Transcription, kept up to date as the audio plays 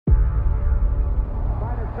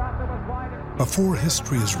Before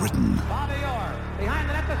history is written,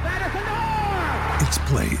 it's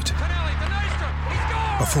played.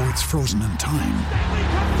 Before it's frozen in time,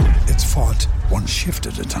 it's fought one shift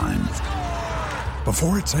at a time.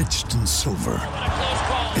 Before it's etched in silver,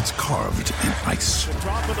 it's carved in ice.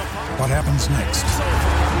 What happens next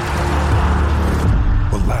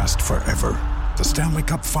will last forever. The Stanley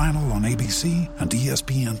Cup Final on ABC and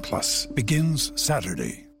ESPN Plus begins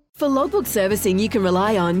Saturday. For logbook servicing you can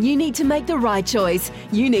rely on, you need to make the right choice.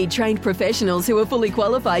 You need trained professionals who are fully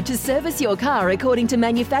qualified to service your car according to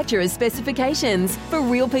manufacturer's specifications. For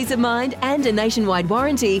real peace of mind and a nationwide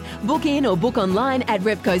warranty, book in or book online at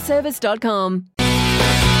repcoservice.com.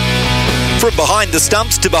 From behind the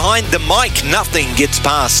stumps to behind the mic, nothing gets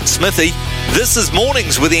past Smithy. This is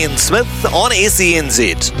Mornings with Ian Smith on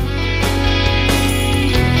SENZ.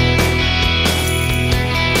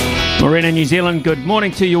 Morena, New Zealand, good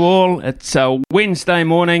morning to you all. It's a Wednesday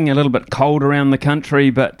morning, a little bit cold around the country,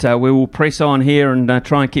 but we will press on here and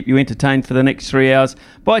try and keep you entertained for the next 3 hours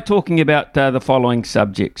by talking about the following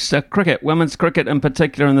subjects. Cricket, women's cricket in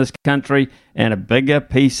particular in this country, and a bigger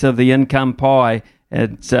piece of the income pie.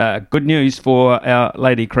 It's good news for our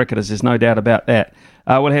lady cricketers, there's no doubt about that.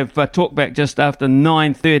 We'll have talk back just after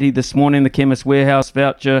 9:30 this morning. The Chemist Warehouse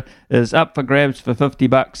voucher is up for grabs for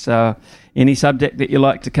 $50. Any subject that you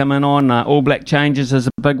like to come in on? All Black changes is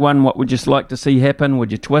a big one. What would you like to see happen?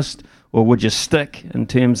 Would you twist or would you stick in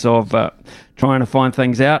terms of trying to find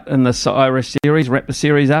things out in this Irish series, wrap the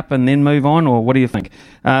series up and then move on? Or what do you think?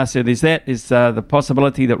 So there's that. There's the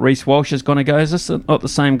possibility that Reece Walsh is going to go. Is this not the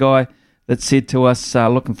same guy that said to us,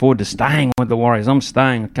 looking forward to staying with the Warriors? I'm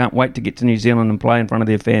staying. I can't wait to get to New Zealand and play in front of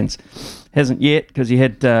their fans. Hasn't yet because he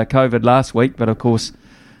had COVID last week, but of course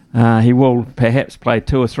he will perhaps play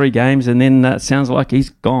 2 or 3 games and then it sounds like he's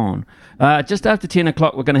gone. Just after 10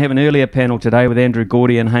 o'clock, we're going to have an earlier panel today with Andrew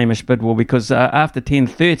Gordy and Hamish Bidwell because after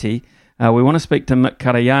 10:30, we want to speak to Mick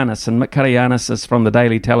Karayanis. And Mick Karayanis is from the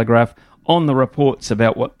Daily Telegraph on the reports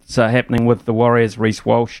about what's happening with the Warriors, Reece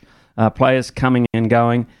Walsh, players coming and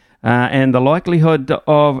going. And the likelihood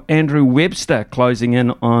of Andrew Webster closing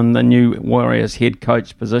in on the new Warriors head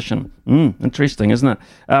coach position. Interesting, isn't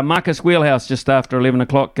it? Marcus Wheelhouse just after 11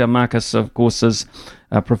 o'clock. Marcus, of course, is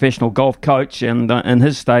a professional golf coach, and in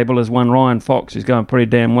his stable is one Ryan Fox, who's going pretty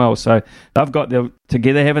damn well. So they've got them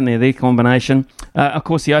together, haven't they, their combination. Of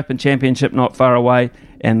course, the Open Championship not far away,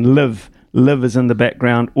 and Liv is in the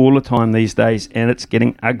background all the time these days, and it's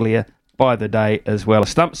getting uglier by the day as well.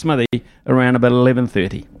 Stump Smithy around about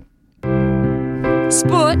 11:30.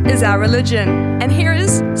 Sport is our religion, and here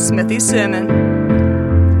is Smithy's sermon.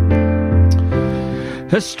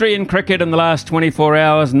 History in cricket in the last 24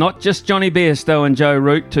 hours, not just Johnny Bairstow and Joe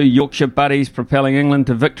Root, 2 Yorkshire buddies propelling England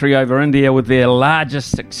to victory over India with their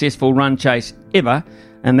largest successful run chase ever,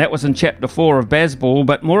 and that was in Chapter 4 of Bazball,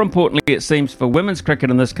 but more importantly it seems for women's cricket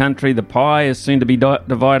in this country, the pie is soon to be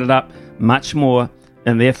divided up much more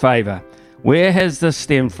in their favour. Where has this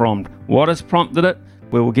stemmed from? What has prompted it?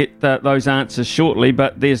 We will get those answers shortly,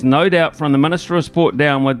 but there's no doubt from the Minister of Sport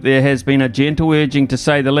downward there has been a gentle urging, to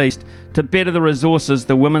say the least, to better the resources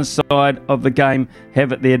the women's side of the game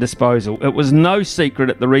have at their disposal. It was no secret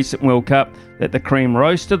at the recent World Cup that the cream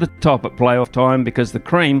rose to the top at playoff time because the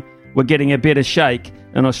cream were getting a better shake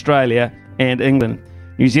in Australia and England.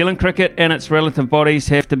 New Zealand cricket and its relative bodies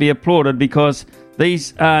have to be applauded because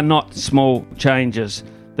these are not small changes.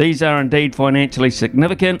 These are indeed financially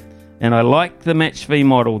significant. And I like the match fee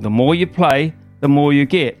model. The more you play, the more you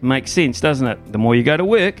get. Makes sense, doesn't it? The more you go to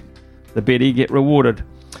work, the better you get rewarded.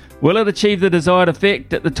 Will it achieve the desired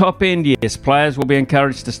effect at the top end? Yes. Players will be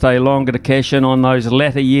encouraged to stay longer to cash in on those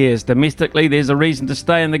latter years. Domestically, there's a reason to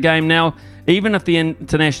stay in the game now, even if the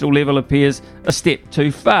international level appears a step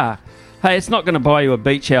too far. Hey, it's not going to buy you a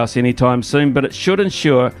beach house anytime soon, but it should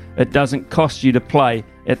ensure it doesn't cost you to play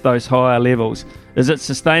at those higher levels. Is it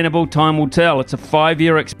sustainable? Time will tell. It's a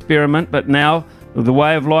 5-year experiment, but now, with the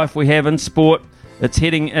way of life we have in sport, it's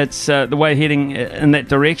heading in that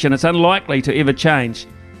direction. It's unlikely to ever change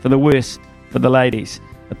for the worse for the ladies.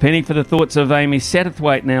 A penny for the thoughts of Amy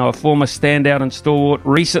Satterthwaite, now a former standout and stalwart,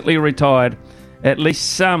 recently retired. At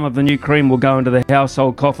least some of the new cream will go into the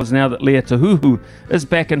household coffers now that Leah Tahuhu is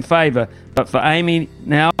back in favour. But for Amy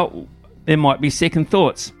now, there might be second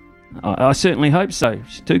thoughts. I certainly hope so.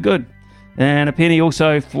 She's too good. And a penny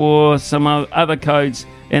also for some other codes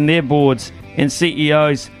and their boards and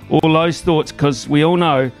CEOs, all those thoughts, because we all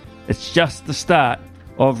know it's just the start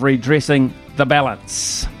of redressing the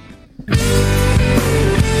balance.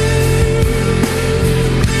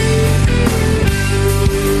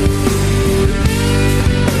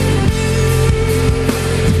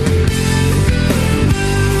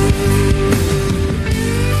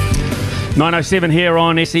 9:07 here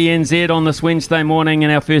on SENZ on this Wednesday morning,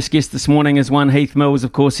 and our first guest this morning is one Heath Mills.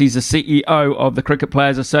 Of course, he's the CEO of the Cricket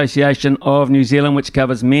Players Association of New Zealand, which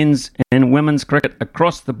covers men's and women's cricket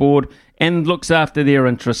across the board and looks after their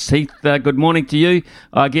interests. Heath, good morning to you.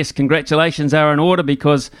 I guess congratulations are in order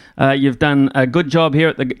because you've done a good job here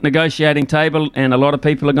at the negotiating table, and a lot of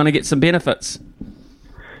people are going to get some benefits.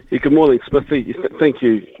 Yeah, good morning, Smithy. Thank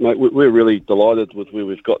you, mate. We're really delighted with where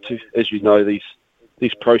we've got to. As you know, these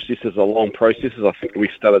processes are long processes. I think we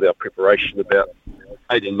started our preparation about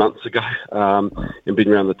 18 months ago and been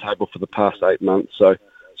around the table for the past 8 months. So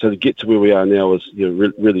to get to where we are now is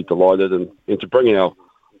really delighted, and to bring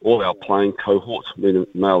all our playing cohort, meaning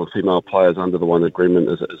male and female players, under the one agreement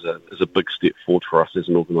is a big step forward for us as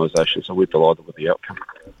an organisation. So we're delighted with the outcome.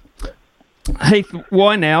 Heath,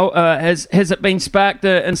 why now? Has it been sparked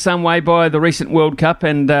in some way by the recent World Cup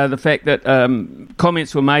and the fact that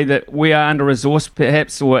comments were made that we are under-resourced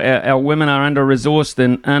perhaps, or our women are under-resourced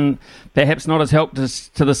and perhaps not as helped us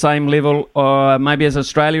to the same level maybe as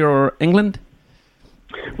Australia or England?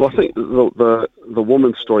 Well, I think the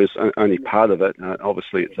women's story is only part of it.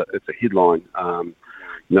 Obviously, it's a headline,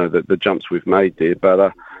 the jumps we've made there,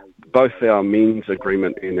 but both our men's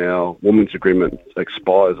agreement and our women's agreement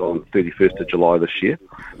expires on 31st of July this year.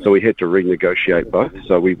 So we had to renegotiate both.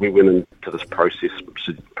 So we went into this process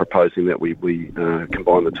proposing that we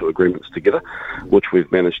combine the two agreements together, which we've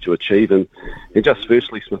managed to achieve. And just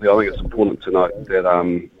firstly, Smithy, I think it's important to note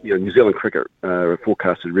that New Zealand Cricket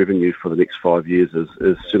forecasted revenue for the next 5 years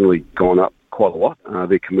is certainly gone up quite a lot.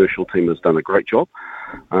 Their commercial team has done a great job.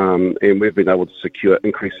 And we've been able to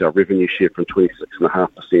increase our revenue share from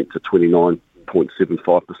 26.5% to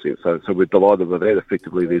 29.75%. So we're delighted with that.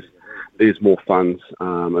 Effectively, there's more funds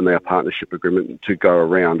in our partnership agreement to go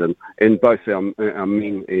around, and both our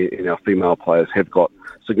men and our female players have got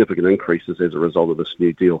significant increases as a result of this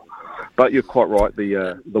new deal. But you're quite right.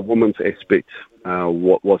 The women's aspect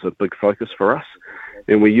was a big focus for us.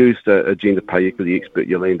 And we used a gender pay equity expert,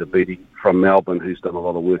 Yolanda Beattie, from Melbourne, who's done a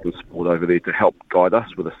lot of work in sport over there, to help guide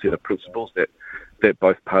us with a set of principles that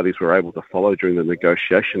both parties were able to follow during the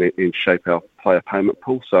negotiation and shape our player payment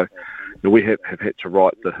pool. So we have had to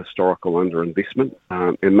write the historical underinvestment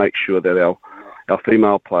and make sure that our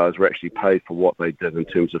female players were actually paid for what they did in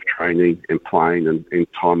terms of training and playing and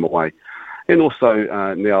time away. And also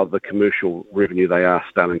now the commercial revenue they are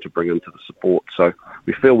starting to bring into the support. So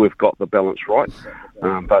we feel we've got the balance right.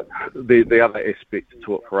 But the other aspect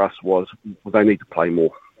to it for us was they need to play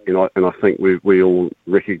more. And I think we all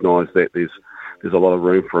recognise that there's a lot of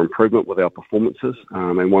room for improvement with our performances.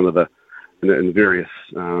 And one of the in various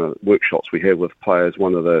workshops we had with players,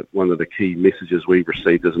 one of the key messages we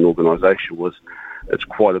received as an organisation was it's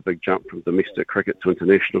quite a big jump from domestic cricket to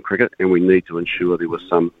international cricket, and we need to ensure there was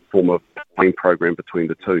some form of playing program between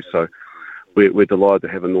the two. So we're delighted to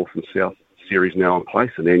have a North and South series now in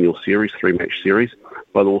place, an annual series, 3-match series,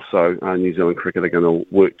 but also New Zealand Cricket are going to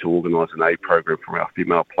work to organise an A program for our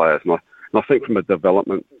female players. And I think from a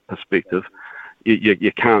development perspective,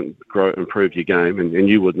 you can't improve your game, and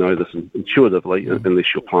you would know this intuitively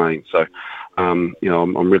unless you're playing. So, I'm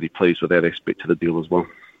really pleased with that aspect to the deal as well.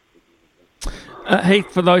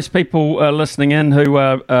 Heath, for those people listening in who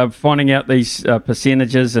are finding out these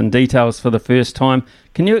percentages and details for the first time,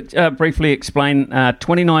 can you briefly explain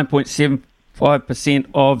 29.75%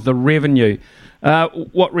 of the revenue?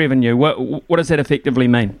 What revenue? What does that effectively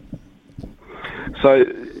mean? So,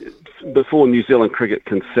 before New Zealand Cricket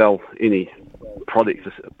can sell any products,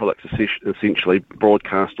 essentially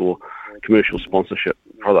broadcast or commercial sponsorship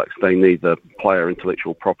products, they need the player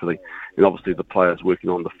intellectual property, and obviously the players working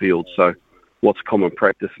on the field. So what's common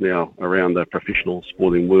practice now around the professional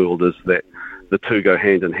sporting world is that the two go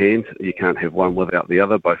hand in hand. You can't have one without the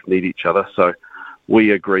other. Both need each other. So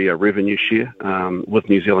we agree a revenue share with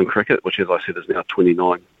New Zealand Cricket, which, as I said, is now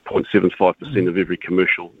 29.75% of every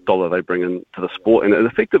commercial dollar they bring into the sport, and it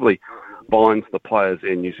effectively binds the players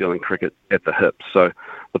and New Zealand Cricket at the hip. So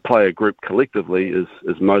the player group collectively is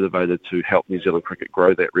motivated to help New Zealand Cricket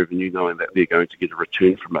grow that revenue, knowing that they're going to get a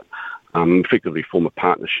return from it, effectively form a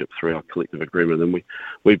partnership through our collective agreement. And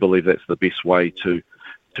we believe that's the best way to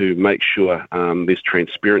make sure there's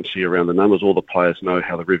transparency around the numbers. All the players know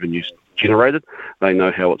how the revenue's generated. They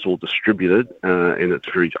know how it's all distributed, and it's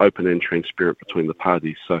very open and transparent between the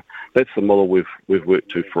parties. So that's the model we've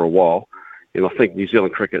worked to for a while. And I think New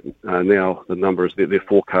Zealand Cricket now, the number is that they're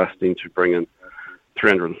forecasting to bring in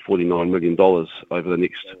 $349 million over the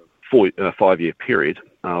next 5-year period,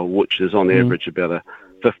 which is on average about a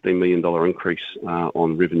 $15 million increase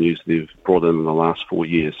on revenues they've brought in the last 4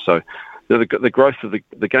 years. So the growth of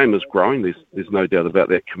the game is growing. There's no doubt about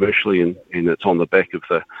that commercially, and it's on the back of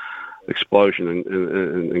the explosion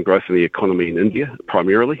and growth in the economy in India,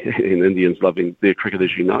 primarily, and Indians loving their cricket,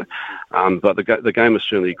 as you know. But the game has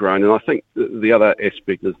certainly grown, and I think the other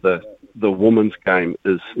aspect is the women's game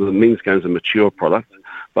the men's game is a mature product,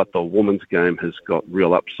 but the women's game has got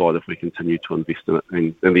real upside if we continue to invest in it,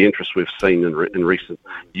 and the interest we've seen in recent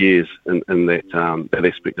years in that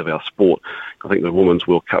aspect of our sport. I think the Women's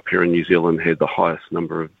World Cup here in New Zealand had the highest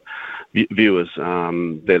number of viewers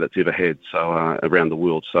that it's ever had, so around the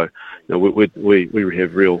world. So, we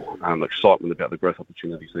have real excitement about the growth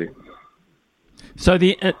opportunities there. So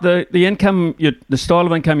the income, the style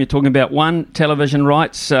of income you're talking about, one, television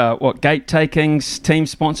rights, gate takings, team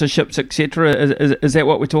sponsorships, etc. Is that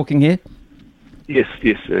what we're talking here? Yes.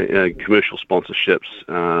 Commercial sponsorships,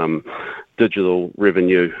 digital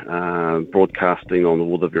revenue, broadcasting on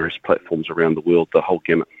all the various platforms around the world, the whole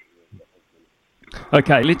gamut.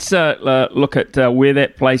 Okay, let's look at where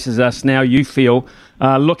that places us now. You feel,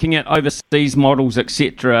 looking at overseas models,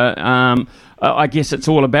 etc. I guess it's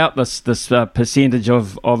all about this percentage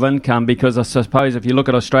of income, because I suppose if you look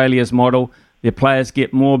at Australia's model, their players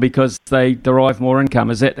get more because they derive more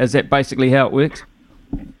income. Is that basically how it works?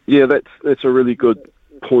 Yeah, that's a really good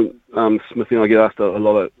point, Smithy. I get asked a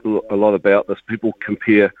lot about this. People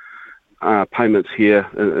compare payments here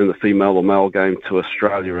in the female or male game to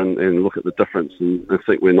Australia and look at the difference and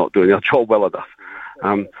think we're not doing our job well enough.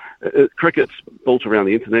 Cricket's built around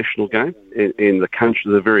the international game, and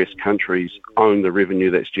the various countries own the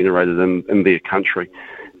revenue that's generated in their country.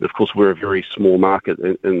 And of course, we're a very small market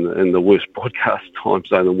in the worst broadcast time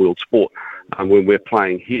zone in world sport. When we're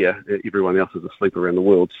playing here, everyone else is asleep around the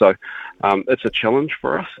world. So it's a challenge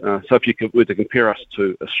for us. So if you were to compare us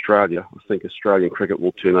to Australia, I think Australian cricket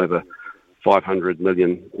will turn over $500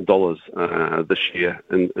 million this year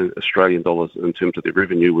in Australian dollars in terms of their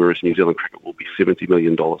revenue, whereas New Zealand cricket will be $70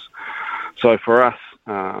 million. So for us,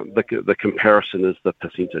 the comparison is the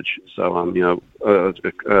percentage. So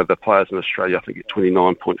the players in Australia, I think, get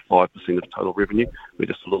 29.5% of total revenue. We're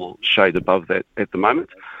just a little shade above that at the moment.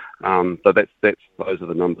 But those are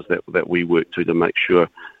the numbers that we work to make sure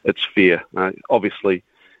it's fair. Obviously,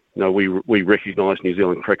 we recognise New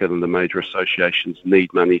Zealand cricket and the major associations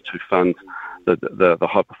need money to fund the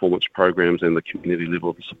high performance programs and the community level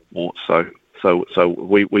of support. So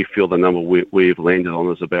we feel the number we've landed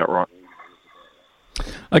on is about right.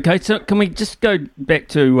 Okay, so can we just go back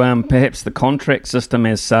to perhaps the contract system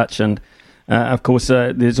as such? And of course,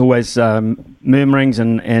 there's always murmurings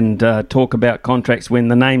and talk about contracts when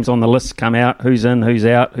the names on the list come out: who's in, who's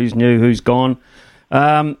out, who's new, who's gone.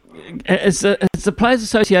 Has the Players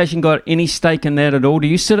Association got any stake in that at all? Do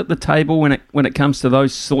you sit at the table when it comes to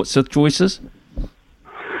those sorts of choices?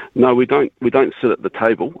 No, we don't. We don't sit at the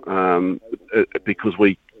table because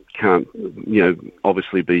we can't,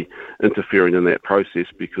 obviously be interfering in that process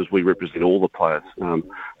because we represent all the players.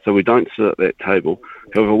 So we don't sit at that table.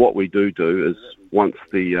 However, what we do is once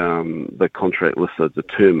the contract lists are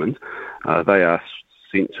determined, they are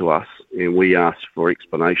sent to us, and we ask for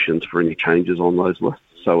explanations for any changes on those lists.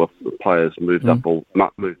 So if the players moved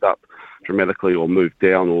up dramatically, or moved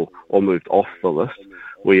down, or moved off the list,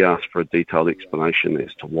 we ask for a detailed explanation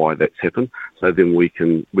as to why that's happened. So then we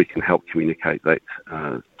can help communicate that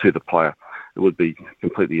to the player. It would be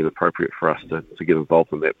completely inappropriate for us to get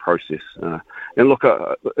involved in that process. And look,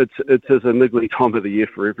 it is a niggly time of the year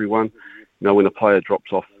for everyone. When a player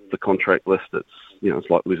drops off the contract list, it's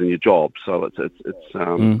like losing your job. So it's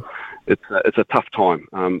a tough time.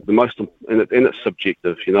 And it's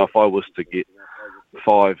subjective. If I was to get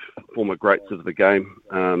 5 former greats of the game,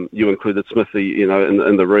 you included, Smithy,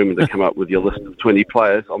 in the room, and to come up with your list of 20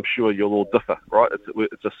 players, I'm sure you'll all differ, right?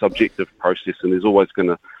 It's a subjective process, and there's always going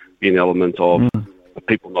to be an element of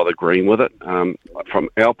people not agreeing with it. From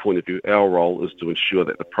our point of view, our role is to ensure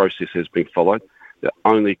that the process has been followed, that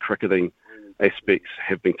only cricketing aspects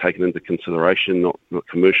have been taken into consideration, not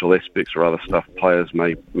commercial aspects or other stuff players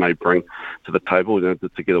may bring to the table,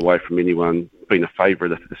 to get away from anyone being a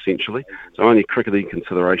favourite, essentially. So only cricketing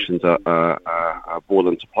considerations are brought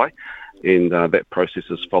into play, and that process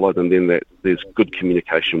is followed, and then there's good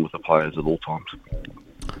communication with the players at all times.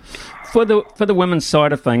 For the women's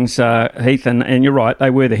side of things, Heath, and you're right,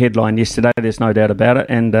 they were the headline yesterday, there's no doubt about it,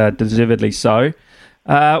 and deservedly so.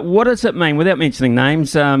 What does it mean, without mentioning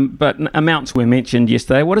names, but amounts were mentioned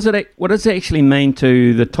yesterday, what does it actually mean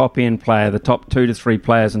to the top end player, the top 2 to 3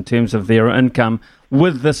 players, in terms of their income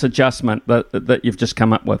with this adjustment that you've just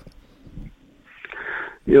come up with?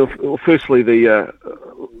 Well, firstly, the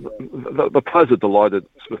players are delighted,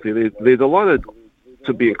 Smithy. They're delighted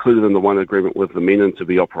to be included in the one agreement with the men and to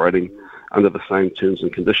be operating under the same terms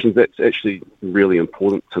and conditions. That's actually really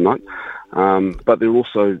important to note. But they're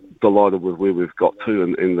also delighted with where we've got to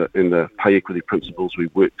in the pay equity principles we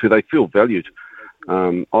work to. They feel valued.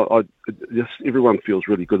 Everyone feels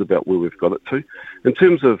really good about where we've got it to. In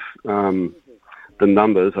terms of the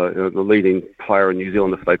numbers, the leading player in New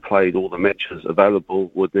Zealand, if they played all the matches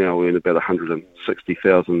available, would now earn about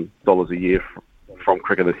 $160,000 a year from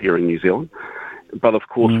cricket here in New Zealand. But of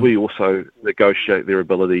course, we also negotiate their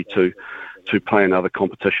ability to play in other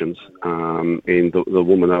competitions, and the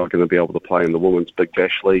women are going to be able to play in the Women's Big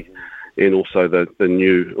Bash League, and also the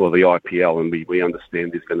new, or the IPL, and we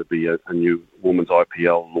understand there's going to be a new Women's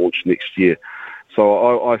IPL launched next year.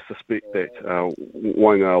 So I suspect that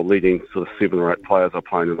when our leading sort of 7 or 8 players are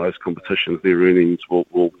playing in those competitions, their earnings will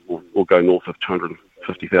go north of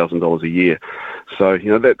 $250,000 a year. So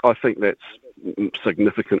I think that's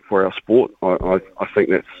significant for our sport. I hope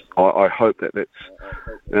that that's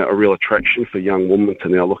a real attraction for young women to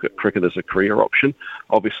now look at cricket as a career option.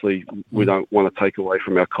 Obviously, we don't want to take away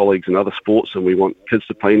from our colleagues in other sports, and we want kids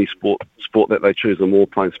to play any sport that they choose. The more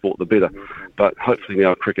playing sport, the better. But hopefully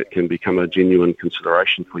now cricket can become a genuine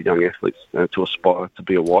consideration for young athletes to aspire to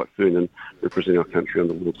be a white fern and represent our country on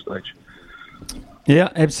the world stage.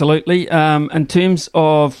 Yeah, absolutely. In terms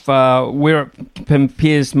of where it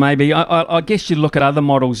compares, maybe, I guess you look at other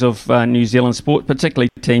models of New Zealand sport, particularly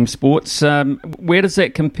team sports. Where does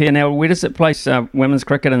that compare now? Where does it place women's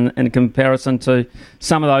cricket in comparison to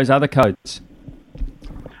some of those other codes?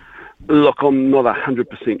 Look, I'm not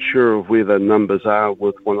 100% sure of where the numbers are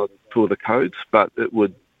with one or two of the codes, but it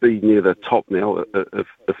would be near the top now, if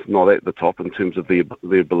not at the top, in terms of the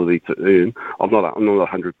ability to earn. I'm not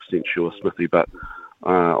 100% sure, Smithy, but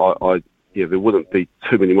there wouldn't be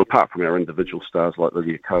too many more, apart from our individual stars like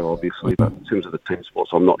Lydia Ko, obviously. But in terms of the team sports,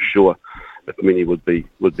 I'm not sure if many would be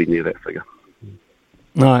near that figure.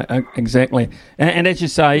 No, exactly. And as you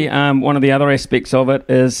say, one of the other aspects of it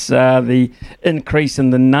is the increase in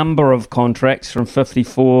the number of contracts from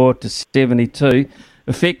 54 to 72.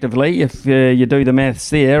 Effectively, if you do the maths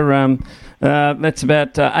there, that's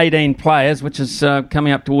about 18 players, which is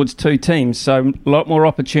coming up towards 2 teams. So a lot more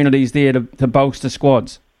opportunities there to bolster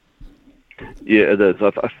squads. Yeah, it is.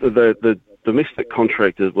 The domestic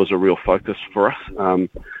contract was a real focus for us.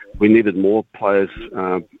 We needed more players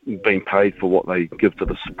being paid for what they give to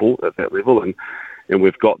the sport at that level, and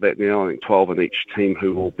we've got that now. I think 12 in each team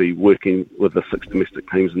who will be working with the 6 domestic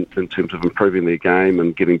teams in terms of improving their game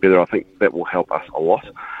and getting better. I think that will help us a lot.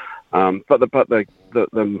 But the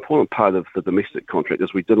important part of the domestic contract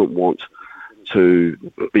is we didn't want to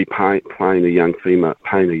be paying a young female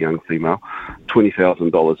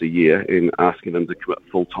 $20,000 a year and asking them to commit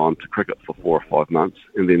full time to cricket for 4 or 5 months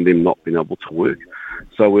and then them not being able to work.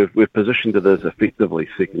 So we've positioned it as effectively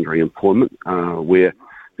secondary employment, where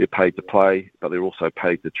they're paid to play, but they're also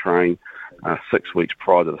paid to train 6 weeks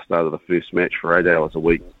prior to the start of the first match for 8 hours a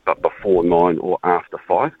week, but before 9 or after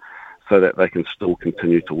 5, so that they can still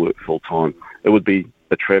continue to work full time. It would be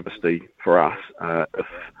a travesty for us if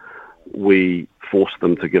we force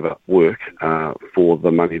them to give up work for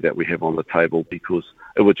the money that we have on the table, because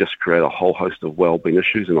it would just create a whole host of wellbeing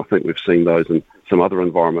issues, and I think we've seen those in some other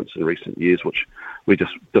environments in recent years, which we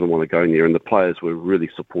just didn't want to go near, and the players were really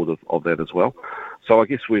supportive of that as well. So I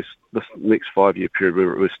guess this next 5-year period,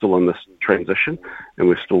 we're still in this transition, and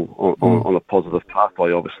we're still on a positive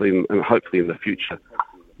pathway, obviously, and hopefully in the future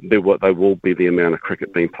there will be the amount of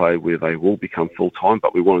cricket being played where they will become full-time,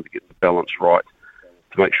 but we wanted to get the balance right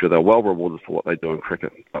to make sure they're well rewarded for what they do in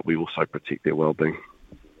cricket, but we also protect their well-being.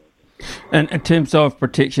 And in terms of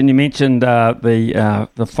protection, you mentioned the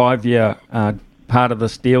 5-year part of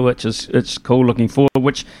this deal, which is it's cool looking forward,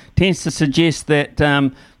 which tends to suggest that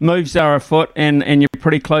moves are afoot and you're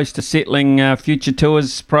pretty close to settling future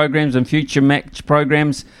tours programs and future match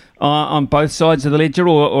programs on both sides of the ledger,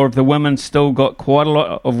 or have the women still got quite a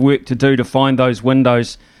lot of work to do to find those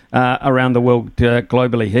windows around the world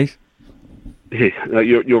globally, Heath? Yeah,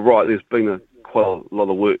 you're right. There's been quite a lot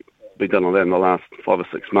of work been done on that in the last 5 or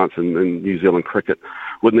 6 months, and New Zealand cricket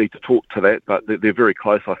would need to talk to that, but they're very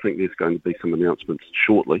close. I think there's going to be some announcements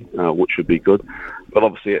shortly, which would be good. But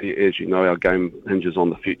obviously, as you know, our game hinges on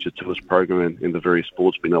the Future Tours program and the various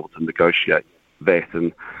boards being able to negotiate that.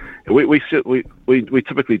 And we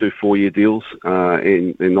typically do 4-year deals,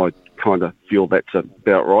 and I kind of feel that's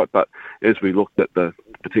about right. But as we looked at the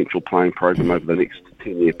potential playing program over the next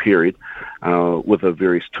 10-year period, with the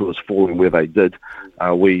various tours falling where they did,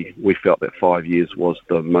 we felt that 5 years was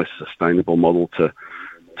the most sustainable model to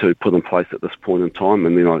put in place at this point in time,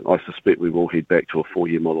 and then I suspect we will head back to a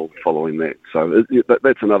 4-year model following that. So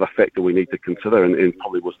that's another factor we need to consider, and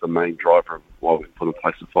probably was the main driver of why we put in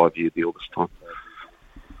place a 5-year deal this time.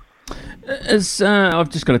 I've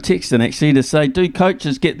just got a text in actually to say, do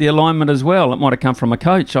coaches get the alignment as well? It might have come from a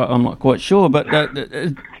coach. I'm not quite sure, but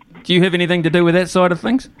do you have anything to do with that side of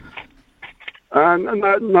things?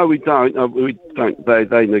 No, we don't. We don't.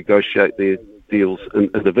 They negotiate their deals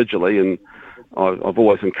individually, and I've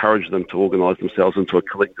always encouraged them to organise themselves into a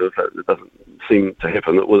collective. It doesn't seem to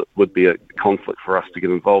happen. It would be a conflict for us to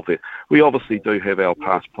get involved there. We obviously do have our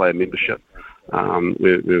past player membership.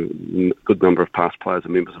 We're a good number of past players are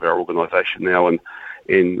members of our organisation now, and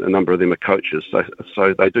a number of them are coaches.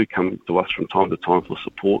 So they do come to us from time to time for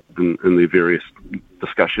support in their various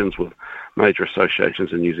discussions with major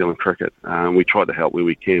associations in New Zealand cricket. We try to help where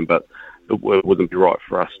we can, but it wouldn't be right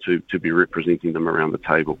for us to be representing them around the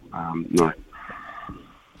table. No.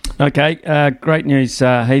 Okay, great news,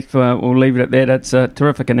 Heath. We'll leave it at that. It's a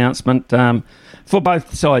terrific announcement for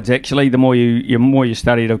both sides. Actually, the more you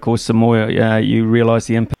study it, of course, the more you realise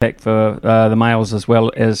the impact for the males as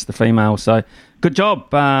well as the females. So, good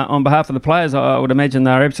job on behalf of the players. I would imagine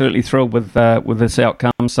they're absolutely thrilled with this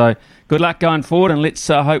outcome. So, good luck going forward, and let's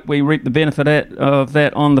hope we reap the benefit of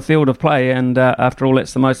that on the field of play. And after all,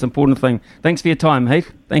 that's the most important thing. Thanks for your time,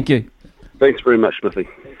 Heath. Thank you. Thanks very much, Smithy.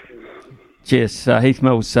 Cheers. Heath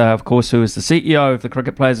Mills, of course, who is the CEO of the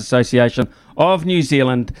Cricket Players Association of New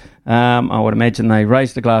Zealand. I would imagine they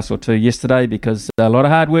raised a glass or two yesterday because a lot of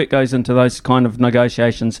hard work goes into those kind of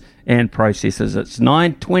negotiations and processes. It's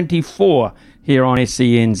 9:24 here on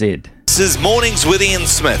SENZ. This is Mornings with Ian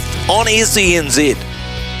Smith on SENZ.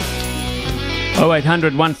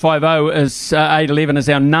 0800 150 is 811 is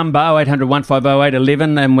our number, 0800 150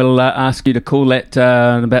 811, and we'll ask you to call that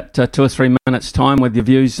in about 2 or 3 minutes' time with your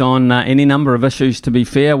views on any number of issues, to be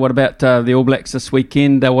fair. What about the All Blacks this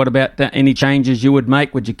weekend? What about any changes you would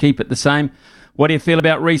make? Would you keep it the same? What do you feel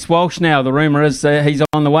about Reece Walsh now? The rumour is he's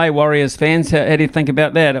on the way, Warriors fans. How do you think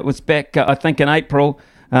about that? It was back, I think, in April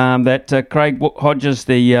that Craig Hodges,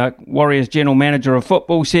 the Warriors general manager of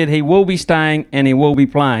football, said he will be staying and he will be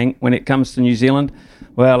playing when it comes to New Zealand.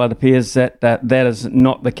 Well, it appears that that is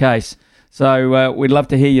not the case. So we'd love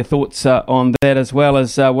to hear your thoughts on that, as well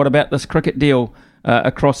as what about this cricket deal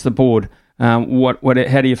across the board? How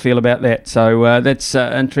do you feel about that? So that's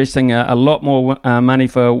interesting. A lot more money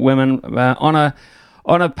for women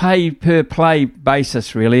on a pay-per-play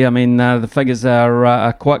basis, really. I mean, the figures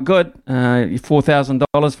are quite good.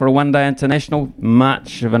 $4,000 for a one-day international,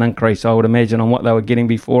 much of an increase, I would imagine, on what they were getting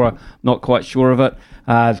before. I'm not quite sure of it.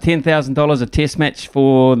 $10,000 a test match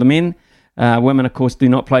for the men. Women, of course, do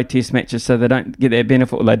not play test matches, so they don't get their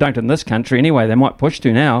benefit. Well, they don't in this country anyway. They might push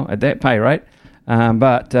to now at that pay rate.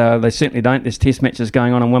 But they certainly don't. There's test matches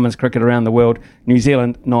going on in women's cricket around the world. New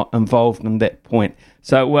Zealand not involved in that point.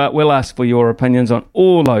 So we'll ask for your opinions on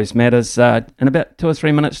all those matters in about 2 or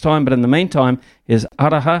 3 minutes' time. But in the meantime, here's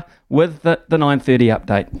Araha with the 9:30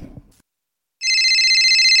 update.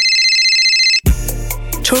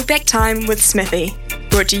 Talkback time with Smithy.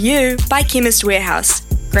 Brought to you by Chemist Warehouse.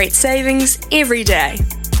 Great savings every day.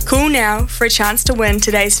 Call now for a chance to win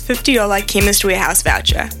today's $50 Chemist Warehouse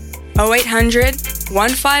voucher. 0800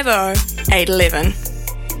 150 811.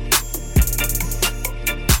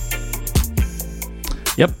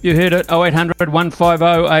 Yep, you heard it. 0800 150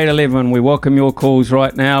 811. We welcome your calls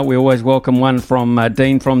right now. We always welcome one from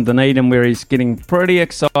Dean from Dunedin, where he's getting pretty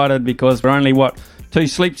excited because we're only, 2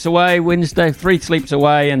 sleeps away, Wednesday, 3 sleeps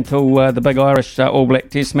away until the big Irish All Black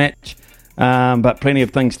Test match. But plenty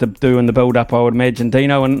of things to do in the build-up, I would imagine,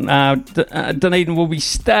 Dino. And Dunedin will be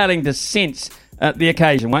starting to sense the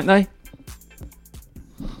occasion, won't they?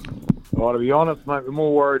 Well, to be honest, mate, we're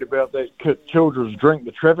more worried about that Children's drink,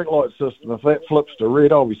 the traffic light system. If that flips to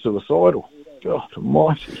red, I'll be suicidal. God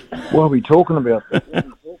almighty. Why are we talking about that?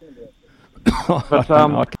 But,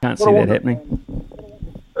 I can't see that happening.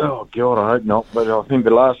 Oh, God, I hope not. But I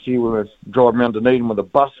remember last year we were driving around Dunedin with a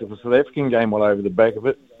bus with a South African game all over the back of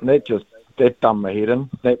it. And that done my head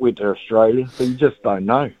in. That went to Australia. So you just don't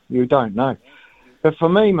know. You don't know. But for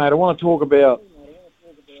me, mate, I want to talk about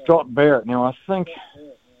Scott Barrett. Now, I think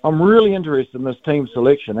I'm really interested in this team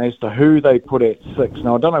selection as to who they put at 6.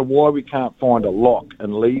 Now, I don't know why we can't find a lock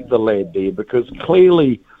and leave the lad there, because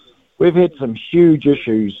clearly we've had some huge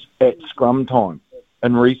issues at scrum time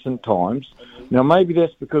in recent times. Now, maybe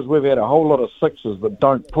that's because we've had a whole lot of 6s that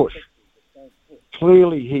don't push.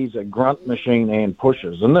 Clearly, he's a grunt machine and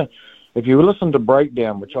pushes. And if you listen to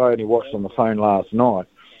Breakdown, which I only watched on the phone last night,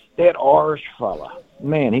 that Irish fella,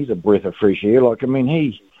 man, he's a breath of fresh air.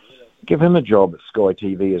 Give him a job at Sky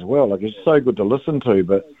TV as well. It's so good to listen to,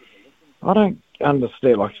 but I don't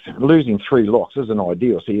understand. Losing 3 locks isn't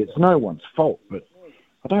ideal. See, it's no one's fault, but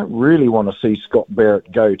I don't really want to see Scott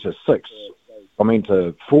Barrett go to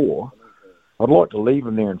 4. I'd like to leave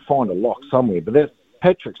him there and find a lock somewhere, but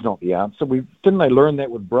Patrick's not the answer. Didn't they learn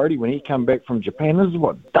that with Brody when he came back from Japan? This is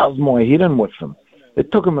what does my head in with them.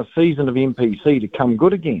 It took him a season of NPC to come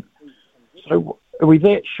good again. So are we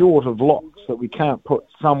that short of locks that we can't put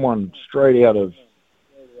someone straight out of,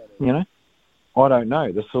 I don't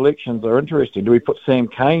know. The selections are interesting. Do we put Sam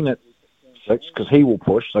Cane at 6 because he will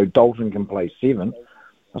push so Dalton can play 7?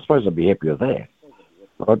 I suppose I'd be happy with that.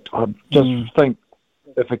 I just think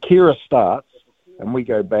if Akira starts and we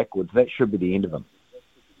go backwards, that should be the end of him.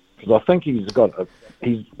 Because I think he's got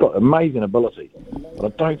amazing ability, but I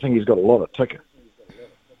don't think he's got a lot of ticker.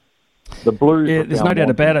 The Blues. Yeah, there's no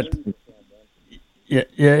doubt about it.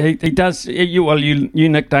 Yeah, he does. You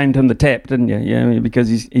nicknamed him the Tap, didn't you? Yeah, because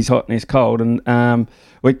he's hot and he's cold, and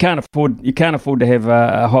we can't afford. You can't afford to have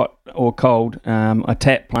a hot or cold a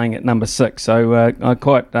Tap playing at number 6. So I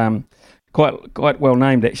quite well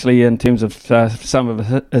named actually in terms of some of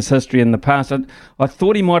his history in the past. I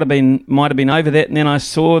thought he might have been over that, and then I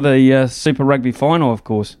saw the Super Rugby final, of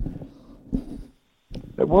course.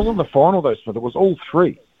 It wasn't the final though, Smith. It was all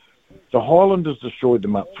 3. The Highlanders destroyed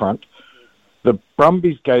them up front. The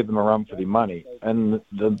Brumbies gave them a run for their money, and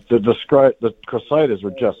the Crusaders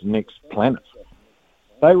were just next planet.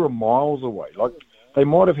 They were miles away. Like they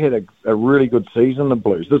might have had a really good season, the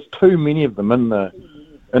Blues. There's too many of them in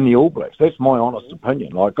the All Blacks. That's my honest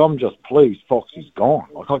opinion. Like I'm just pleased Foxy's gone.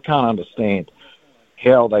 Like I can't understand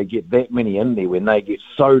how they get that many in there when they get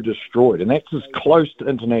so destroyed, and that's as close to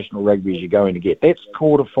international rugby as you're going to get. That's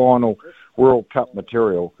quarterfinal World Cup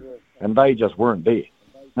material, and they just weren't there.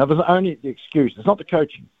 Now, there's only the excuse. It's not the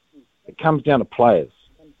coaching. It comes down to players.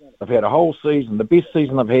 They've had a whole season, the best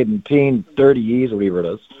season they've had in 10, 30 years, or whatever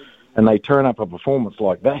it is, and they turn up a performance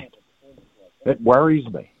like that. It worries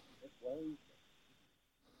me.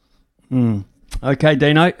 Okay,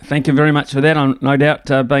 Dino, thank you very much for that. No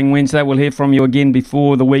doubt, being Wednesday, we'll hear from you again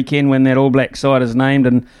before the weekend when that All Black side is named,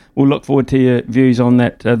 and we'll look forward to your views on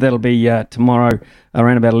that. That'll be tomorrow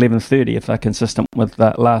around about 11:30 if they're consistent with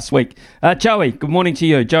last week. Joey, good morning to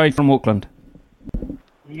you. Joey from Auckland.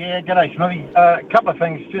 Yeah, g'day, Smithy. A couple of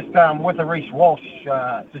things. Just with the Reece Walsh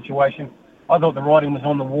situation, I thought the writing was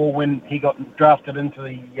on the wall when he got drafted into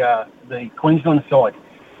the Queensland side.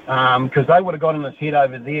 Because they would have got in his head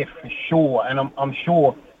over there for sure, and I'm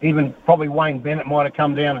sure even probably Wayne Bennett might have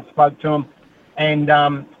come down and spoke to him.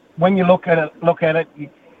 And when you look at it,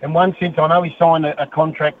 in one sense, I know he signed a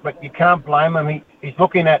contract, but you can't blame him. He's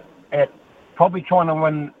looking at probably trying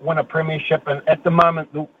to win a premiership, and at the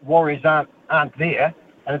moment the Warriors aren't there,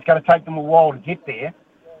 and it's going to take them a while to get there.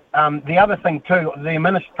 The other thing too, the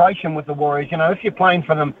administration with the Warriors. If you're playing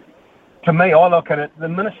for them, to me, I look at it, the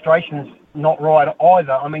administration's not right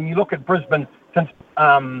either. I mean, you look at Brisbane since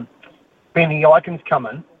Benny Aikens come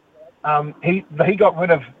in. He got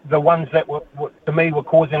rid of the ones that were to me were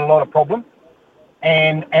causing a lot of problem,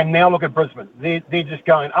 and now look at Brisbane. They're just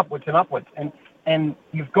going upwards and upwards, and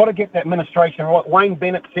you've got to get that administration right. Wayne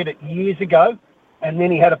Bennett said it years ago, and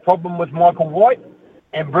then he had a problem with Michael White,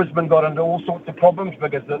 and Brisbane got into all sorts of problems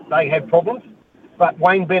because they had problems. But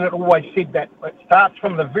Wayne Bennett always said that it starts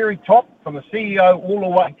from the very top, from the CEO all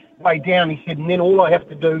the way down. He said, and then all I have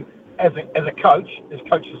to do as a coach is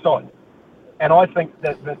coach the side. And I think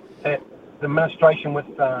that the administration with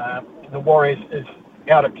the Warriors is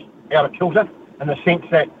out of kilter in the sense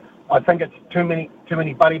that I think it's too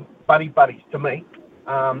many buddies to me.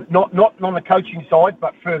 Not on the coaching side,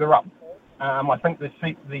 but further up. I think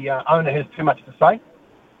the owner has too much to say.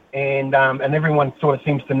 And everyone sort of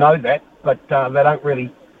seems to know that, but they don't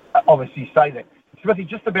really obviously say that. Smithy,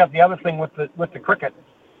 just about the other thing with the cricket,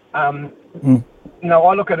 I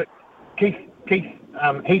look at it. Keith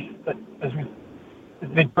has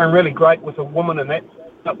been really great with a woman and that.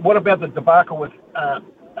 But what about the debacle with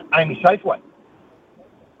Amy Safeway?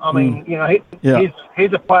 I mean,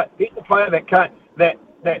 here's a player that can't that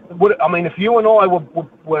would. I mean, if you and I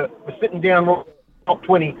were sitting down top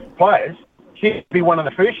 20 players. She'd be one of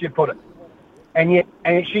the first you'd put it. And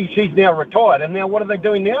she's now retired. And now what are they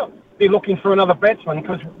doing now? They're looking for another batsman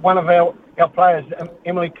because one of our players,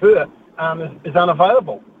 Emily Kerr, is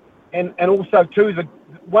unavailable. And also too,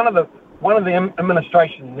 one of the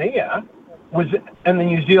administration there was in the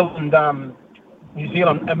New Zealand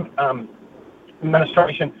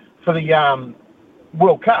administration for the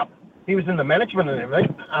World Cup. He was in the management and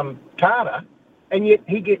everything, Carter, and yet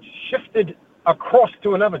he gets shifted across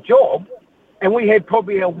to another job. And we had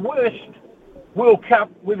probably our worst World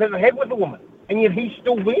Cup we've ever had with a woman. And yet he's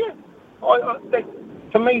still there.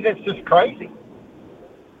 To me, that's just crazy.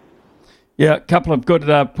 Yeah, a couple of good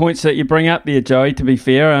points that you bring up there, Joey, to be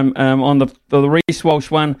fair. On the Reece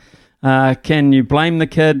Walsh one, Can you blame the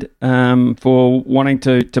kid for wanting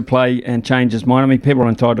to play and change his mind? I mean, people are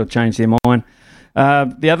entitled to change their mind.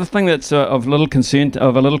 The other thing that's of a little concern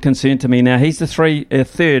to me now, he's the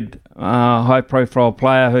third high-profile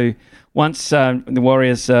player who, once the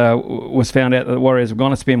Warriors was found out that the Warriors were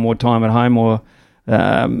going to spend more time at home, or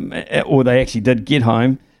they actually did get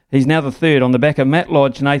home, he's now the third on the back of Matt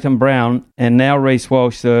Lodge, Nathan Brown, and now Reece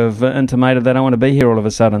Walsh, who have intimated they don't want to be here all of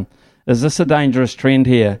a sudden. Is this a dangerous trend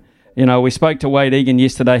here? You know, we spoke to Wade Egan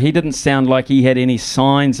yesterday. He didn't sound like he had any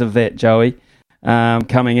signs of that, Joey,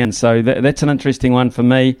 coming in. So that's an interesting one for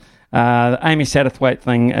me. The Amy Satterthwaite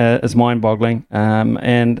thing is mind-boggling.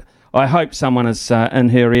 And I hope someone is in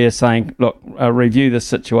her ear saying, look, review this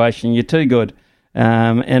situation. You're too good.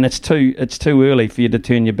 And it's too early for you to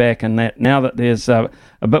turn your back on that. Now that there's a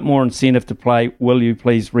bit more incentive to play, will you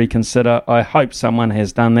please reconsider? I hope someone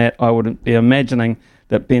has done that. I would be imagining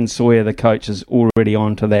that Ben Sawyer, the coach, is already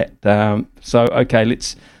on to that. Okay,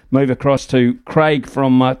 let's move across to Craig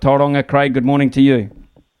from Tauranga. Craig, good morning to you.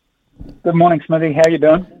 Good morning, Smithy. How you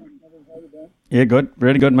doing? Yeah, good.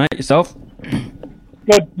 Really good, mate. Yourself?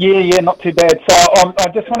 Good. Yeah, not too bad. So I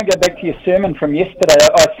just want to go back to your sermon from yesterday.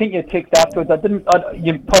 I sent you a text afterwards.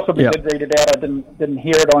 You possibly did read it out. I didn't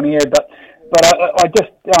hear it on air, but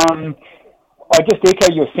I just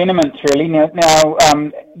echo your sentiments, really. Now,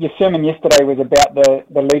 your sermon yesterday was about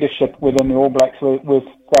the leadership within the All Blacks, with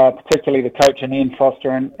particularly the coach and Ian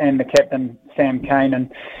Foster and the captain Sam Cane, and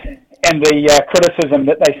the criticism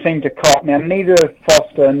that they seem to cop. Now, neither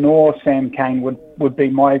Foster nor Sam Cane would be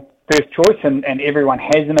my first choice, and everyone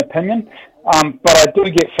has an opinion. But I do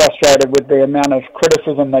get frustrated with the amount of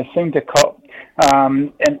criticism they seem to cop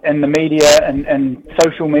in the media and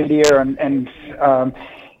social media and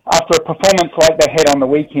after a performance like they had on the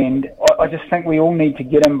weekend, I just think we all need to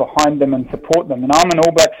get in behind them and support them. And I'm an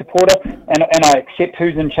All Black supporter, and I accept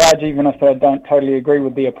who's in charge, even if I don't totally agree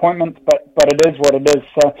with the appointments, but it is what it is.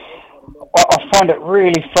 So I find it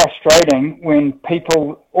really frustrating when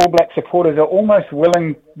All Black supporters, are almost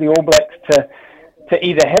willing, the All Blacks, to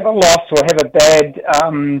either have a loss or have a bad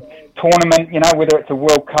tournament, whether it's a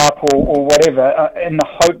World Cup or whatever, in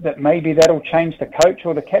the hope that maybe that'll change the coach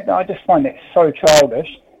or the captain. I just find that so childish.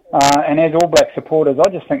 And as All Black supporters, I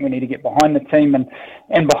just think we need to get behind the team and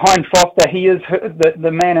behind Foster. He is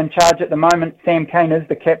the man in charge at the moment. Sam Cane is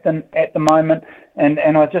the captain at the moment, and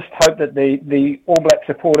I just hope that the All Black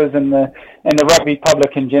supporters and the rugby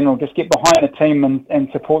public in general just get behind the team and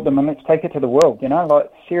support them, and let's take it to the world.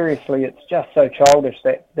 Seriously, it's just so childish,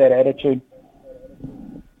 that attitude.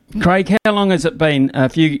 Craig, how long has it been?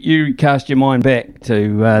 If you cast your mind back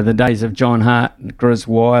to the days of John Hart and Grizz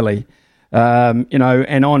Wiley.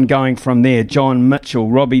 And ongoing from there, John Mitchell,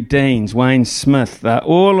 Robbie Deans, Wayne Smith,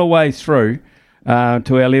 all the way through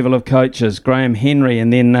to our level of coaches, Graham Henry,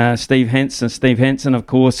 and then Steve Hansen, of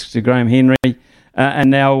course, to Graham Henry, and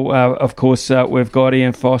now, of course, we've got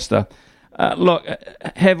Ian Foster. Look,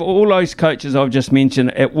 have all those coaches I've just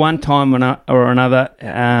mentioned at one time or another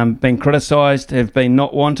been criticised, have been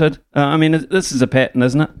not wanted? This is a pattern,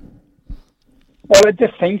 isn't it? Well, it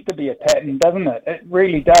just seems to be a pattern, doesn't it? It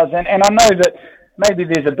really does. And I know that maybe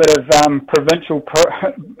there's a bit of provincial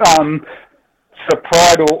sort of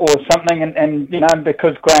pride or something, and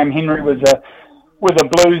because Graham Henry was a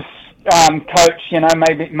Blues coach,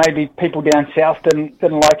 maybe people down south didn't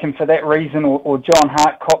like him for that reason, or John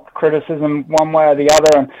Hart copped criticism one way or the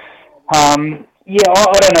other. And I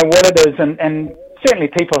don't know what it is, and certainly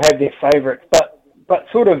people have their favourites, but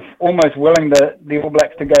sort of almost willing the All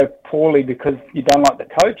Blacks to go poorly because you don't like the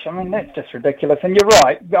coach. That's just ridiculous. And you're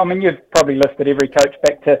right. You've probably listed every coach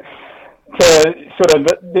back to sort of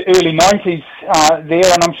the early 90s there,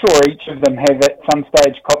 and I'm sure each of them have at some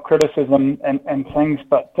stage cop criticism and things.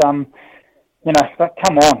 But but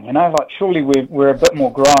come on, surely we're a bit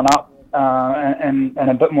more grown up and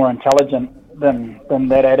a bit more intelligent than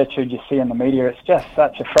that attitude you see in the media. It's just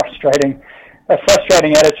such a frustrating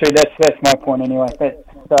attitude. That's my point anyway.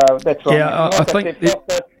 That's right. Yeah, I think.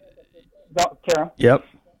 Yep.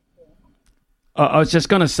 I was just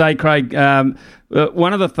going to say, Craig,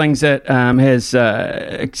 one of the things that has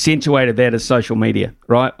accentuated that is social media,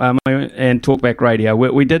 right? And talkback radio.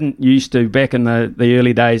 We didn't used to, back in the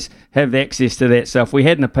early days, have access to that stuff. We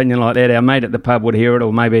had an opinion like that. Our mate at the pub would hear it,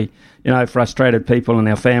 or maybe frustrated people in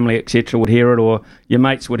our family, etc., would hear it, or your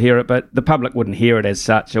mates would hear it, but the public wouldn't hear it as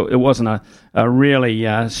such. It wasn't a really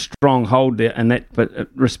strong hold there in that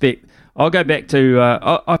respect. I'll go back to,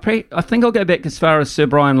 I think I'll go back as far as Sir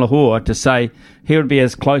Brian Lahore to say he would be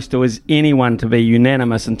as close to as anyone to be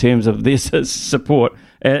unanimous in terms of this support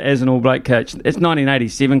as an All Black coach. It's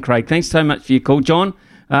 1987, Craig. Thanks so much for your call. John,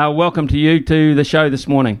 welcome to you to the show this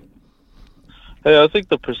morning. Hey, I think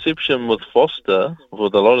the perception with Foster,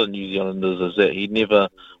 with a lot of New Zealanders, is that he never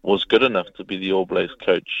was good enough to be the All Blacks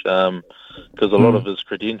coach, because a lot of his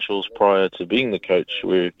credentials prior to being the coach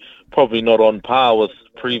were probably not on par with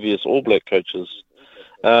previous All Black coaches.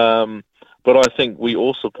 But I think we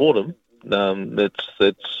all support him.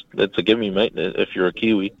 That's a gimme, mate, if you're a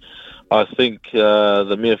Kiwi. I think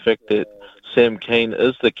the mere fact that Sam Cane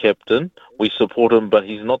is the captain, we support him, but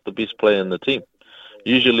he's not the best player in the team.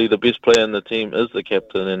 Usually the best player in the team is the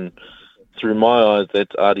captain, and through my eyes,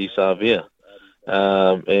 that's Ardie Savea.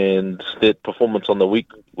 And that performance on the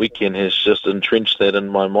weekend has just entrenched that in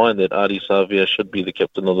my mind, that Ardie Savea should be the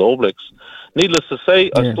captain of the All Blacks. Needless to say,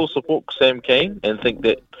 I still support Sam Cane and think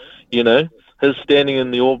that, his standing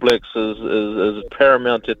in the All Blacks is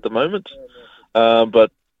paramount at the moment.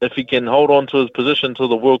 But if he can hold on to his position till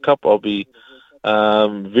the World Cup, I'll be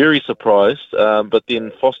very surprised. But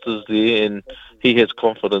then Foster's there, and he has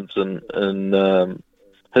confidence in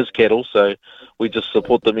his cattle, so we just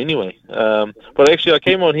support them anyway. But actually, I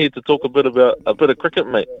came on here to talk a bit of cricket,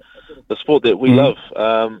 mate, the sport that we love.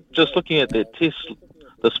 Just looking at that test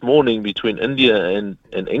this morning between India and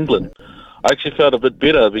England, I actually felt a bit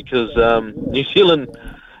better because New Zealand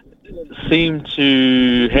seemed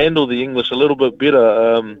to handle the English a little bit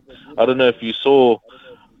better. I don't know if you saw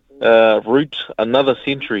Root, another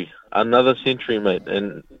century, mate,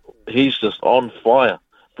 and he's just on fire.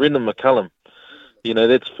 Brendan McCullum,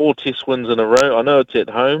 that's 4 test wins in a row. I know it's at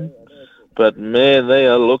home, but man, they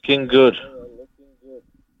are looking good.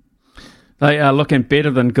 They are looking better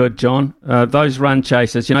than good, John. Those run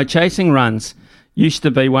chasers, chasing runs used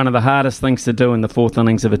to be one of the hardest things to do in the fourth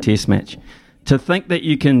innings of a test match. To think that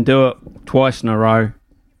you can do it twice in a row,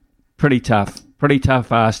 pretty tough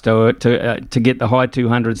ask to get the high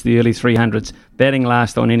 200s, the early 300s, batting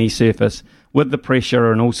last on any surface, with the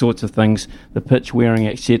pressure and all sorts of things, the pitch wearing,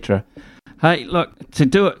 etc. Hey, look, to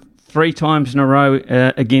do it 3 times in a row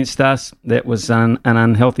against us, that was an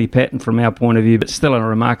unhealthy pattern from our point of view, but still a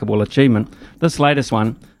remarkable achievement. This latest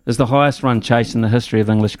one is the highest run chase in the history of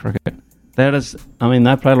English cricket. That is,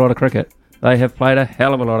 they play a lot of cricket. They have played a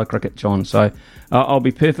hell of a lot of cricket, John. So I'll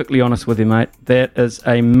be perfectly honest with you, mate. That is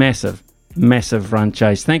a massive run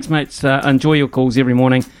chase. Thanks, mates. Enjoy your calls every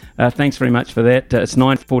morning. Thanks very much for that. It's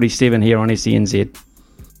 9:47 here on SENZ.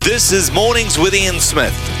 This is Mornings with Ian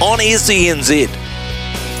Smith on SENZ.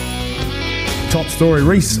 Top story,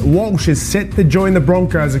 Reece Walsh is set to join the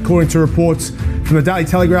Broncos, according to reports from the Daily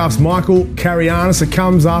Telegraph's Michael Karianis. It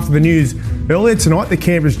comes after the news earlier tonight that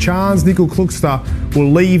Canberra's Charnze Nicoll-Klokstad will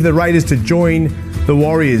leave the Raiders to join the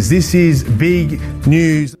Warriors. This is big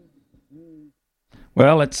news.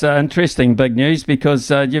 Well, it's interesting big news because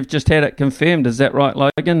you've just had it confirmed. Is that right,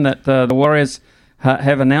 Logan, that the Warriors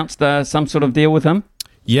have announced some sort of deal with him?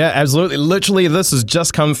 Yeah, absolutely. Literally, this has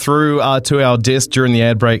just come through to our desk during the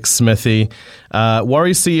ad break, Smithy.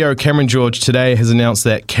 Warriors CEO Cameron George today has announced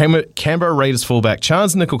that Canberra Raiders fullback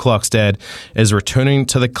Charnze Nicoll-Klokstad is returning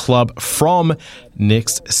to the club from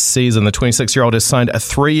next season. The 26-year-old has signed a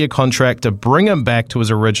 3-year contract to bring him back to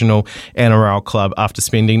his original NRL club after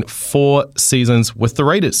spending 4 seasons with the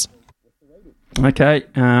Raiders. Okay,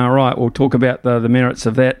 right. We'll talk about the merits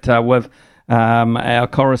of that with our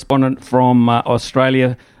correspondent from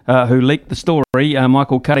Australia who leaked the story,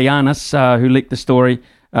 Michael Karianis, who leaked the story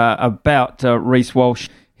about Reece Walsh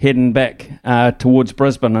heading back towards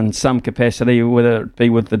Brisbane in some capacity, whether it be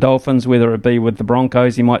with the Dolphins, whether it be with the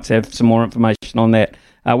Broncos. He might have some more information on that.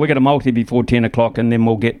 We'll get a multi before 10 o'clock and then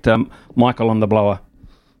we'll get Michael on the blower.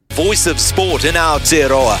 Voice of Sport in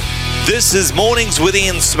Aotearoa. This is Mornings with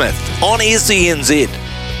Ian Smith on SENZ.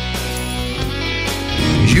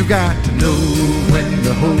 You got to know when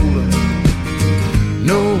to hold up,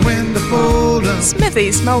 know when to fold up,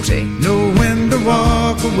 Smithy's multi. Know when to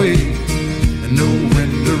walk away, and know when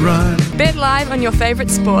to run. Bet live on your favourite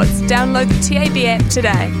sports. Download the TAB app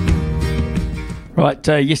today. Right,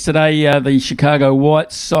 yesterday the Chicago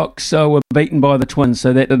White Sox were beaten by the Twins,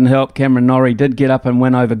 so that didn't help. Cameron Norrie did get up and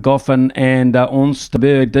win over Goffin, and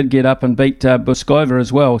Onsterberg did get up and beat Buskova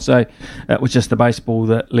as well, so it was just the baseball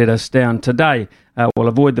that let us down. Today, we'll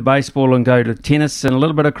avoid the baseball and go to tennis and a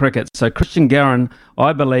little bit of cricket. So Christian Garin,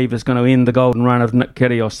 I believe, is going to end the golden run of Nick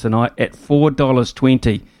Kyrgios tonight at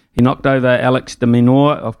 $4.20. He knocked over Alex de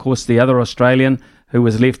Minaur, of course, the other Australian who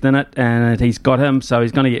was left in it, and he's got him, so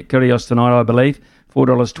he's going to get Kyrgios tonight, I believe.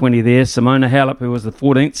 $4.20 there. Simona Halep, who was the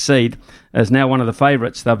 14th seed, is now one of the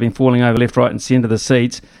favourites. They've been falling over left, right and centre the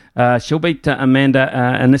seeds. She'll beat Amanda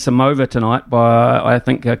Anisimova tonight by, I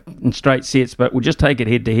think, in straight sets, but we'll just take it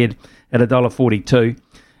head-to-head at $1.42.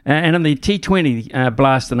 And in the T20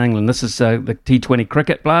 blast in England, this is the T20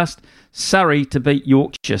 cricket blast, Surrey to beat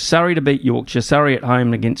Yorkshire. Surrey at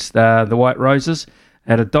home against the White Roses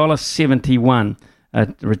at $1.71. A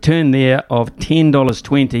return there of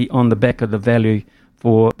 $10.20 on the back of the value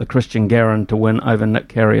for the Christian Garron to win over Nick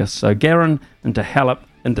Kyrgios. So Garron into Halep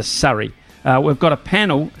into Surrey. We've got a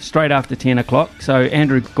panel straight after 10 o'clock, so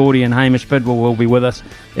Andrew Gordy and Hamish Bidwell will be with us,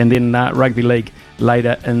 and then Rugby League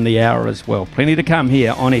later in the hour as well. Plenty to come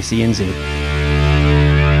here on SENZ.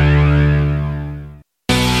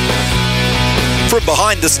 From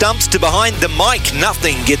behind the stumps to behind the mic,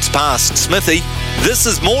 nothing gets past Smithy. This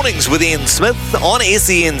is Mornings with Ian Smith on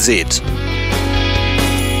SENZ.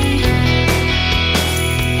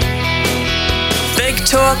 Big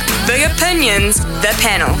talk, big opinions, the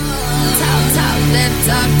panel.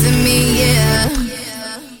 Talk to me, yeah.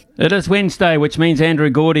 It is Wednesday, which means Andrew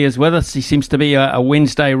Gordy is with us. He seems to be a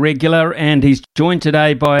Wednesday regular, and he's joined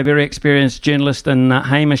today by a very experienced journalist in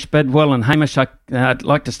Hamish Bidwell. And Hamish, I'd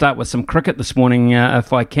like to start with some cricket this morning,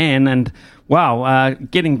 if I can. And wow,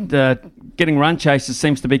 getting run chases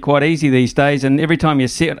seems to be quite easy these days. And every time you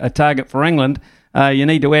set a target for England, you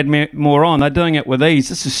need to add more on. They're doing it with ease.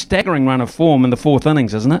 This is a staggering run of form in the fourth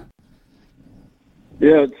innings, isn't it?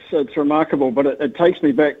 Yeah, it's remarkable, but it takes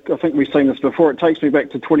me back, I think we've seen this before, it takes me back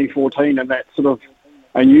to 2014 and that sort of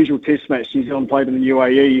unusual test match New Zealand played in the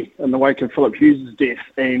UAE in the wake of Philip Hughes' death,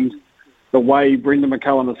 and the way Brendan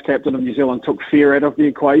McCullum, as captain of New Zealand, took fear out of the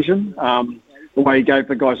equation, the way he gave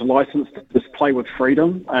the guys a licence to just play with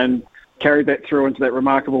freedom and carried that through into that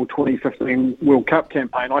remarkable 2015 World Cup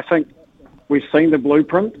campaign. I think we've seen the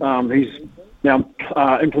blueprint. He's now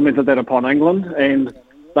implemented that upon England, and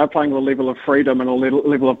they're playing with a level of freedom and a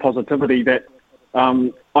level of positivity that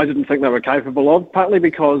I didn't think they were capable of, partly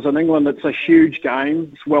because in England it's a huge game,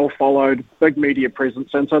 it's well followed, big media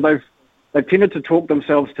presence, and so they've tended to talk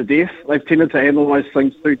themselves to death. They've tended to analyse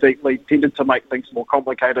things too deeply, tended to make things more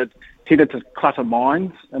complicated, tended to clutter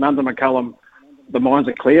minds, and under McCullum the minds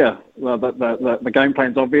are clear, the game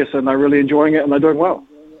plan's obvious, and they're really enjoying it and they're doing well.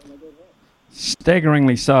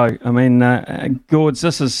 Staggeringly so. I mean, Gords,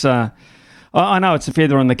 this is... I know it's a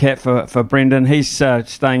feather in the cap for Brendan. He's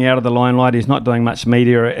staying out of the limelight. He's not doing much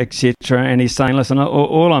media, etc. And he's saying, listen,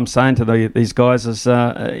 all I'm saying to these guys is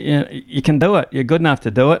you can do it. You're good enough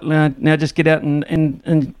to do it. Now just get out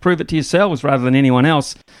and prove it to yourselves rather than anyone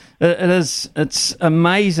else. It's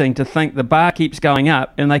amazing to think the bar keeps going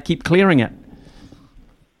up and they keep clearing it.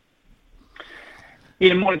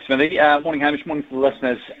 Yeah, morning, Smithy. Morning, Hamish. Morning to the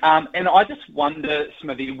listeners. And I just wonder,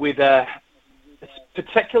 Smithy, whether...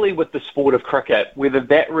 particularly with the sport of cricket, whether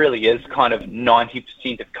that really is kind of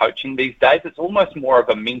 90% of coaching these days. It's almost more of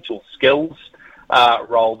a mental skills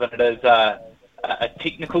role than it is a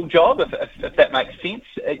technical job, if that makes sense.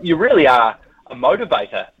 You really are a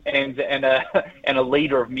motivator and a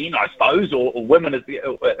leader of men, I suppose, or women,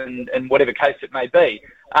 in whatever case it may be,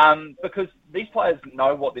 because these players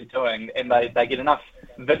know what they're doing and they get enough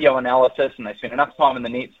video analysis and they spend enough time in the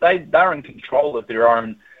nets. They're in control of their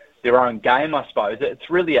own game, I suppose. It's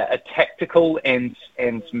really a tactical and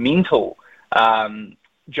mental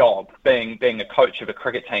job being a coach of a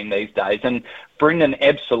cricket team these days. And Brendan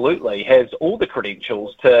absolutely has all the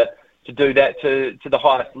credentials to do that to the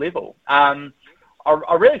highest level.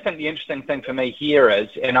 I really think the interesting thing for me here is,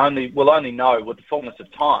 and we'll only know with the fullness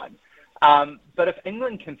of time, but if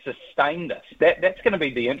England can sustain this, that's going to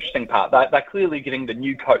be the interesting part. They're clearly getting the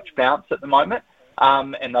new coach bounce at the moment,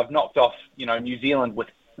 and they've knocked off New Zealand with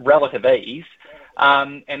relative ease,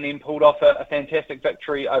 and then pulled off a fantastic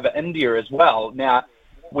victory over India as well. Now,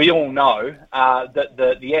 we all know that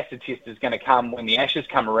the acid test is going to come when the Ashes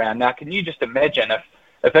come around. Now, can you just imagine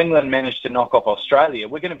if England managed to knock off Australia,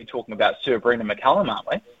 we're going to be talking about Sir Brendan McCullum, aren't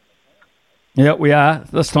we? Yeah, we are.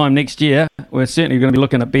 This time next year, we're certainly going to be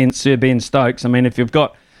looking at Sir Ben Stokes. I mean, if you've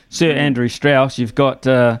got Sir Andrew Strauss, you've got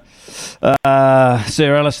Sir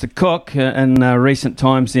Alistair Cook in recent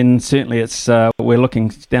times, then certainly it's we're looking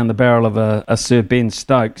down the barrel of a Sir Ben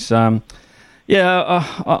Stokes. I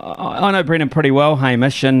know Brendan pretty well,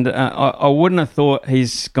 Hamish, and I wouldn't have thought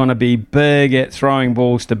he's going to be big at throwing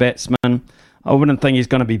balls to batsmen. I wouldn't think he's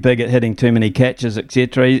going to be big at hitting too many catches,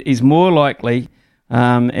 etc. He's more likely,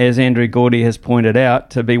 as Andrew Gordy has pointed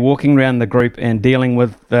out, to be walking around the group and dealing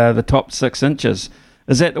with the top 6 inches.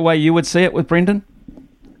 Is that the way you would see it with Brendan?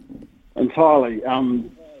 Entirely.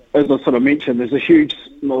 As I sort of mentioned, there's a huge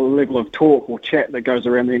level of talk or chat that goes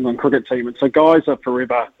around the England cricket team, and so guys are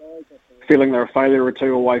forever feeling they're a failure or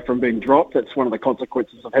two away from being dropped. It's one of the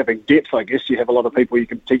consequences of having depth, I guess. You have a lot of people you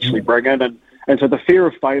can potentially bring in, and so the fear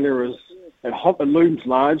of failure it looms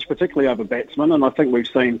large, particularly over batsmen, and I think we've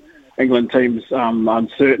seen England teams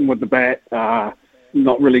uncertain with the bat,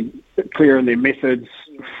 not really clear in their methods,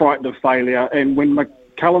 frightened of failure. And when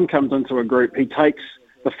McCullum comes into a group, he takes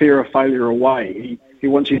the fear of failure away. He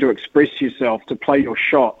wants you to express yourself, to play your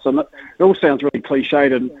shots. And it all sounds really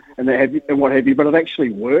cliched and what have you, but it actually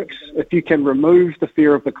works. If you can remove the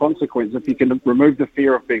fear of the consequence, if you can remove the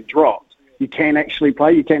fear of being dropped, you can actually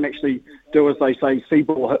play. You can actually do, as they say, see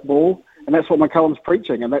ball, hit ball. And that's what McCullum's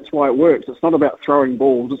preaching, and that's why it works. It's not about throwing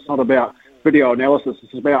balls. It's not about video analysis.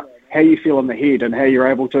 It's about how you feel in the head and how you're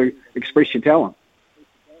able to express your talent.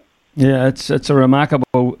 Yeah, it's a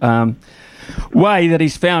remarkable way that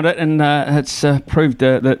he's found it, and it's proved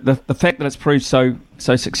the fact that it's proved so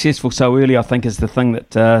successful so early, I think, is the thing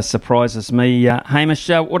that surprises me. Hamish,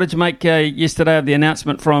 what did you make yesterday of the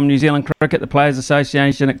announcement from New Zealand Cricket, the Players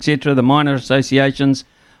Association, etc., the minor associations,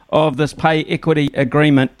 of this pay equity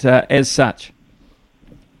agreement as such?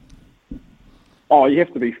 Oh, you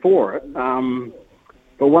have to be for it.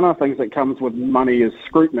 But one of the things that comes with money is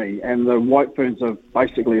scrutiny, and the White Ferns have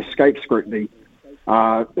basically escaped scrutiny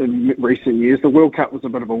in recent years. The World Cup was a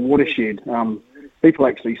bit of a watershed. People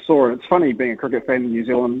actually saw it. It's funny being a cricket fan in New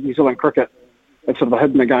Zealand. New Zealand cricket, it's sort of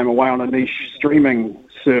hidden the game away on a niche streaming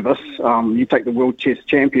service. You take the World Chess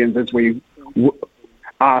Champions, as we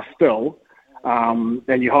are still,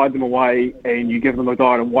 and you hide them away and you give them a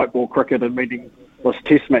guide on white ball cricket and meaningless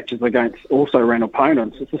test matches against also-ran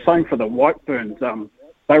opponents. It's the same for the White Ferns.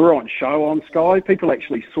 They were on show on Sky. People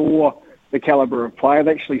actually saw the calibre of player.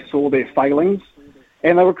 They actually saw their failings,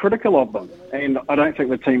 and they were critical of them. And I don't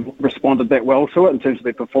think the team responded that well to it in terms of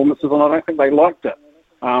their performances, and I don't think they liked it.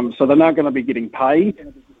 So they're now going to be getting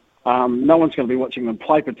paid. No one's going to be watching them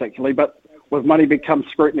play particularly, but with money becomes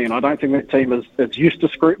scrutiny, and I don't think that team is used to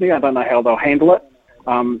scrutiny. I don't know how they'll handle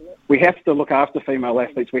it. We have to look after female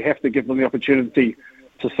athletes. We have to give them the opportunity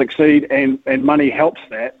to succeed, and money helps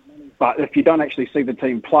that. But if you don't actually see the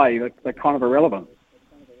team play, they're kind of irrelevant.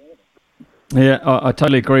 Yeah, I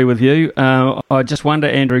totally agree with you. I just wonder,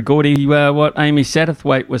 Andrew Gordy, what Amy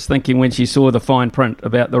Satterthwaite was thinking when she saw the fine print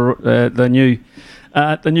about the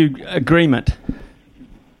new agreement.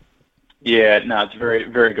 Yeah, no, it's a very,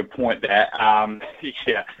 very good point there.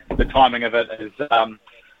 Yeah, the timing of it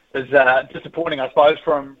is disappointing, I suppose,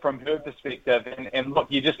 from her perspective. And look,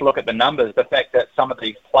 you just look at the numbers. The fact that some of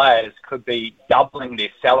these players could be doubling their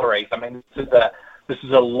salaries. I mean, this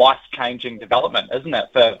is a life-changing development, isn't it,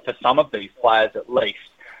 for some of these players at least?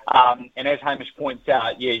 And as Hamish points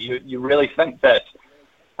out, yeah, you really think that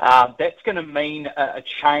that's going to mean a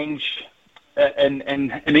change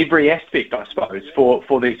in every aspect, I suppose,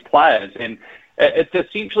 for these players. And it's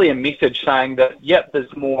essentially a message saying that, yep,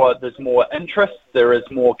 there's more interest, there is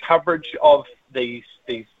more coverage of these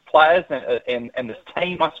players and this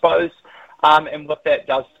team, I suppose. And with that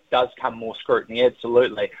does come more scrutiny,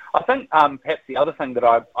 absolutely. I think perhaps the other thing that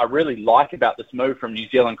I really like about this move from New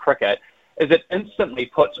Zealand Cricket is it instantly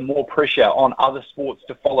puts more pressure on other sports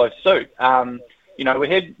to follow suit. We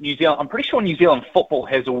had New Zealand. I'm pretty sure New Zealand football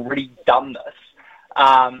has already done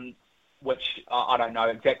this, which I don't know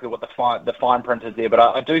exactly what the fine print is there, but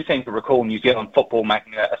I do seem to recall New Zealand football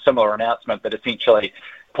making a similar announcement that essentially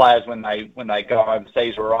players when they go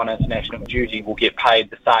overseas or on international duty will get paid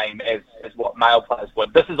the same as what male players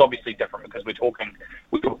would. This is obviously different because we're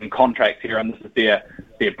talking contracts here, and this is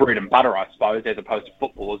their bread and butter, I suppose, as opposed to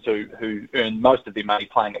footballers who earn most of their money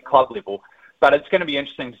playing at club level. But it's going to be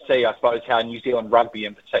interesting to see, I suppose, how New Zealand rugby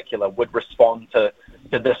in particular would respond to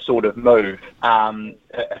this sort of move.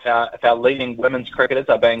 If our leading women's cricketers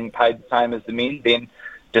are being paid the same as the men, then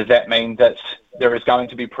does that mean that there is going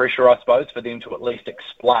to be pressure, I suppose, for them to at least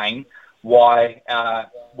explain why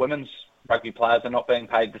women's rugby players are not being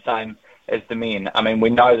paid the same as the men? I mean,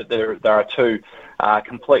 we know that there are two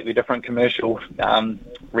completely different commercial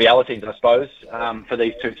realities, I suppose, for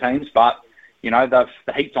these two teams, but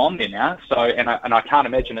the heat's on there now, so and I can't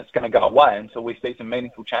imagine it's going to go away until we see some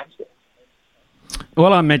meaningful change there.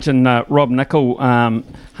 Well, I imagine Rob Nichol,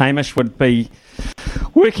 Hamish, would be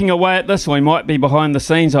working away at this, or he might be behind the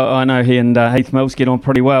scenes. I know he and Heath Mills get on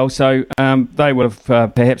pretty well, so they would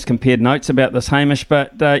have perhaps compared notes about this, Hamish,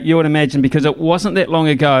 but you would imagine, because it wasn't that long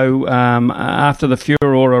ago after the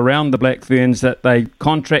furore around the Black Ferns that they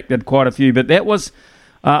contracted quite a few, but that was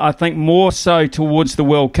I think more so towards the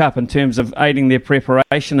World Cup in terms of aiding their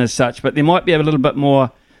preparation as such, but there might be a little bit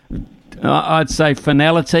more, I'd say,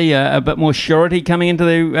 finality, a bit more surety coming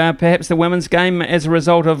into perhaps the women's game as a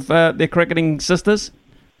result of their cricketing sisters.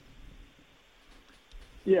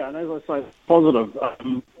 Yeah, and as I say, it's positive.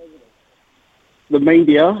 The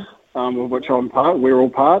media, of which I'm part, we're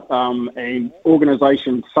all part, and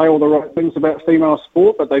organisations say all the right things about female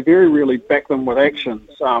sport, but they very rarely back them with actions.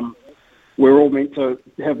 we're all meant to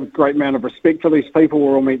have a great amount of respect for these people.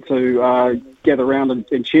 We're all meant to gather around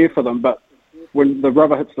and cheer for them. But when the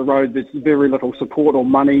rubber hits the road, there's very little support or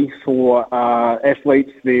money for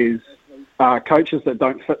athletes. There's coaches that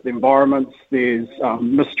don't fit the environments. There's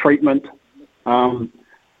mistreatment.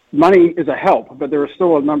 Money is a help, but there are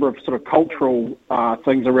still a number of sort of cultural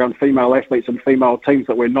things around female athletes and female teams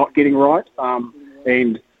that we're not getting right.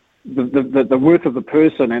 And the worth of the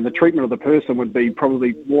person and the treatment of the person would be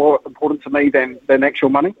probably more important to me than actual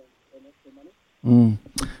money.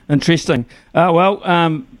 Interesting.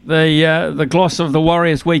 The gloss of the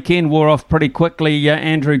Warriors weekend wore off pretty quickly,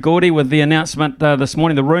 Andrew Gordy, with the announcement this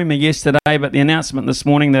morning, the rumour yesterday, but the announcement this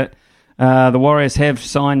morning that the Warriors have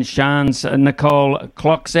signed Shan's Nicole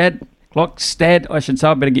Klokstad, I should say.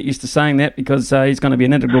 I better get used to saying that because he's going to be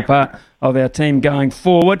an integral part of our team going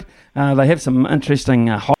forward. They have some interesting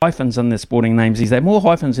hyphens in their sporting names these days. More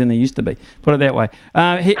hyphens than there used to be, put it that way.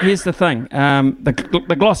 Here's the thing.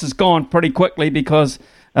 The gloss is gone pretty quickly because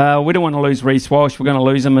we don't want to lose Reece Walsh. We're going to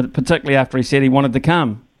lose him, particularly after he said he wanted to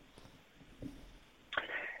come.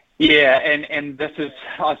 Yeah, and this is,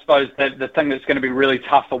 I suppose, the thing that's going to be really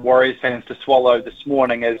tough for Warriors fans to swallow this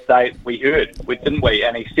morning is we heard, didn't we?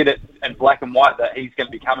 And he said it in black and white that he's going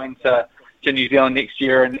to be coming to New Zealand next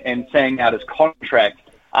year and seeing out his contract.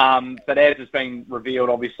 But as has been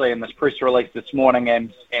revealed, obviously, in this press release this morning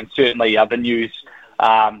and certainly the news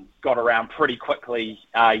got around pretty quickly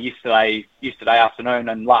yesterday afternoon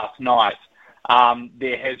and last night,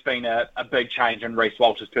 there has been a big change in Reece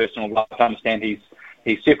Walsh's personal life. I understand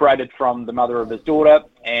he's separated from the mother of his daughter,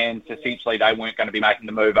 and essentially they weren't going to be making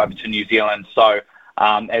the move over to New Zealand. So,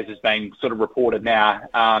 as has been sort of reported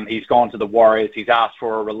now, he's gone to the Warriors. He's asked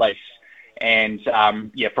for a release, and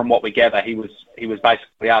from what we gather, he was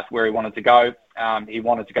basically asked where he wanted to go. He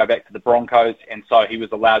wanted to go back to the Broncos, and so he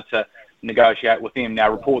was allowed to negotiate with them. Now,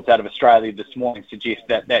 reports out of Australia this morning suggest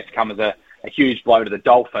that that's come as a huge blow to the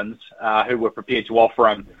Dolphins, who were prepared to offer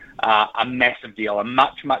him a massive deal, a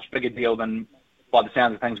much, much bigger deal than, by the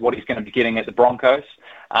sounds of things, what he's going to be getting at the Broncos.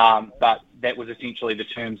 But that was essentially the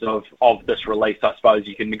terms of this release. I suppose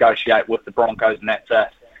you can negotiate with the Broncos, and that's it.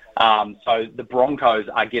 So the Broncos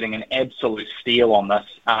are getting an absolute steal on this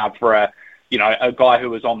for a guy who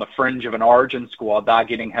was on the fringe of an Origin squad. They're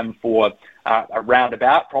getting him for a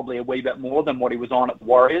roundabout, probably a wee bit more than what he was on at the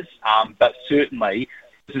Warriors. But certainly,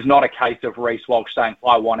 this is not a case of Reece Walsh saying,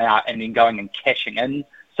 I want out, and then going and cashing in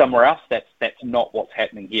somewhere else. That's not what's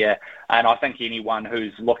happening here. And I think anyone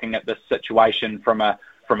who's looking at this situation from a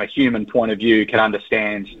human point of view can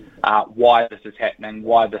understand why this is happening,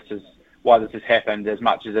 why this has happened, as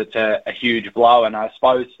much as it's a huge blow. And I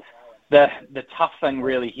suppose the tough thing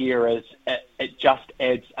really here is it just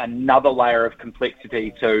adds another layer of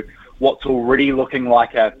complexity to what's already looking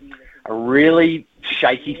like a really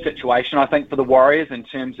shaky situation, I think, for the Warriors in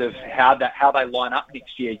terms of how they line up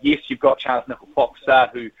next year. Yes, you've got Charles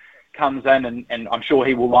Nicoll-Klokstad, who comes in, and I'm sure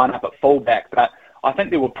he will line up at fullback, but I think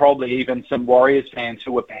there were probably even some Warriors fans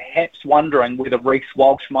who were perhaps wondering whether Reece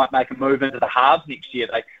Walsh might make a move into the halves next year.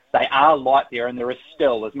 They are light there, and there is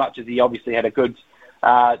still, as much as he obviously had a good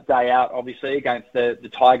day out, obviously, against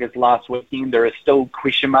the Tigers last weekend, there is still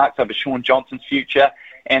question marks over Sean Johnson's future,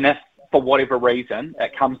 and if for whatever reason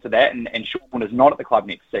it comes to that, and Sean is not at the club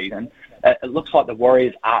next season, it looks like the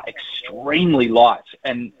Warriors are extremely light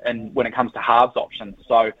and when it comes to halves options.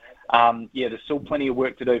 So, there's still plenty of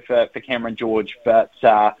work to do for Cameron George, but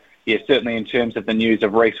certainly in terms of the news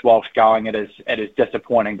of Reece Walsh going, it is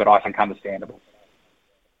disappointing, but I think understandable.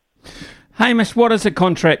 Hamish, what is a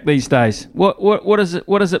contract these days? What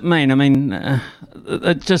does it mean? I mean,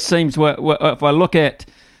 it just seems if I look at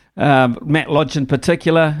Matt Lodge in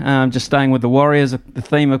particular, just staying with the Warriors, the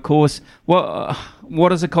theme, of course.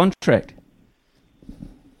 What is a contract?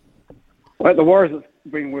 Well, the Warriors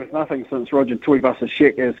have been worth nothing since Roger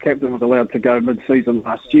Tuivasa-Sheck as captain was allowed to go mid-season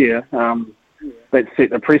last year. That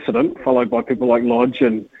set the precedent, followed by people like Lodge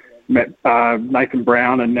and Nathan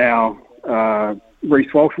Brown, and now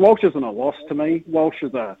Reece Walsh. Walsh isn't a loss to me. Walsh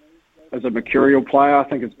is a mercurial player. I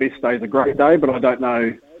think his best day is a great day, but I don't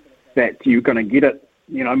know that you're going to get it,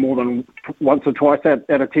 more than once or twice out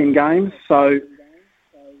of 10 games. So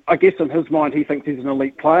I guess in his mind, he thinks he's an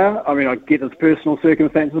elite player. I mean, I get his personal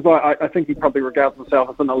circumstances, but I think he probably regards himself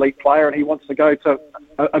as an elite player, and he wants to go to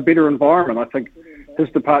a better environment. I think his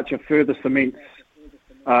departure further cements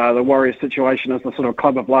the Warriors' situation as a sort of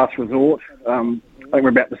club of last resort. I think we're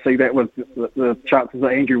about to see that with the chances of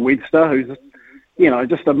Andrew Webster, who's,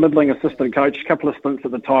 just a middling assistant coach, a couple of stints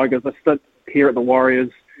at the Tigers, a stint here at the Warriors,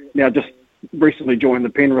 now just recently joined the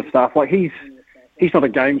Penrith staff. Like, he's not a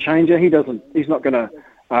game changer. He's not going to,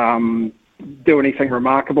 do anything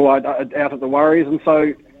remarkable out at the Warriors, and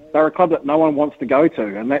so they're a club that no one wants to go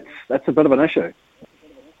to, and that's a bit of an issue.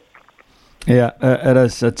 Yeah, it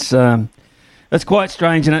is. It's quite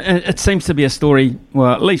strange, and it seems to be a story,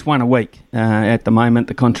 well, at least one a week at the moment,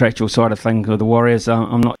 the contractual side of things with the Warriors.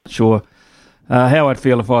 I'm not sure how I'd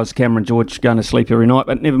feel if I was Cameron George going to sleep every night,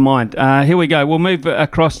 but never mind. Here we go. We'll move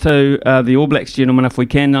across to the All Blacks, gentlemen, if we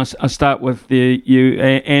can. I'll start with you,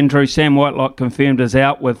 Andrew. Sam Whitelock confirmed is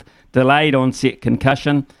out with delayed onset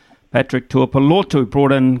concussion. Patrick Tuipulotu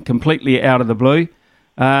brought in completely out of the blue.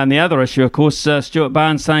 And the other issue, of course, Stuart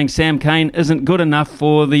Barnes saying Sam Cane isn't good enough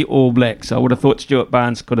for the All Blacks. I would have thought Stuart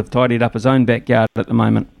Barnes could have tidied up his own backyard at the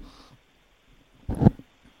moment.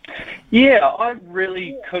 Yeah, I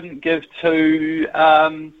really couldn't give two,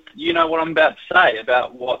 what I'm about to say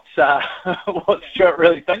about what Stuart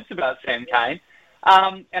really thinks about Sam Cane.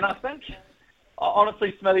 And I think,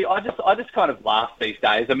 honestly, Smithy, I just kind of laugh these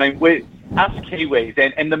days. I mean, us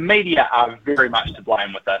Kiwis and the media are very much to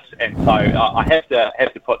blame with this, and so I have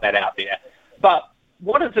to put that out there. But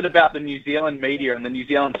what is it about the New Zealand media and the New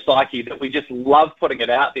Zealand psyche that we just love putting it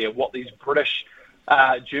out there, what these British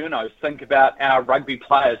journos think about our rugby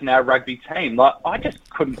players and our rugby team? Like, I just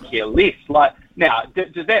couldn't care less. Like, now,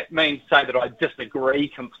 does that mean to say that I disagree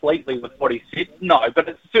completely with what he said? No, but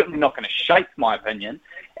it's certainly not going to shape my opinion,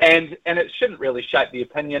 and it shouldn't really shape the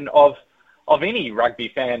opinion of any rugby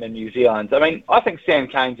fan in New Zealand. I mean, I think Sam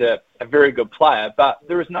Cane's a very good player, but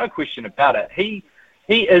there is no question about it. He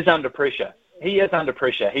is under pressure. He is under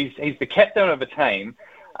pressure. He's the captain of a team,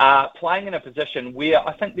 playing in a position where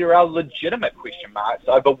I think there are legitimate question marks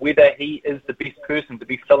over whether he is the best person to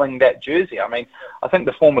be filling that jersey. I mean, I think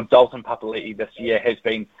the form of Dalton Papali'i this year has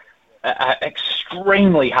been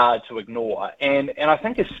extremely hard to ignore. And I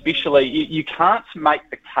think especially you can't make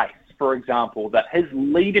the case, for example, that his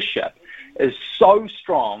leadership is so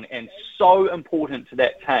strong and so important to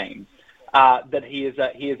that team that he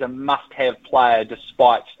is a must-have player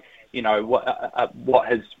despite what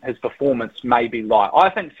his performance may be like. I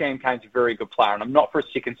think Sam Cane's a very good player, and I'm not for a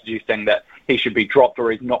second suggesting that he should be dropped or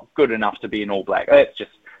he's not good enough to be an All Black. That's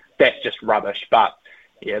just rubbish. But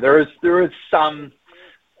yeah, there is some,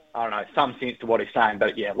 I don't know, some sense to what he's saying.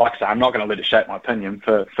 But yeah, like I say, I'm not going to let it shape my opinion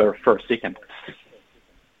for a second.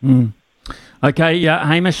 Okay,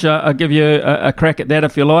 Hamish, I'll give you a crack at that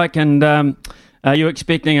if you like. And are you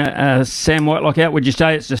expecting a Sam Whitelock out? Would you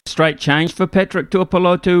say it's a straight change for Patrick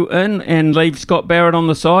Tuipulotu in and leave Scott Barrett on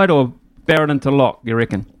the side, or Barrett into lock, you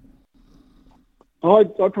reckon?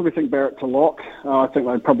 I'd probably think Barrett to lock. I think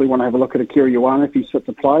they'd probably want to have a look at Akira Ioane if he's fit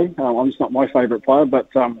to play. He's not my favourite player, but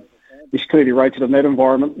he's clearly rated in that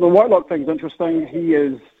environment. The Whitelock thing's interesting. He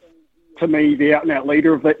is, to me, the out-and-out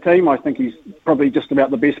leader of that team. I think he's probably just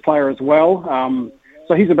about the best player as well.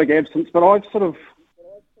 So he's a big absence, but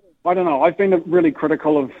I don't know. I've been really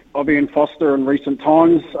critical of Ian Foster in recent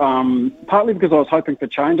times, partly because I was hoping for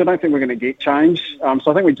change. I don't think we're going to get change, so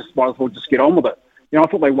I think we just might as well just get on with it. I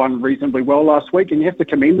thought they won reasonably well last week, and you have to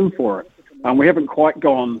commend them for it. We haven't quite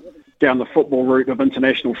gone down the football route of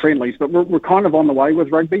international friendlies, but we're kind of on the way with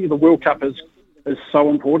rugby. The World Cup is so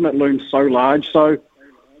important. It looms so large. So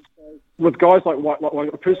with guys like Whitelock,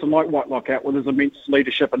 like a person like Whitelock out with his immense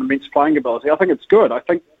leadership and immense playing ability, I think it's good. I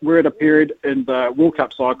think we're at a period in the World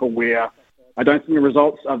Cup cycle where I don't think the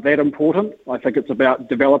results are that important. I think it's about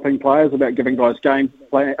developing players, about giving guys game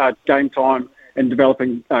time and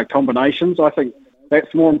developing combinations. I think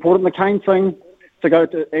that's more important. The Cane thing, to go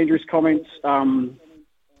to Andrew's comments, I'm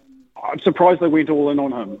surprised they went all in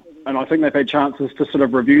on him. And I think they've had chances to sort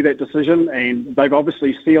of review that decision, and they've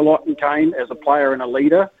obviously see a lot in Cane as a player and a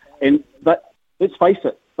leader. And let's face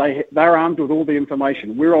it, they're armed with all the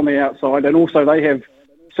information. We're on the outside, and also they have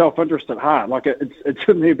self-interest at heart. Like it's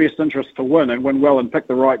in their best interest to win and win well and pick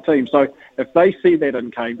the right team. So if they see that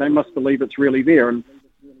in Cane, they must believe it's really there. And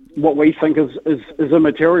what we think is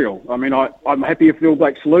immaterial. I mean, I'm happy if the All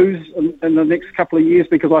Blacks lose in the next couple of years,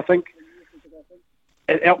 because I think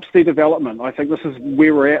it helps their development. I think this is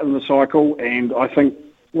where we're at in the cycle, and I think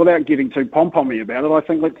without getting too pom-pommy about it, I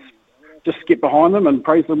think let's just get behind them and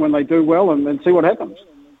praise them when they do well and see what happens.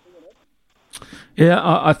 Yeah,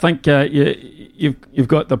 I think you've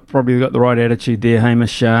probably got the right attitude there,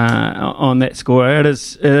 Hamish, on that score. It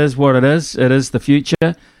is what it is. It is the future.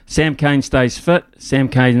 Sam Cane stays fit. Sam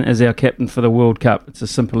Cane is our captain for the World Cup. It's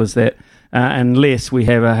as simple as that. Unless we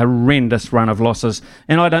have a horrendous run of losses.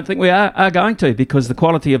 And I don't think we are going to, because the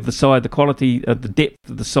quality of the side, the quality of the depth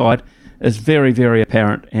of the side is very, very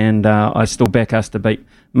apparent. And I still back us to beat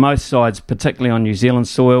most sides, particularly on New Zealand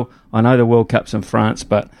soil. I know the World Cup's in France,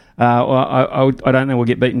 but I don't think we'll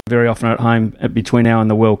get beaten very often at home between now and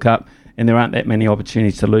the World Cup. and there aren't that many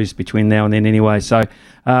opportunities to lose between now and then anyway. So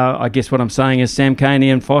I guess what I'm saying is, Sam Cane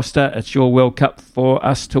and Foster, it's your World Cup for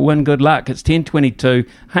us to win. Good luck. It's 10:22.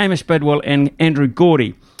 Hamish Bidwell and Andrew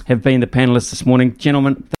Gordy have been the panellists this morning.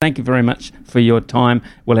 Gentlemen, thank you very much for your time.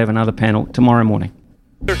 We'll have another panel tomorrow morning.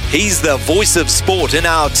 He's the voice of sport in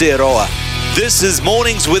Aotearoa. This is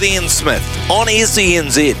Mornings with Ian Smith on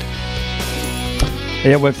SENZ.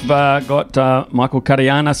 Yeah, we've got Michael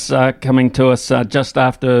Karianis coming to us just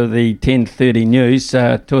after the 10:30 news.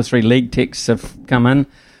 2 or 3 league texts have come in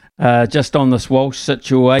just on this Walsh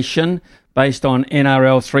situation. Based on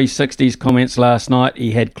NRL 360's comments last night,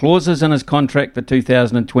 he had clauses in his contract for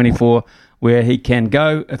 2024 where he can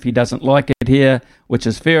go if he doesn't like it here, which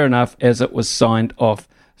is fair enough as it was signed off.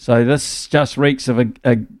 So this just reeks of,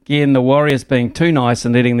 again, the Warriors being too nice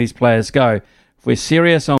and letting these players go. If we're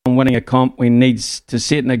serious on winning a comp, we need to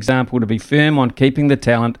set an example to be firm on keeping the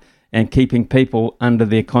talent and keeping people under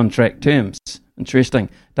their contract terms. Interesting.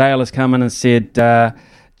 Dale has come in and said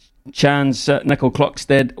Chance Nickel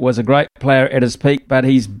Clockstead was a great player at his peak, but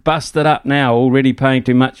he's busted up now, already paying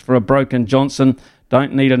too much for a broken Johnson.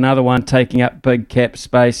 Don't need another one taking up big cap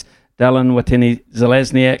space. Dylan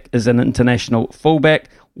Watene-Zelezniak is an international fullback,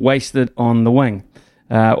 wasted on the wing.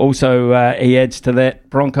 Also, he adds to that,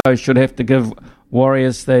 Broncos should have to give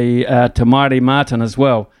Warriors the Te Maire Martin as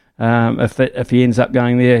well. If he ends up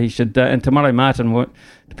going there, he should. And Te Maire Martin,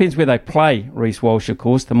 depends where they play Reece Walsh, of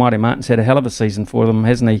course. Te Maire Martin's had a hell of a season for them,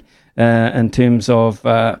 hasn't he? In terms of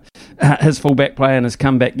his fullback play and his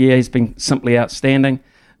comeback year, he's been simply outstanding.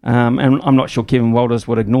 And I'm not sure Kevin Walters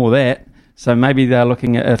would ignore that. So maybe they're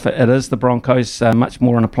looking at, if it is the Broncos, much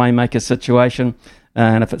more in a playmaker situation.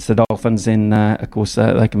 And if it's the Dolphins, then, of course,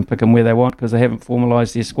 they can pick them where they want because they haven't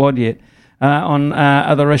formalised their squad yet. On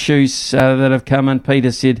other issues that have come in,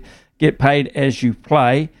 Peter said, get paid as you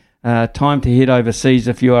play. Time to head overseas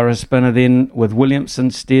if you are a spinner then, with Williamson,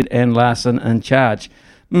 Stead and Larson in charge.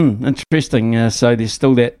 Interesting. So there's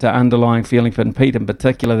still that underlying feeling for Pete in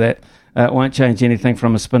particular that it won't change anything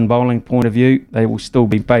from a spin bowling point of view. They will still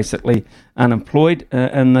be basically unemployed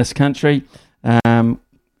in this country. We've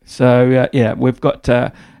got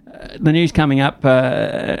the news coming up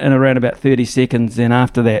in around about 30 seconds. Then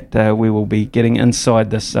after that, we will be getting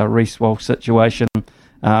inside this Reece Walsh situation.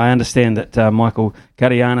 I understand that Michael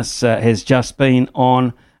Karianis has just been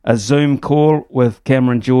on a Zoom call with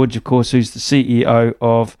Cameron George, of course, who's the CEO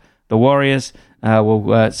of the Warriors.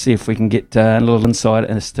 We'll see if we can get a little insight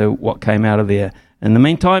as to what came out of there. In the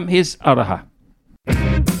meantime, here's Aroha.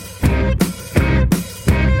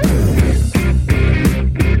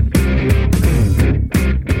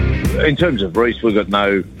 In terms of Reece, we've got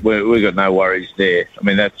no worries there. I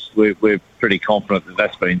mean, we're pretty confident that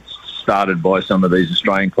that's been started by some of these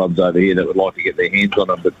Australian clubs over here that would like to get their hands on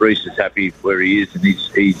him. But Reece is happy where he is, and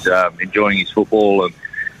he's enjoying his football, and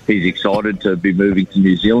he's excited to be moving to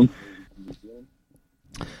New Zealand.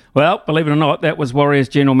 Well, believe it or not, that was Warriors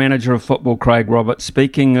General Manager of Football, Craig Roberts,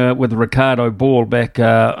 speaking with Ricardo Ball back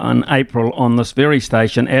in April on this very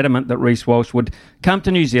station, adamant that Reece Walsh would come to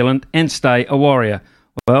New Zealand and stay a Warrior.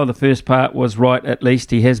 Well, the first part was right, at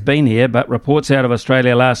least he has been here, but reports out of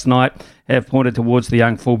Australia last night have pointed towards the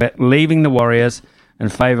young fullback leaving the Warriors in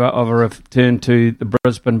favour of a return to the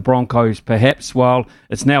Brisbane Broncos, perhaps, while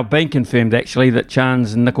it's now been confirmed, actually, that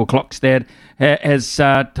Chance Nickel Clockstead has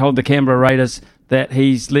told the Canberra Raiders that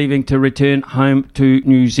he's leaving to return home to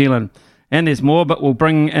New Zealand. And there's more, but we'll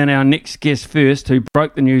bring in our next guest first, who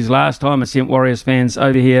broke the news last time and sent Warriors fans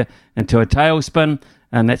over here into a tailspin.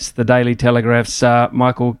 And that's the Daily Telegraph's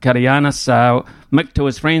Michael Karianis. Mick to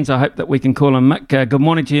his friends, I hope that we can call him Mick. Good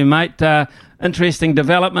morning to you, mate. Interesting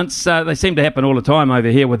developments. They seem to happen all the time over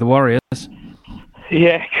here with the Warriors.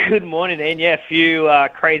 Yeah, good morning, Ian. Yeah, a few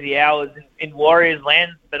crazy hours in Warriors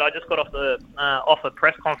land, but I just got off a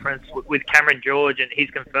press conference with Cameron George, and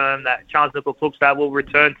he's confirmed that Chance Nickel Clockstead will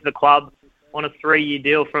return to the club on a 3-year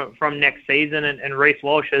deal from next season, and Reece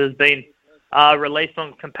Walsh has been released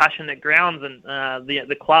on compassionate grounds, and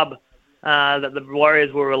the club that the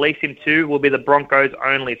Warriors will release him to will be the Broncos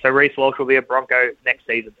only. So Reece Walsh will be a Bronco next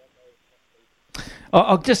season.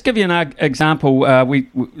 I'll just give you an example.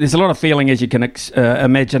 There's a lot of feeling, as you can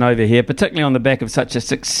imagine, over here, particularly on the back of such a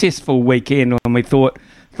successful weekend when we thought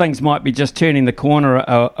things might be just turning the corner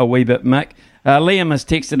a wee bit, Mick. Liam has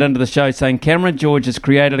texted into the show saying Cameron George has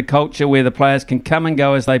created a culture where the players can come and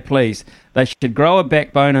go as they please. They should grow a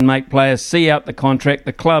backbone and make players see out the contract.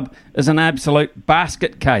 The club is an absolute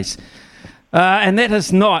basket case. And that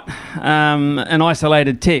is not an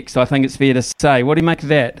isolated text, I think it's fair to say. What do you make of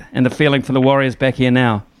that and the feeling for the Warriors back here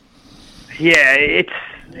now? Yeah,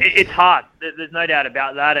 it's hard. There's no doubt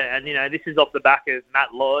about that. And this is off the back of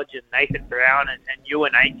Matt Lodge and Nathan Brown and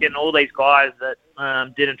Ewan Aiken, all these guys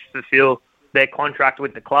that didn't fulfil their contract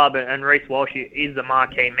with the club. And Reece Walsh is the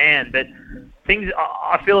marquee man. But things,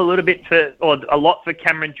 I feel a lot for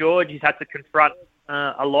Cameron George. He's had to confront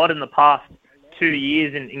a lot in the past 2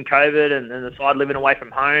 years in COVID and the side living away from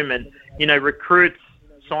home. And, recruits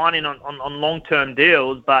signing on long-term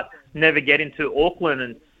deals but never get into Auckland.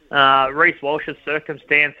 And Reece Walsh's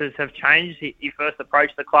circumstances have changed. He first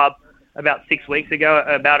approached the club about 6 weeks ago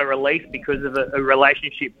about a release because of a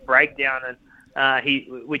relationship breakdown, and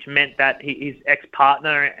which meant that his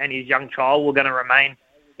ex-partner and his young child were going to remain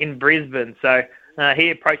in Brisbane. So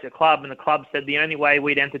he approached the club, and the club said the only way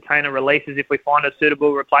we'd entertain a release is if we find a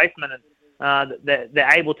suitable replacement, and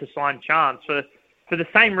they're able to sign Chance. For the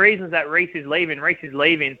same reasons that Reece is leaving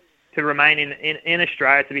to remain in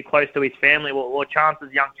Australia to be close to his family. Well,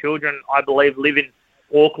 Chance's young children, I believe, live in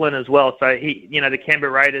Auckland as well. So the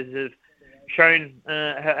Canberra Raiders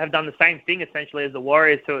have done the same thing essentially as the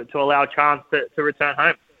Warriors to allow Chance to return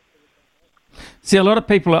home. See, a lot of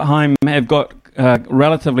people at home have got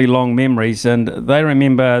relatively long memories, and they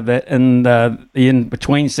remember that in the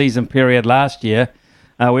in-between season period last year,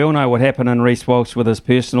 we all know what happened in Reece Walsh with his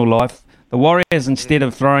personal life. The Warriors, instead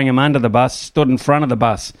of throwing him under the bus, stood in front of the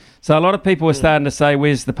bus. So a lot of people were starting to say,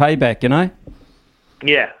 where's the payback,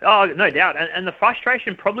 Yeah, no doubt. And the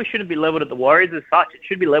frustration probably shouldn't be levelled at the Warriors as such. It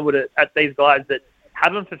should be levelled at these guys that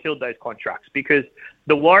haven't fulfilled those contracts, because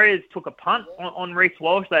the Warriors took a punt on Reece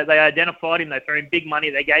Walsh. They identified him. They threw him big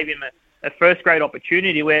money. They gave him a first-grade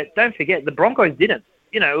opportunity where, don't forget, the Broncos didn't.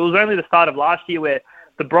 It was only the start of last year where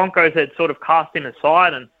the Broncos had sort of cast him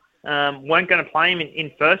aside and weren't going to play him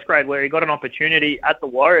in first grade, where he got an opportunity at the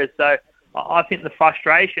Warriors. So I think the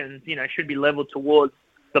frustrations, should be levelled towards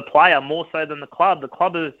the player more so than the club. The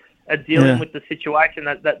club are dealing with the situation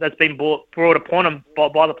that's been brought upon them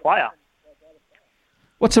by the player.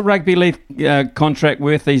 What's a rugby league contract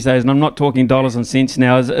worth these days? And I'm not talking dollars and cents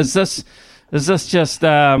now. Is this just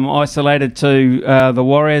isolated to the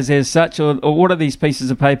Warriors as such, or what are these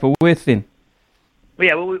pieces of paper worth then?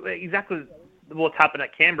 Well, exactly what's happened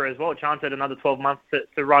at Canberra as well. Chance had another 12 months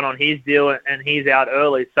to run on his deal, and he's out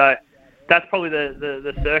early. So that's probably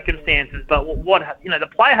the circumstances. But the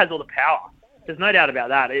player has all the power. There's no doubt about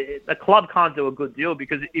that. The club can't do a good deal,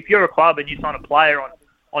 because if you're a club and you sign a player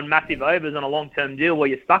on massive overs on a long-term deal where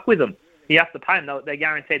you're stuck with them, you have to pay them. They're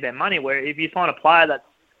guaranteed their money. Where if you sign a player that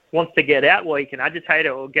wants to get out, well, he can agitate it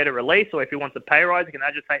or get a release, or if he wants a pay rise, he can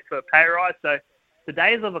agitate for a pay rise. So the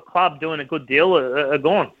days of a club doing a good deal are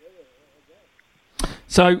gone.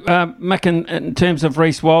 So, Mick, in terms of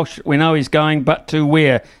Reece Walsh, we know he's going, but to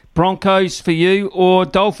where? Broncos for you or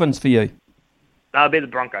Dolphins for you? It'll be the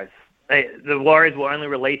Broncos. The Warriors will only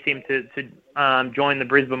release him to join the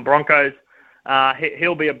Brisbane Broncos.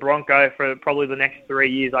 He'll be a Bronco for probably the next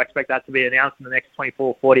 3 years. I expect that to be announced in the next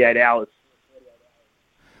 24, 48 hours.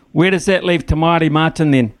 Where does that leave Tamari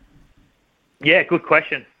Martin then? Yeah, good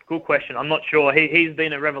question. I'm not sure. He's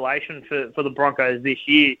been a revelation for the Broncos this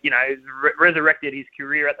year. He's resurrected his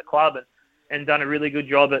career at the club and done a really good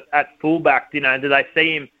job at fullback. Do they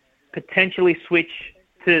see him potentially switch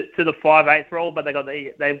to the 5/8 role? But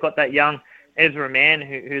they've got that young Ezra Mann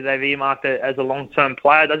who they've earmarked as a long-term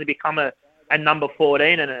player. Does he become a number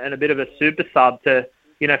 14 and a bit of a super sub to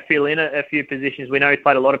fill in a few positions? We know he's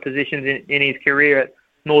played a lot of positions in his career at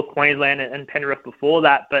North Queensland and Penrith before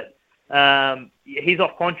that, but he's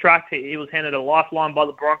off contract. He was handed a lifeline by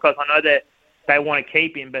the Broncos. I know that they want to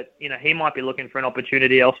keep him, but he might be looking for an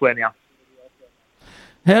opportunity elsewhere now.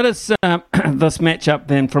 How does this match up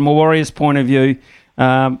then, from a Warriors point of view?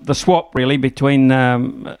 The swap really between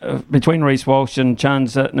Reece Walsh and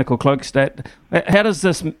Chance Nickel-Klugstad. How does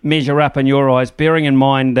this measure up in your eyes, bearing in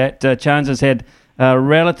mind that Chance has had a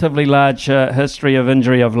relatively large history of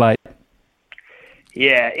injury of late?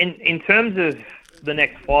 Yeah, in terms of the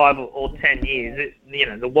next 5 or 10 years,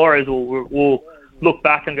 the Warriors will look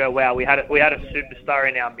back and go, wow, we had a superstar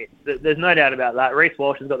in our midst. There's no doubt about that. Reece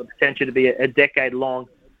Walsh has got the potential to be a decade-long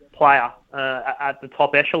player at the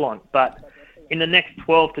top echelon. But in the next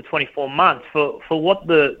 12 to 24 months, for what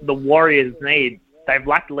the Warriors need, they've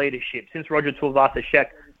lacked leadership since Roger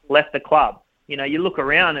Tuivasa-Sheck left the club. You look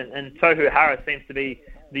around and Tohu Harris seems to be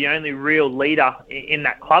the only real leader in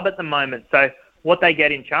that club at the moment. So what they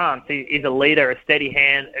get in Chance is a leader, a steady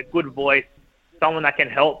hand, a good voice, someone that can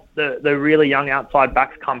help the really young outside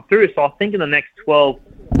backs come through. So I think in the next 12,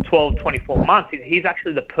 24 months, he's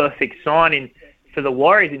actually the perfect signing for the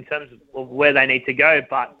Warriors in terms of where they need to go.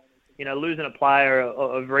 But, losing a player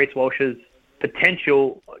of Reece Walsh's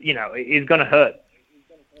potential, is going to hurt.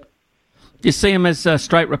 you see him as a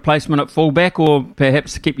straight replacement at fullback, or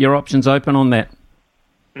perhaps keep your options open on that?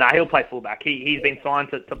 No, he'll play fullback. He's been signed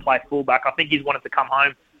to play fullback. I think he's wanted to come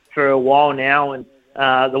home for a while now, and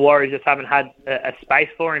the Warriors just haven't had a space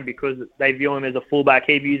for him because they view him as a fullback.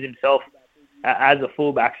 He views himself as a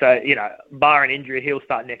fullback. So, bar an injury, he'll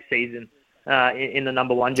start next season in the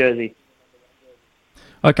number 1 jersey.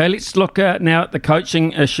 Okay, let's look now at the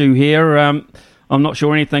coaching issue here. I'm not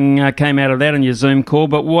sure anything came out of that in your Zoom call,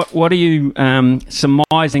 but what are you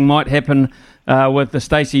surmising might happen with the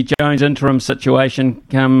Stacey Jones interim situation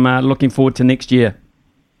come looking forward to next year?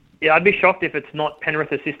 Yeah, I'd be shocked if it's not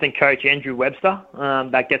Penrith assistant coach Andrew Webster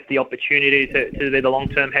that gets the opportunity to be the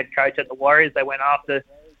long-term head coach at the Warriors. They went after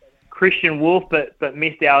Christian Wolf, but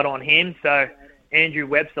missed out on him. So Andrew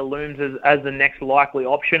Webster looms as the next likely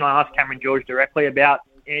option. I asked Cameron George directly about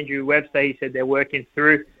Andrew Webster. He said they're working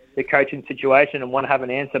through the coaching situation and want to have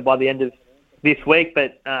an answer by the end of this week.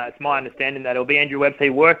 But it's my understanding that it'll be Andrew Webster. He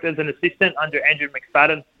worked as an assistant under Andrew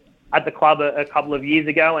McFadden at the club a couple of years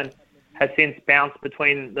ago and has since bounced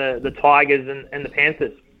between the Tigers and the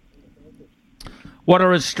Panthers. What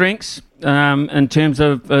are his strengths in terms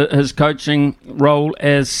of his coaching role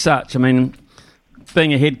as such? I mean,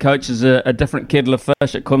 being a head coach is a different kettle of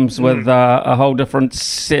fish. It comes with a whole different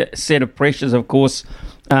set of pressures, of course,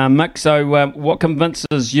 Mick. So what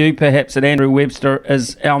convinces you, perhaps, that Andrew Webster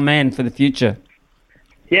is our man for the future?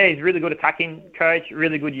 Yeah, he's a really good attacking coach,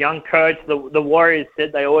 really good young coach. The Warriors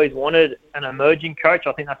said they always wanted an emerging coach.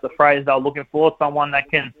 I think that's the phrase they were looking for, someone that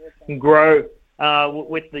can grow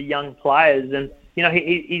with the young players. And,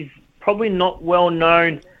 he's probably not well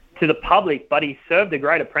known to the public, but he served a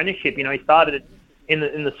great apprenticeship. He started in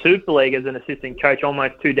the Super League as an assistant coach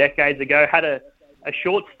almost 2 decades ago, had a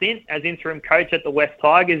short stint as interim coach at the West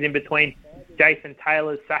Tigers in between Jason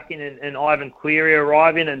Taylor's sacking and Ivan Cleary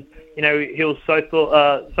arriving, and he was so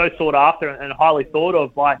sought after and highly thought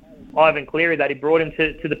of by Ivan Cleary that he brought him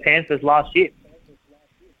to the Panthers last year.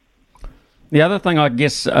 The other thing, I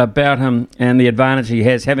guess, about him and the advantage he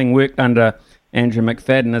has, having worked under Andrew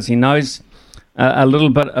McFadden, is he knows a little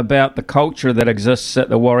bit about the culture that exists at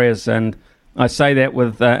the Warriors, and I say that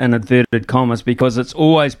with in inverted commas because it's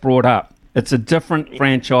always brought up. It's a different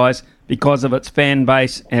franchise because of its fan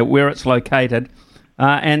base and where it's located,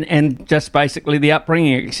 and just basically the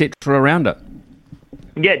upbringing, etc., around it.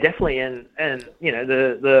 Yeah, definitely, and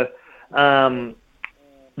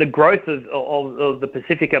the growth of the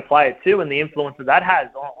Pacifica player too, and the influence that has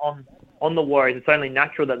on the Warriors. It's only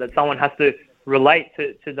natural that someone has to relate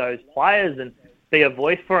to those players and be a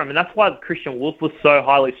voice for them, and that's why Christian Wolf was so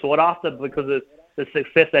highly sought after, because of the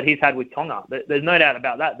success that he's had with Tonga. There's no doubt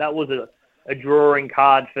about that. That was a drawing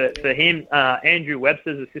card for him. Andrew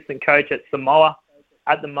Webster's assistant coach at Samoa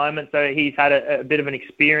at the moment, so he's had a bit of an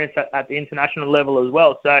experience at the international level as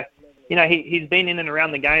well. So, he's been in and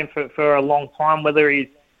around the game for a long time. Whether he's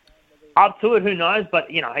up to it, who knows?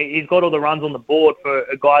 But, he's got all the runs on the board for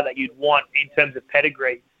a guy that you'd want in terms of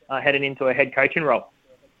pedigree heading into a head coaching role.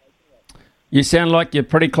 You sound like you're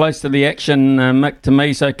pretty close to the action, Mick, to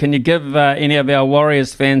me. So can you give any of our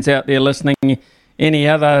Warriors fans out there listening any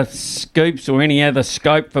other scoops or any other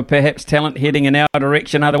scope for perhaps talent heading in our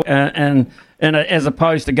direction as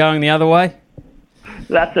opposed to going the other way?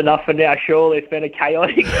 That's enough for now, surely. It's been a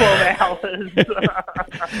chaotic 12 hours.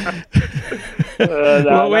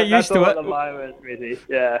 Well, we're used to it. At the moment, really.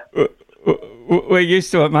 Yeah. We're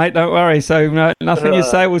used to it, mate. Don't worry. So nothing you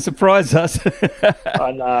say will surprise us.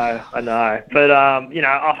 I know.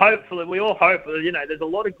 But, hopefully, we all hope, there's a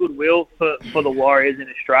lot of goodwill for the Warriors in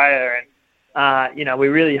Australia. And, we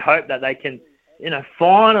really hope that they can,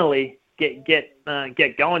 finally get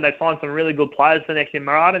going. They find some really good players for next year.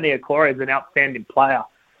 Marata Niokore is an outstanding player.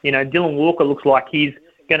 Dylan Walker looks like he's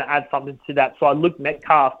going to add something to that side. Luke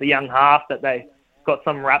Metcalf, the young half that they got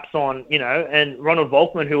some raps on, and Ronald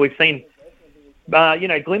Volkman, who we've seen,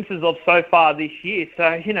 glimpses of so far this year.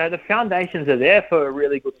 So, the foundations are there for a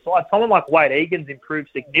really good side. Someone like Wade Egan's improved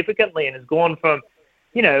significantly and has gone from,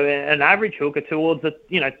 an average hooker towards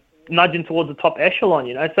nudging towards the top echelon,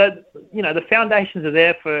 So, the foundations are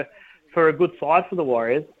there for a good side for the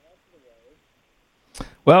Warriors.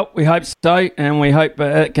 Well, we hope so, and we hope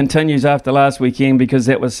it continues after last weekend because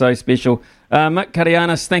that was so special. Mick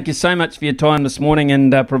Karianis, thank you so much for your time this morning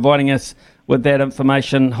and providing us with that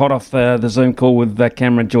information hot off the Zoom call with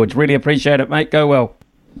Cameron George. Really appreciate it, mate. Go well.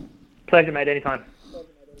 Pleasure, mate. Anytime.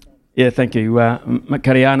 Yeah, thank you. Mick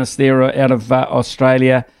Karianis there out of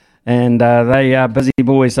Australia. And they are busy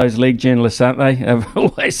boys, those league journalists, aren't they? Have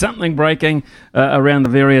always something breaking around the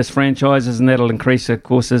various franchises, and that'll increase, of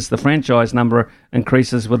course, as the franchise number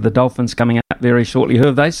increases with the Dolphins coming up very shortly. Who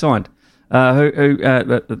have they signed?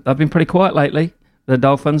 they've been pretty quiet lately. The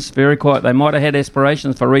Dolphins, very quiet. They might have had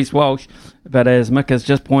aspirations for Reece Walsh, but as Mick has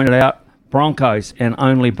just pointed out, Broncos and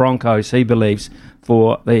only Broncos, he believes,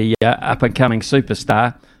 for the up-and-coming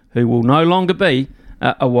superstar who will no longer be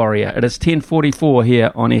a Warrior. It is 10:44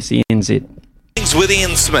 here on SENZ. With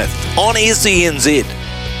Ian Smith on SENZ.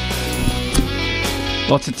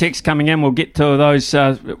 Lots of texts coming in. We'll get to those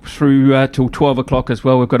through till 12 o'clock as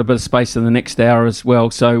well. We've got a bit of space in the next hour as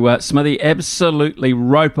well. So, Smithy, absolutely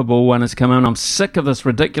ropeable one has come in. I'm sick of this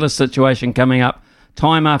ridiculous situation coming up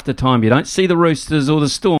time after time. You don't see the Roosters or the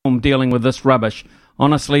Storm dealing with this rubbish.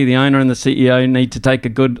 Honestly, the owner and the CEO need to take a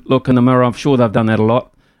good look in the mirror. I'm sure they've done that a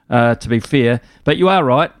lot, to be fair. But you are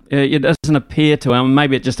right. It doesn't appear to.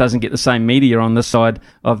 Maybe it just doesn't get the same media on this side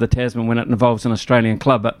of the Tasman when it involves an Australian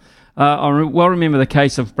club. But I remember the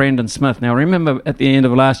case of Brandon Smith. Now, remember at the end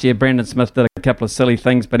of last year, Brandon Smith did a couple of silly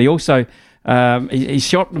things, but he also he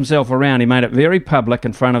shopped himself around. He made it very public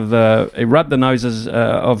in front of he rubbed the noses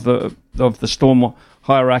of the Storm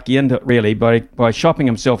hierarchy into it, really, by shopping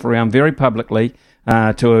himself around very publicly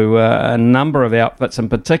to a number of outfits, in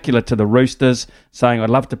particular to the Roosters, saying, I'd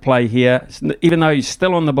love to play here, even though he's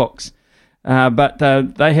still on the books. But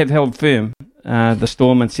they have held firm, the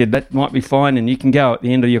Storm, and said that might be fine and you can go at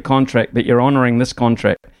the end of your contract, but you're honouring this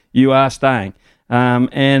contract. You are staying.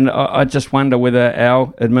 And I just wonder whether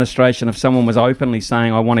our administration, if someone was openly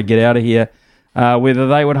saying, I want to get out of here, whether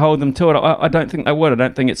they would hold them to it. I don't think they would. I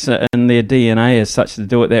don't think it's in their DNA as such to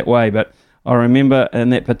do it that way. But I remember in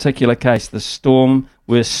that particular case, the Storm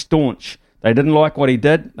were staunch. They didn't like what he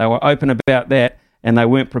did. They were open about that, and they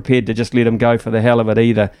weren't prepared to just let him go for the hell of it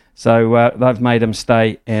either. So they've made him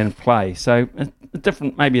stay and play. So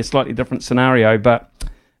maybe a slightly different scenario, but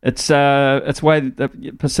it's way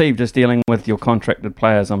perceived as dealing with your contracted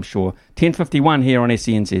players, I'm sure. 10:51 here on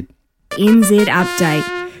SENZ. NZ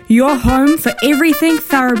Update. Your home for everything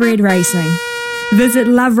thoroughbred racing. Visit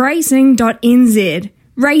loveracing.nz.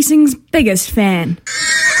 Racing's biggest fan.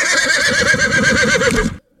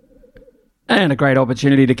 And a great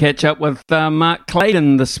opportunity to catch up with Mark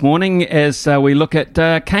Clayton this morning as we look at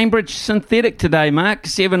Cambridge Synthetic today, Mark.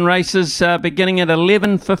 7 races beginning at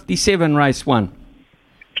 11:57, race 1.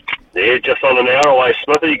 Yeah, just on an hour away,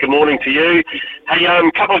 Smithy. Good morning to you. Hey,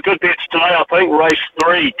 couple of good bets today, I think. Race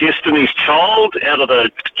 3, Destiny's Child, out of the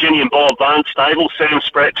Virginia and Bob Barnes stable. Sam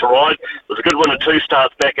Spratt to ride. It was a good win of 2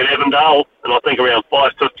 starts back at Avondale, and I think around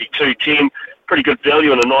 5:52.10. Pretty good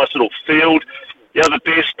value in a nice little field. The other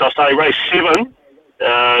best, I say, race 7.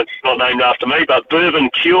 It's not named after me, but Bourbon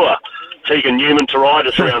Cure. Tegan Newman to ride.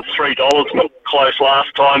 It's around $3. Got close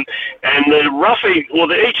last time. And the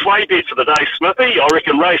each way bet for the day, Smithy, I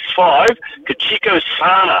reckon race 5, Kachiko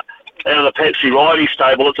Sana out of the Patsy Riley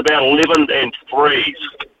stable. It's about 11 and 3s.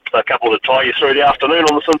 So a couple to tie you through the afternoon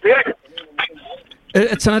on the synthetic.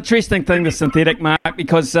 It's an interesting thing, the synthetic, Mark,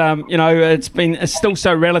 because it's still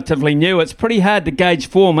so relatively new. It's pretty hard to gauge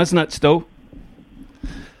form, isn't it? Still.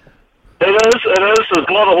 It is. There's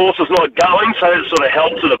a lot of horses not going, so it sort of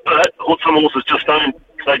helps it a bit. Some horses just don't,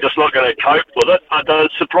 they're just not going to cope with it.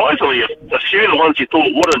 But surprisingly, a few of the ones you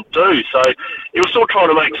thought wouldn't do. So he was still trying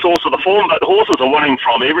to make source of the form, but the horses are winning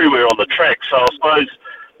from everywhere on the track. So I suppose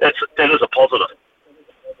that is a positive.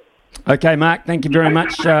 Okay, Mark, thank you very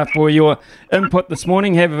much for your input this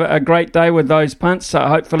morning. Have a great day with those punts.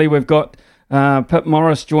 Hopefully we've got Pip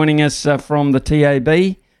Morris joining us from the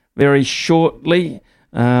TAB very shortly.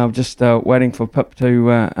 Just waiting for Pip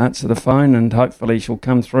to answer the phone, and hopefully she'll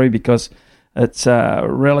come through because it's a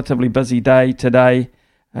relatively busy day today.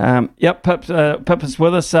 Pip is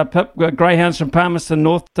with us. Pip, Greyhounds from Palmerston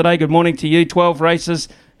North today. Good morning to you. 12 races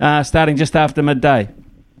starting just after midday.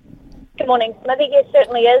 Good morning, Smithy. Yes,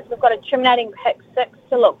 certainly is. We've got a terminating pick 6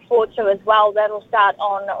 to look forward to as well. That'll start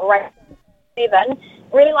on race 7.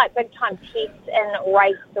 Really like big time Tess in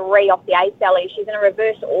race 3 off the A Sally. She's in a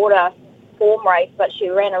reverse order form race, but she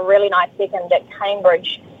ran a really nice second at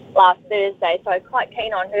Cambridge last Thursday, so quite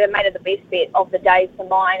keen on her. Made it the best bet of the day for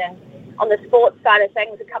mine. And on the sports side of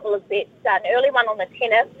things, a couple of bets. An early one on the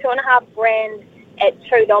tennis, $2.5 grand at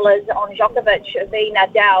 $2 on Djokovic v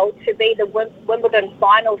Nadal to be the Wimbledon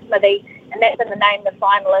final, Smithy, and that's in the name the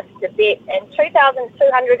finalists to bet, and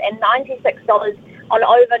 $2,296 on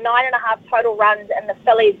over 9.5 total runs in the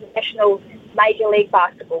Phillies Nationals Major League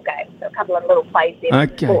Basketball game. So a couple of little plays there on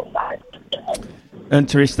the sports side.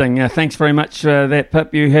 Interesting. Thanks very much for that,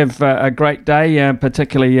 Pip. You have a great day,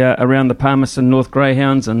 particularly around the Palmerston North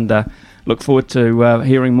Greyhounds, and look forward to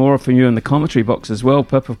hearing more from you in the commentary box as well,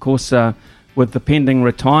 Pip. Of course, with the pending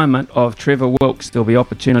retirement of Trevor Wilkes, there'll be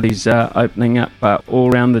opportunities opening up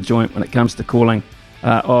all around the joint when it comes to calling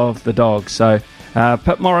of the Dogs. So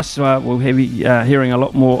Pip Morris, we'll be hearing a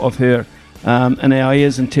lot more of her in our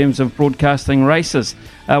ears in terms of broadcasting races.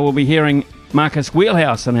 We'll be hearing Marcus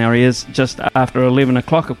Wheelhouse in our ears just after 11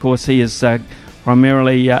 o'clock. Of course, he is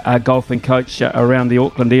primarily a golfing coach around the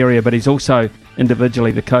Auckland area, but he's also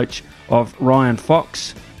individually the coach of Ryan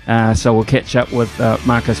Fox. So we'll catch up with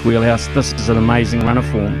Marcus Wheelhouse. This is an amazing run of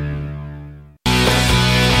form.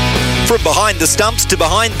 From behind the stumps to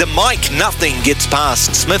behind the mic, nothing gets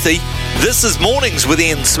past Smithy. This is Mornings with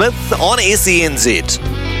Ian Smith on SENZ.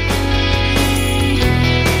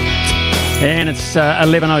 And it's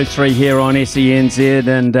 11:03 here on SENZ,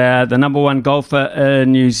 and the number one golfer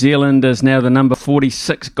in New Zealand is now the number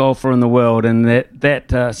 46 golfer in the world, and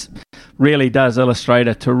that really does illustrate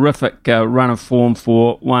a terrific run of form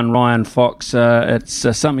for one Ryan Fox.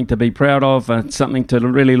 It's something to be proud of, and it's something to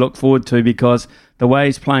really look forward to, because the way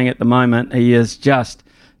he's playing at the moment, he is just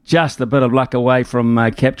a bit of luck away from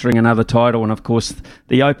capturing another title. And of course,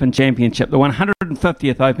 the Open Championship, the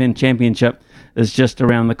 150th Open Championship, is just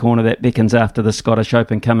around the corner. That beckons after the Scottish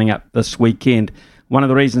Open coming up this weekend. One of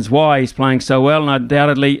the reasons why he's playing so well, and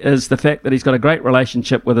undoubtedly, is the fact that he's got a great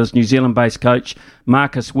relationship with his New Zealand-based coach,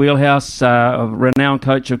 Marcus Wheelhouse, a renowned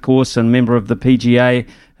coach, of course, and member of the PGA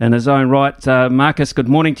in his own right. Marcus, good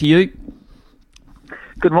morning to you.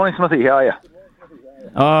 Good morning, Smithy. How are you?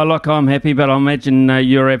 Oh, look, I'm happy, but I imagine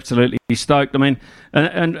you're absolutely stoked. I mean,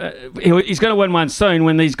 and he's going to win one soon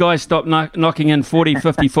when these guys stop knocking in 40,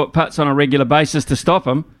 50-foot putts on a regular basis to stop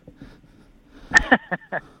him.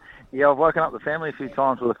 Yeah, I've woken up the family a few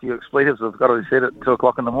times with a few expletives. I've got to be said at 2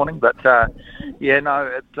 o'clock in the morning. But, it's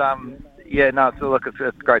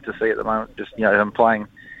great to see at the moment, just, him playing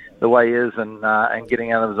the way he is and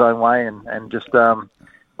getting out of his own way and just, I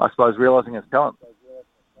suppose, realising his talent.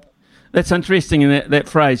 That's interesting, in that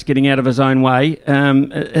phrase, getting out of his own way.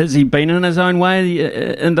 Has he been in his own way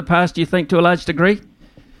in the past, do you think, to a large degree?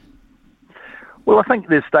 Well, I think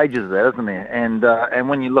there's stages of that, isn't there? And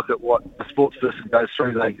when you look at what a sports person goes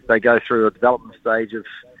through, they go through a development stage of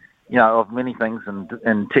many things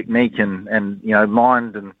and technique and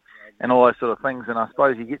mind and all those sort of things. And I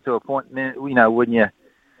suppose you get to a point, when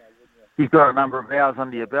you've got a number of hours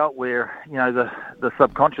under your belt where, the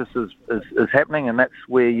subconscious is happening, and that's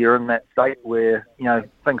where you're in that state where,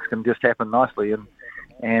 things can just happen nicely.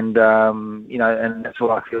 And that's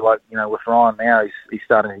what I feel like, with Ryan now, he's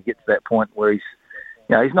starting to get to that point where he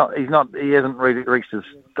hasn't really reached his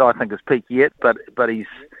peak yet, but he's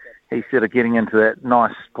sort of getting into that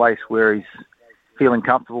nice place where he's feeling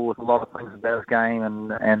comfortable with a lot of things about his game,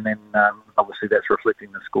 and then obviously that's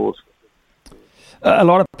reflecting the scores. A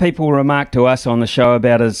lot of people remark to us on the show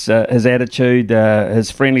about his attitude,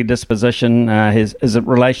 his friendly disposition, his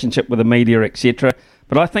relationship with the media, etc.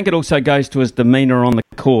 But I think it also goes to his demeanour on the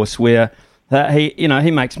course, where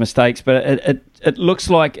he makes mistakes, but it looks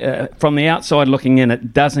like from the outside looking in,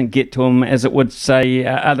 it doesn't get to him as it would, say,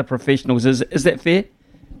 other professionals. Is that fair?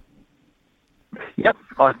 Yep,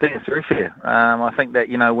 I think it's very fair. I think that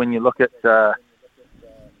when you look at,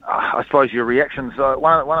 I suppose, your reactions.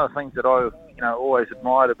 One of the things that I always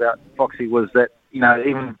admired about Foxy was that,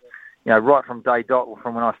 even, right from day dot,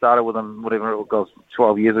 from when I started with him, whatever it was,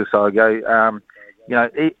 12 years or so ago,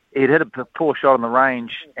 he'd hit a poor shot on the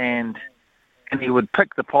range and he would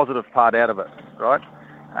pick the positive part out of it, right?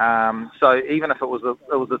 So even if it was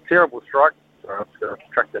a terrible strike, sorry, I'm just going to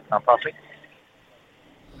track that down past me.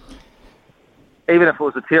 Even if it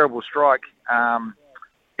was a terrible strike,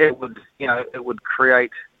 it would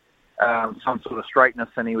create some sort of straightness,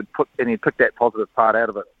 and he'd pick that positive part out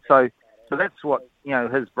of it. So that's what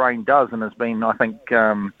his brain does, and has been, I think,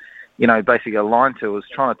 basically aligned to, is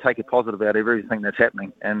trying to take a positive out of everything that's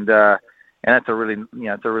happening, and that's a really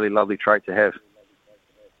it's a really lovely trait to have.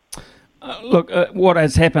 Look, what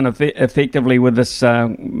has happened effectively with this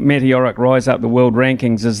meteoric rise up the world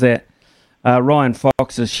rankings is that Ryan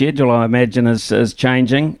Fox's schedule, I imagine, is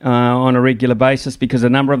changing on a regular basis, because a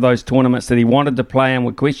number of those tournaments that he wanted to play in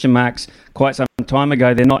with question marks quite some time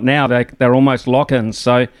ago, they're not now. They're almost lock-ins.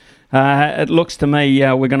 So it looks to me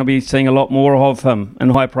we're going to be seeing a lot more of him in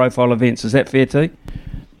high-profile events. Is that fair too?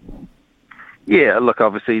 Yeah, look,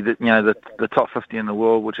 obviously, the top 50 in the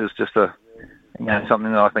world, which is just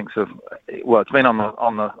something that I think it's been on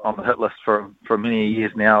the hit list for many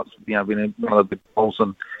years now. It's been one of the big balls,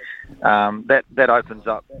 and that opens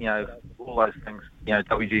up all those things,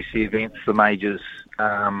 WGC events, the majors,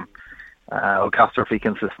 Augusta if he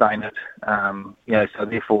can sustain it, so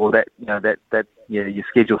therefore that your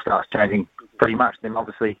schedule starts changing pretty much. Then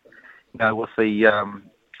obviously with the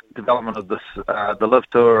development of this the LIV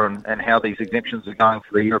Tour and how these exemptions are going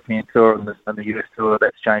for the European Tour and the US Tour,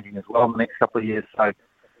 that's changing as well in the next couple of years. So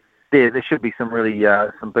there should be some really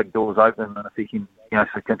some big doors open, and if he can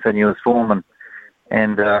continue his form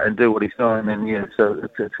and do what he's doing, then so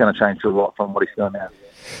it's going to change a lot from what he's doing now.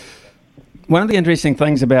 One of the interesting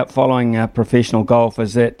things about following professional golf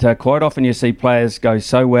is that quite often you see players go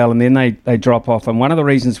so well and then they drop off. And one of the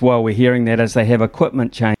reasons why we're hearing that is they have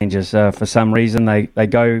equipment changes. For some reason, they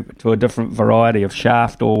go to a different variety of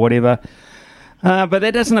shaft or whatever. But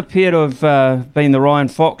that doesn't appear to have been the Ryan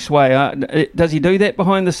Fox way. Does he do that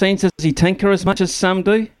behind the scenes? Does he tinker as much as some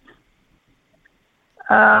do?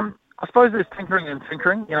 I suppose there's tinkering and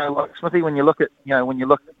tinkering. Like Smithy, when you look at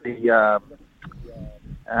the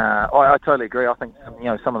I totally agree. I think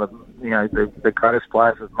some of the greatest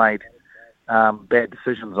players have made bad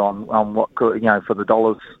decisions on what could for the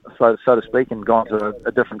dollars, so to speak, and gone to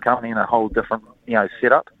a different company and a whole different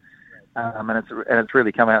setup, and it's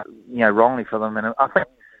really come out wrongly for them. And I think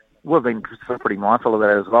we've been pretty mindful of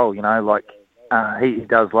that as well. He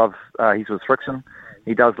does love he's with Friction.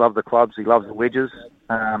 He does love the clubs. He loves the wedges,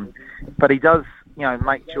 but he does.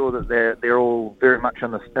 Make sure that they're all very much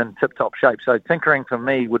in tip-top shape. So tinkering for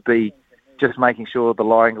me would be just making sure the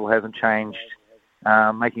lie angle hasn't changed,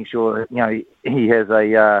 making sure that, he has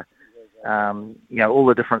all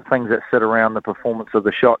the different things that sit around the performance of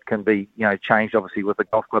the shot can be changed, obviously, with the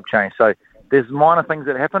golf club change. So there's minor things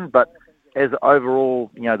that happen, but as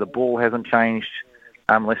overall, the ball hasn't changed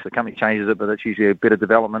unless the company changes it, but it's usually a better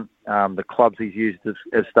development. The clubs he's used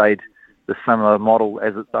have stayed the similar model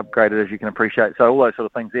as it's upgraded, as you can appreciate. So all those sort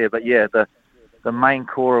of things there. But yeah, the main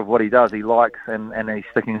core of what he does, he likes, and he's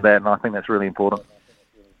sticking to that, and I think that's really important.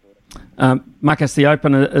 Marcus, the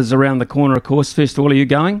Open is around the corner, of course. First of all, are you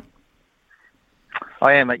going?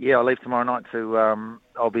 I am. Yeah, I leave tomorrow night to.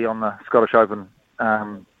 I'll be on the Scottish Open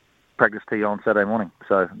practice tee on Saturday morning.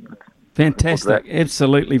 So fantastic,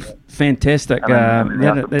 absolutely fantastic.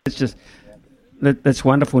 That's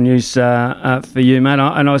wonderful news for you, mate.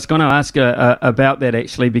 And I was going to ask about that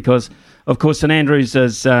actually, because of course St Andrews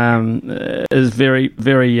is very,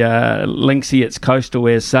 very linksy. It's coastal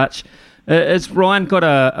as such. Has Ryan got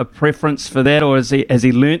a preference for that, or has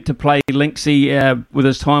he learnt to play linksy with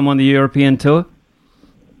his time on the European tour?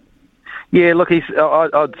 Yeah, look,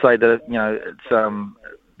 I'd say that it's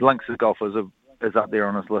links as golfers is up there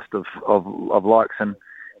on his list of likes, and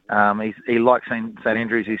he likes St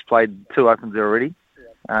Andrews. He's played 2 Opens there already,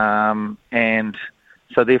 and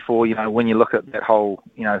so therefore, when you look at that whole,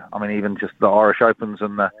 even just the Irish Opens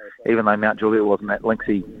and even though Mount Juliet wasn't that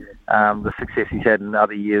linksy, the success he's had in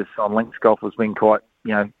other years on links golf has been quite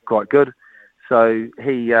good. So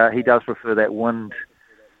he does prefer that wind,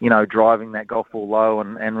 driving that golf ball low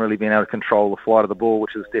and really being able to control the flight of the ball,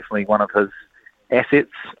 which is definitely one of his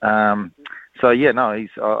assets. So yeah, no,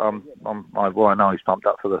 I know he's pumped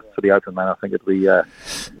up for the Open, man. I think it'll be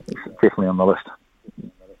definitely on the list.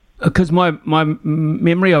 Because my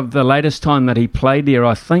memory of the latest time that he played there,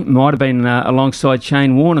 I think, might have been alongside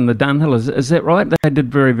Shane Warne in the Dunhill. Is that right? They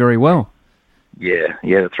did very, very well. Yeah,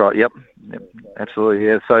 that's right. Yep, absolutely.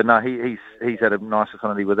 Yeah. So no, he's had a nice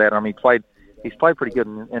affinity with that. I mean, he's played pretty good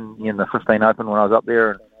in the 15 Open when I was up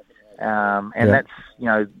there, and yeah.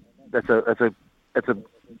 That's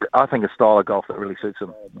I think a style of golf that really suits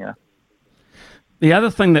him. Yeah. The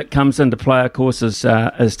other thing that comes into play, of course, is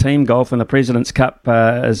team golf, and the President's Cup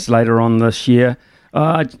is later on this year.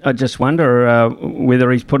 I just wonder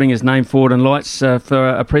whether he's putting his name forward in lights for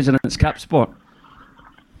a President's Cup spot.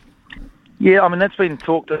 Yeah, I mean, that's been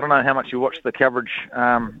talked. I don't know how much you watch the coverage.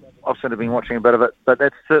 I've sort of been watching a bit of it, but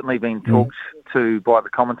that's certainly been talked to by the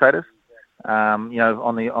commentators, on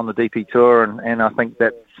the DP Tour, and I think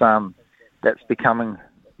that's becoming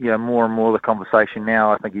more and more the conversation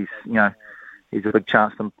now. I think he's a big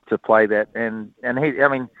chance to play that, and he'd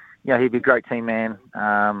be a great team man,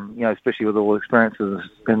 especially with all the experiences,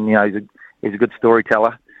 and he's a good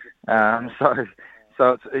storyteller. So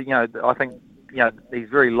it's, I think he's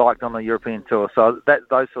very liked on the European Tour. So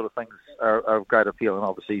those sort of things are of great appeal, and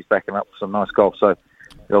obviously he's backing up some nice golf. So I think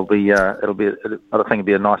it'd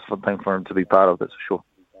be a nice thing for him to be part of. That's for sure.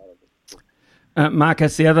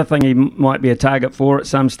 Marcus, the other thing he might be a target for at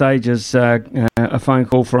some stage is a phone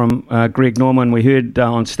call from Greg Norman. We heard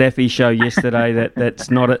on Staffy's show yesterday that's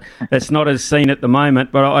not as seen at the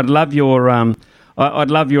moment. But I'd love your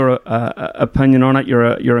opinion on it.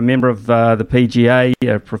 You're a member of the PGA,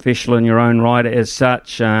 a professional in your own right as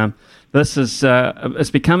such. This is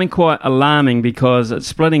it's becoming quite alarming because it's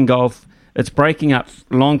splitting golf. It's breaking up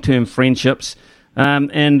long-term friendships.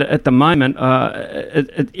 And at the moment,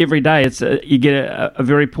 every day you get a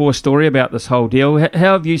very poor story about this whole deal.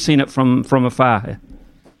 How have you seen it from afar?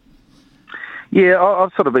 Yeah,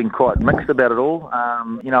 I've sort of been quite mixed about it all.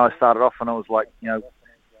 I started off and I was like,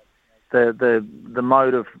 the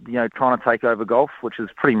mode of trying to take over golf, which is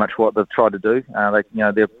pretty much what they've tried to do.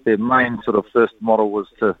 Their main sort of first model was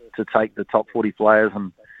to take the top 40 players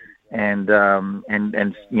and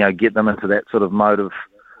get them into that sort of mode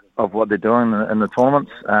of what they're doing in the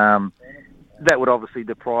tournaments. That would obviously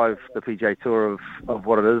deprive the PGA Tour of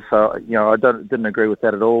what it is. So I didn't agree with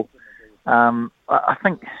that at all. I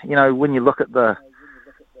think when you look at the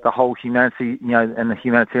whole humanity, and the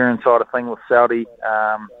humanitarian side of thing with Saudi.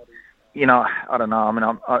 I don't know. I mean,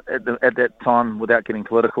 at that time, without getting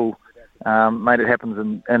political, mate, it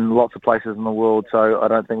happens in lots of places in the world. So I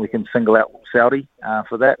don't think we can single out Saudi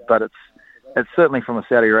for that. But it's certainly from a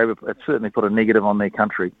Saudi Arabia, it's certainly put a negative on their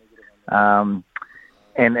country, and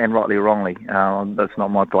rightly or wrongly. That's not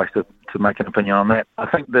my place to make an opinion on that. I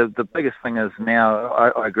think the biggest thing is now.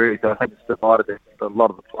 I agree with you. I think it's divided a lot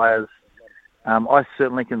of the players. I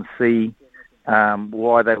certainly can see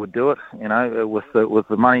why they would do it, with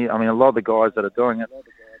the money. I mean, a lot of the guys that are doing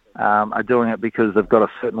it because they've got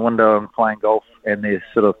a certain window of playing golf and they're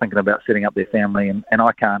sort of thinking about setting up their family, and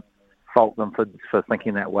I can't fault them for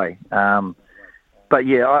thinking that way. But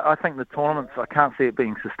yeah, I think the tournaments, I can't see it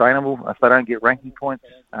being sustainable if they don't get ranking points.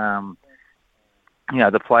 The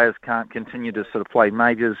players can't continue to sort of play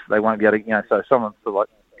majors. They won't be able to, so someone sort of like,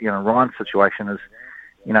 Ryan's situation is,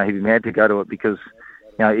 he'd be mad to go to it because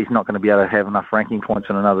he's not going to be able to have enough ranking points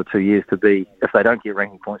in another 2 years to be, if they don't get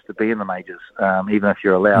ranking points, to be in the majors, even if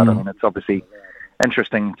you're allowed. I mean, it's obviously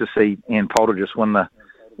interesting to see Ian Poulter just win the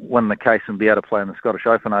case and be able to play in the Scottish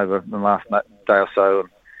Open over the last day or so.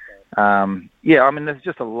 I mean, there's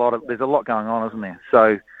just a lot going on, isn't there?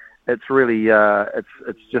 So it's really,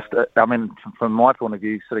 it's just, I mean, from my point of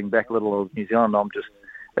view, sitting back a little of New Zealand,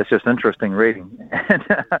 it's just interesting reading. And,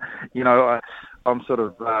 I'm sort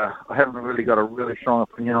of, I haven't really got a really strong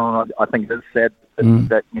opinion on it. I think it is sad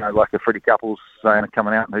that like a Freddie Couples saying,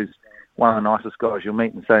 coming out, who's one of the nicest guys you'll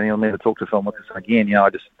meet, and saying he'll never talk to Phil Mickelson again.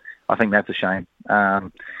 I think that's a shame.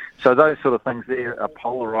 So those sort of things there are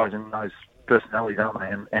polarising those personalities, aren't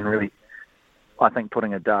they? And really, I think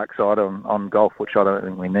putting a dark side on golf, which I don't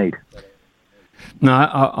think we need. No,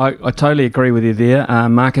 I totally agree with you there,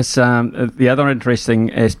 Marcus. The other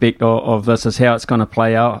interesting aspect of this is how it's going to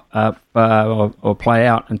play out, or play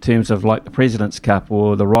out in terms of like the President's Cup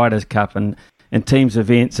or the Ryder's Cup and teams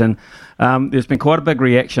events. And there's been quite a big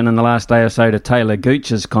reaction in the last day or so to Taylor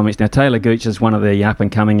Gooch's comments. Now, Taylor Gooch is one of the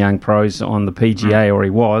up-and-coming young pros on the PGA, or he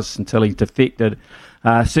was until he defected.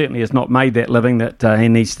 Certainly has not made that living that he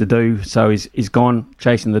needs to do, so he's gone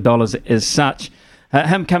chasing the dollars as such.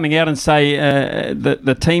 Him coming out and say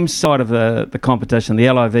the team side of the competition, the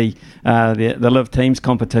LIV, the Live Teams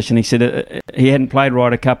competition, he said he hadn't played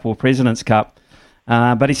Ryder Cup or President's Cup,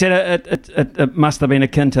 but he said it must have been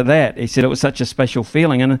akin to that. He said it was such a special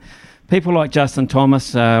feeling, and people like Justin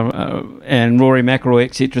Thomas and Rory McIlroy,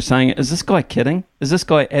 etc., saying, "Is this guy kidding? Is this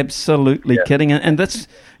guy absolutely kidding?" And that's,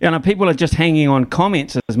 people are just hanging on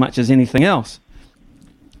comments as much as anything else.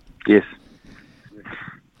 Yes.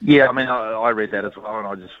 Yeah, I mean, I read that as well, and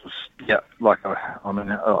I just was,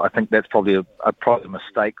 I think that's probably a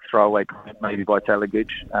mistake, throwaway comment maybe by Taylor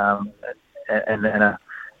Gooch, and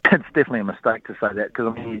it's definitely a mistake to say that, because,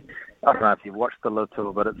 I mean, I don't know if you've watched the Live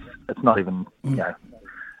Tour, but it's not even, in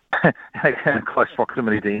close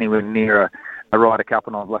proximity to anywhere near a Ryder Cup,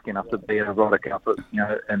 and I was lucky enough to be at a Ryder Cup,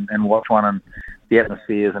 and watch one, and the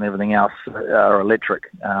atmospheres and everything else are electric.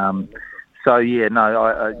 Taylor's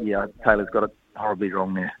got it horribly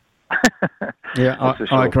wrong there.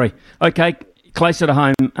 I agree. Okay, closer to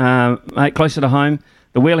home, mate, closer to home.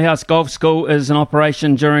 The Wheelhouse Golf School is in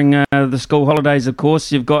operation during the school holidays, of course.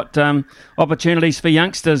 You've got opportunities for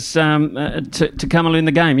youngsters to come and learn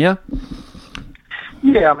the game, yeah?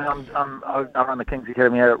 Yeah, I mean, I run the Kings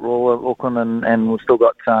Academy out at Royal Auckland, and we've still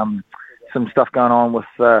got some stuff going on with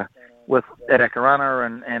at Akarana,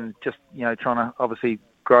 and just trying to obviously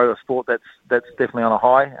grow a sport that's definitely on a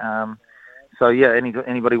high. So yeah,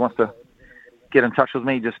 anybody wants to get in touch with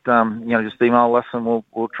me, just email us, and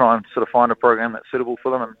we'll try and sort of find a program that's suitable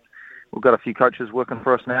for them. And we've got a few coaches working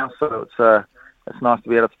for us now, so it's nice to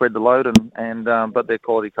be able to spread the load, but they're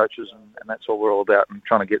quality coaches, and that's what we're all about. And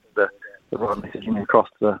trying to get the right messaging across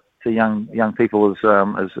to young people is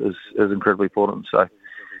incredibly important. So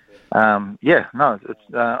I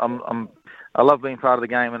love being part of the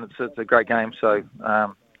game, and it's a great game. So.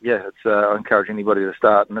 I encourage anybody to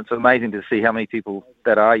start, and it's amazing to see how many people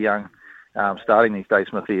that are young starting these days,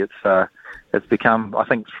 Smithy. It's become, I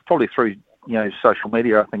think, probably through social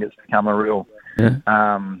media. I think it's become a real,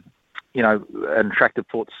 an attractive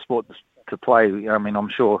sport to play. I mean, I'm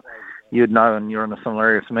sure you'd know, and you're in a similar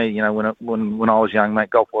area to me. When I was young, mate,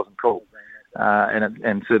 golf wasn't cool.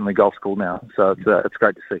 and certainly golf school now. So it's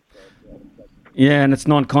great to see. Yeah, and it's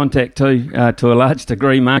non-contact too, to a large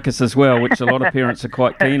degree, Marcus, as well, which a lot of parents are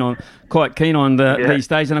quite keen on these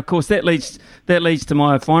days. And of course, that leads to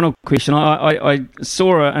my final question. I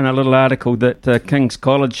saw in a little article that King's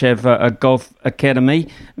College have a golf academy.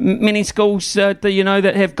 Many schools, do you know,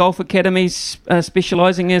 that have golf academies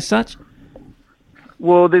specialising as such?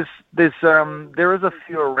 Well, there is a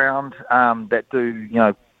few around that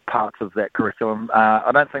do parts of that curriculum.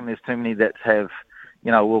 I don't think there's too many that have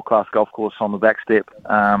a world-class golf course on the back step,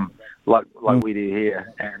 like we do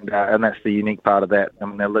here, and that's the unique part of that. I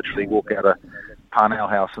mean, they literally walk out of Parnell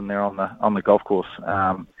House and they're on the golf course,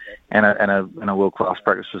 and a world-class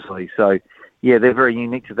practice facility. So, yeah, they're very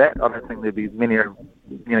unique to that. I don't think there'd be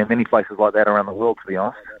many places like that around the world, to be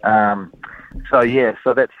honest.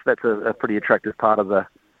 So that's a pretty attractive part of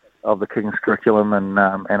the King's curriculum, and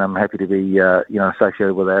I'm happy to be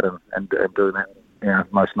associated with that and doing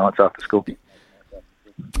that most nights after school.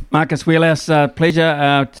 Marcus Wheelhouse,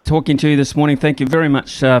 pleasure talking to you this morning. Thank you very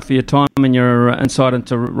much for your time and your insight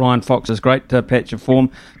into Ryan Fox's great patch of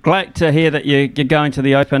form. Great to hear that you're going to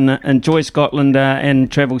the Open. Enjoy Scotland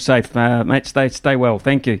and travel safe, mate. Stay well.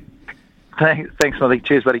 Thank you. Thanks, Smithy.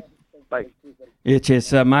 Cheers, buddy. Bye. Yeah,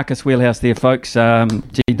 cheers. Marcus Wheelhouse there, folks.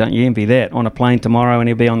 Gee, don't you envy that. On a plane tomorrow, and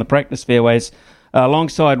he'll be on the practice fairways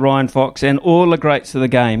alongside Ryan Fox and all the greats of the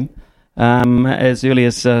game as early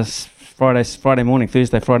as Friday morning,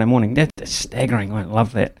 Friday morning. That's staggering. I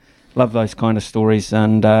love that. Love those kind of stories,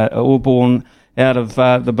 and all born out of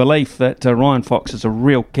the belief that Ryan Fox is a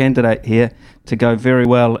real candidate here to go very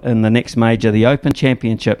well in the next major, the Open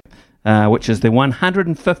Championship, which is the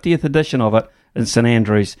 150th edition of it in St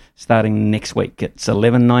Andrews, starting next week. It's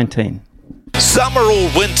 11:19. Summer or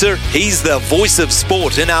winter, he's the voice of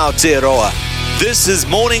sport in Aotearoa. This is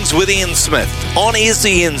Mornings with Ian Smith on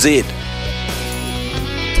SENZ.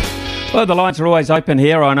 Well, the lines are always open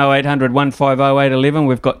here on 0800 150 811.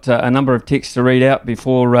 We've got a number of texts to read out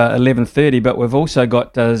before 11:30, but we've also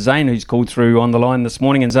got Zane who's called through on the line this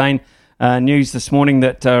morning. And Zane, news this morning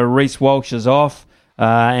that Reece Walsh is off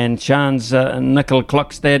and Chance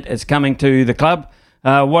Nicol-Klokstad is coming to the club.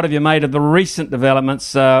 What have you made of the recent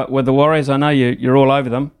developments with the Warriors? I know you're all over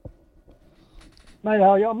them. Mate,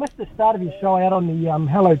 I missed the start of your show out on the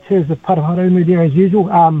Hello Tears of Paraharumu there as usual.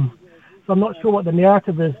 So I'm not sure what the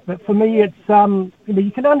narrative is, but for me it's,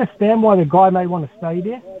 you can understand why the guy may want to stay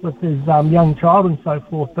there with his young child and so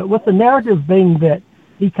forth, but with the narrative being that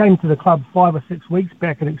he came to the club 5 or 6 weeks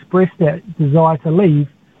back and expressed that desire to leave,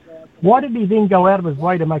 why did he then go out of his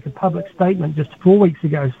way to make a public statement just 4 weeks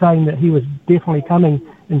ago saying that he was definitely coming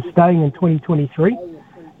and staying in 2023?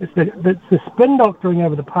 It's the spin doctoring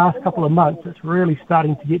over the past couple of months that's really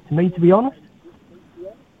starting to get to me, to be honest.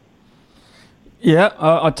 Yeah,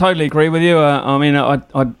 I totally agree with you.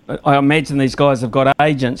 I imagine these guys have got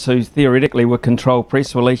agents who theoretically would control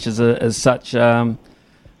press releases as such.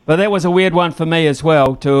 But that was a weird one for me as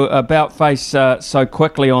well, to about face so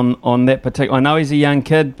quickly on that particular. I know he's a young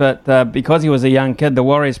kid, but because he was a young kid, the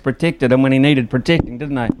Warriors protected him when he needed protecting,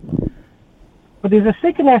 didn't they? But there's a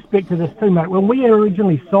second aspect to this too, mate. When we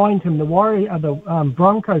originally signed him, the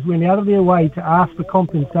Broncos went out of their way to ask for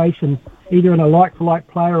compensation, either in a like-for-like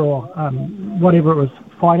player or whatever it was,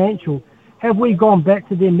 financial. Have we gone back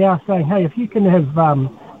to them now saying, hey, if you can have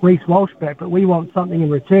Reece Walsh back, but we want something in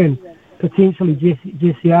return, potentially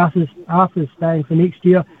Jesse Arthur's staying for next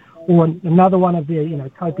year, or another one of their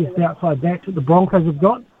copious outside backs that the Broncos have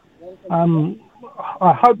got?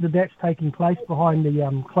 I hope that's taking place behind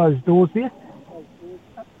the closed doors there.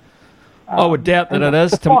 I would doubt that it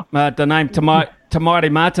is. The name Tamaiti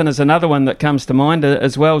Martin is another one that comes to mind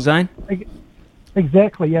as well, Zane.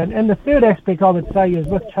 Exactly, and the third aspect I would say is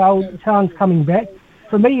with Chance coming back,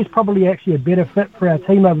 for me he's probably actually a better fit for our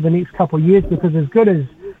team over the next couple of years, because as good as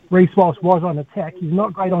Reece Walsh was on attack, he's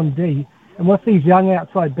not great on D. And with these young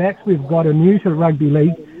outside backs we've got who are new to the rugby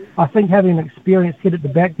league, I think having an experienced kid at the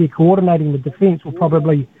back there coordinating the defence will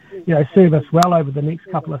probably serve us well over the next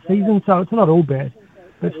couple of seasons. So it's not all bad,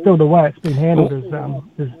 but still the way it's been handled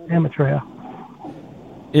is amateur hour.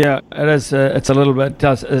 Yeah, it is. It's a little bit.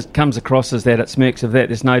 It comes across as that. It smirks of that.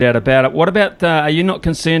 There's no doubt about it. What about? Are you not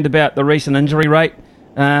concerned about the recent injury rate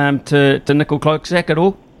to Nicol-Klokstad at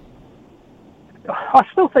all? I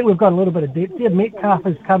still think we've got a little bit of depth here. Metcalf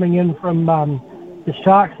is coming in from the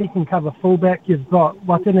Sharks. He can cover fullback. You've got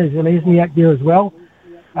Watene-Zelezniak there as well.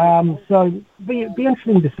 So be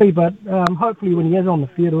interesting to see. But hopefully, when he is on the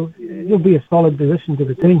field, he'll be a solid addition to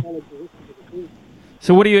the team.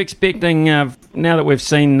 So what are you expecting now that we've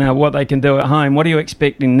seen what they can do at home? What are you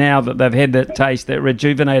expecting now that they've had that taste, that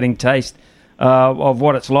rejuvenating taste of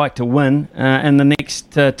what it's like to win in the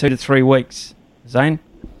next 2 to 3 weeks. Zane?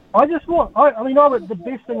 I just want, the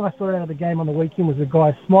best thing I saw out of the game on the weekend was the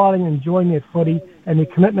guys smiling, enjoying their footy, and their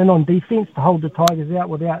commitment on defence to hold the Tigers out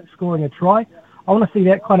without scoring a try. I want to see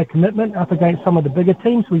that kind of commitment up against some of the bigger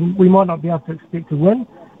teams. We might not be able to expect to win,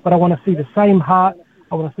 but I want to see the same heart.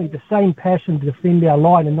 I want to see the same passion to defend our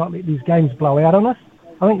line and not let these games blow out on us.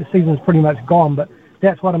 I think the season's pretty much gone, but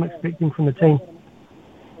that's what I'm expecting from the team.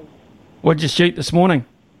 What did you shoot this morning?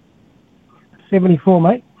 74,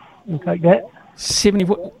 mate. You'll take that. 70.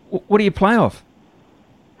 What do you play off?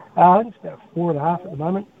 I think it's about 4.5 at the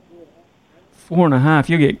moment. 4.5.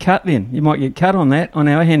 You'll get cut then. You might get cut on that, on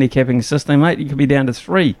our handicapping system, mate. You could be down to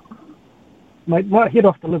 3. Mate, might head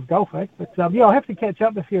off to live golf, eh? But yeah, I'll have to catch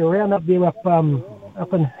up if you're around up there, up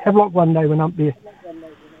in Havelock one day when I'm up there.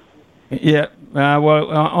 Yeah,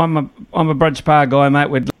 well, I'm a Bridge Park guy, mate.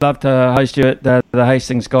 We'd love to host you at the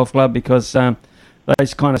Hastings Golf Club because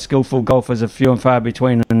those kind of skillful golfers are few and far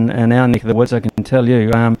between in our neck of the woods, I can tell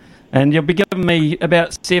you. And you'll be giving me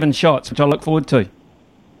about 7 shots, which I look forward to.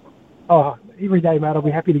 Oh, every day, mate. I'll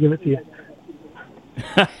be happy to give it to you.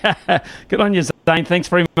 Good on you, Zane. Thanks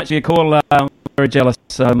very much for your call. I'm very jealous.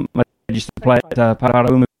 I used to play at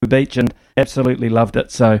Paraumu Beach and absolutely loved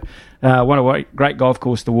it. So what a great golf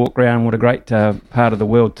course to walk around. What a great part of the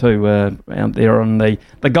world too, out there on the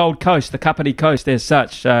Gold Coast, the Kapiti Coast as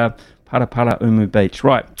such, Paraumu Beach.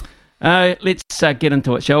 Right, let's get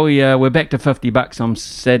into it, shall we? We're back to $50, I'm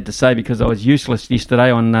sad to say, because I was useless yesterday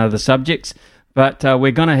on the subjects. But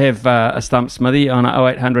we're going to have a stump, Smithy, on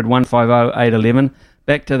 0800 150 811.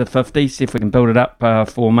 Back to the 50, see if we can build it up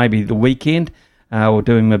for maybe the weekend. We're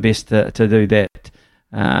doing my best to do that.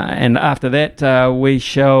 And after that, we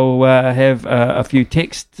shall have a few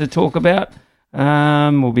texts to talk about.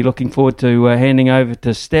 We'll be looking forward to handing over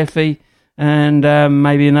to Staffy and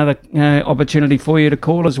maybe another opportunity for you to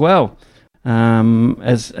call as well.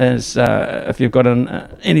 As if you've got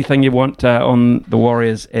anything you want on the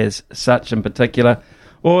Warriors as such in particular,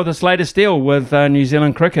 or this latest deal with New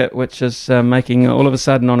Zealand Cricket, which is making all of a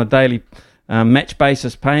sudden on a daily match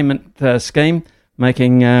basis payment scheme,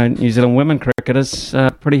 making New Zealand women cricketers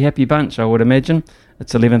a pretty happy bunch, I would imagine.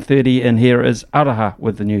 It's 11:30 and here is Araha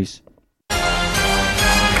with the news.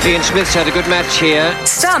 Ian Smith's had a good match here.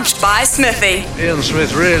 Stumped by Smithy. Ian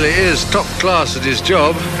Smith really is top class at his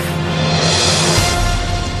job.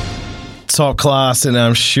 Top class, and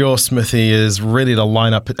I'm sure Smithy is ready to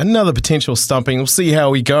line up another potential stumping. We'll see how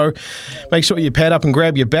we go. Make sure you pad up and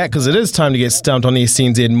grab your bat because it is time to get stumped on the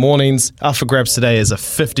SNZ mornings. Up for grabs today is a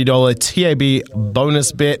 $50 TAB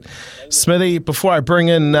bonus bet. Smithy, before I bring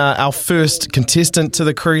in our first contestant to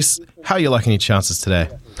the crease, how are you liking your chances today?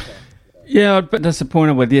 Yeah, I'm a bit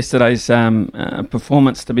disappointed with yesterday's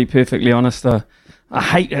performance, to be perfectly honest. I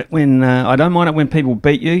hate it when I don't mind it when people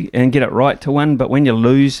beat you and get it right to win, but when you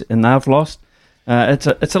lose and they've lost, it's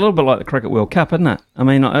a little bit like the Cricket World Cup, isn't it? I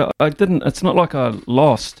mean, I didn't. It's not like I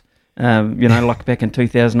lost, like back in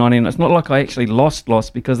 2019. It's not like I actually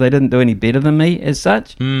lost because they didn't do any better than me as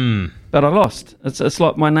such. But I lost. It's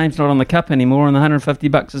like my name's not on the cup anymore, and the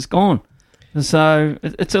 $150 is gone. So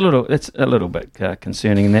it's a little bit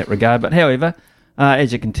concerning in that regard. But however.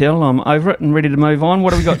 As you can tell, I'm over it and ready to move on.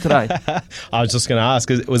 What have we got today? I was just going to ask,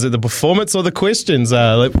 was it the performance or the questions?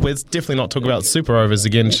 Let's definitely not talk about super overs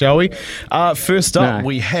again, shall we? First up,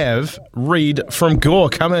 we have Reed from Gore.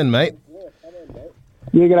 Come in, mate.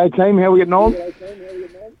 Yeah, g'day team. How are we getting on?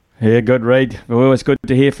 Yeah, good, Reed. Well, always good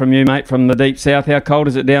to hear from you, mate, from the deep south. How cold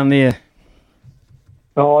is it down there?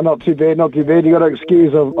 Oh, not too bad, not too bad. You got to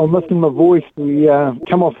excuse, I'm missing my voice. We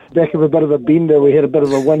come off the back of a bit of a bender. We had a bit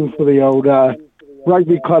of a win for the old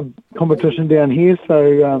rugby club competition down here,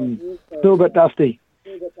 so still a bit dusty.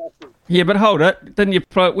 Yeah, but hold it. Didn't you?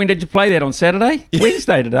 When did you play that? On Saturday?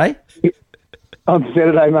 Wednesday today? On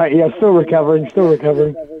Saturday, mate. Yeah, still recovering.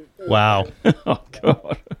 Wow.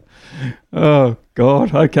 Oh,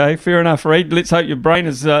 God. Okay, fair enough, Reed. Let's hope your brain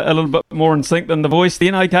is a little bit more in sync than the voice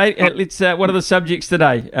then. Okay, let's. What are the subjects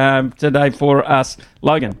today? Today for us,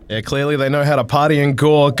 Logan? Yeah, clearly they know how to party in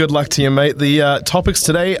Gore. Good luck to you, mate. The topics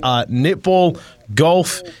today are netball,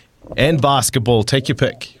 golf, and basketball. Take your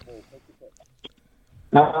pick.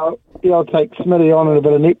 Yeah, I'll take Smitty on and a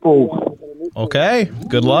bit of netball. Okay,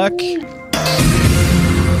 good luck.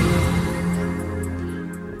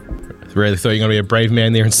 Really thought you were going to be a brave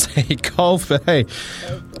man there and say golf, but hey,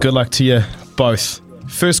 good luck to you both.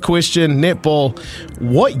 First question, netball.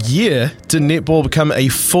 What year did netball become a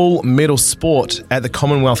full medal sport at the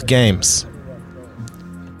Commonwealth Games?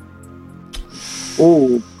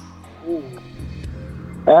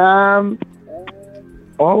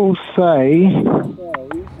 I'll say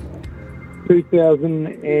 2000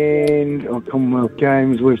 and Commonwealth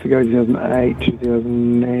Games. We have to go 2008,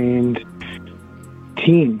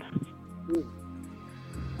 2010.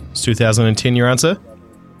 It's 2010 your answer?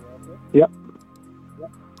 Yep.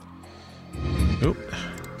 Oop.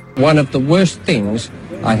 One of the worst things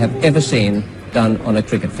I have ever seen done on a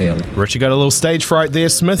cricket field. Richie got a little stage fright there.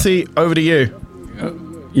 Smithy, over to you.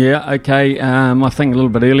 Yeah, okay. I think a little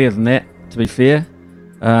bit earlier than that, to be fair.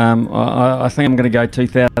 I think I'm going to go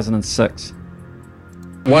 2006.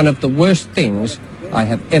 One of the worst things I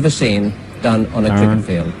have ever seen done on a cricket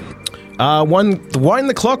field. Wind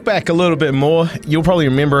the clock back a little bit more. You'll probably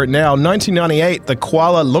remember it now. 1998, the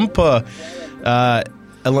Kuala Lumpur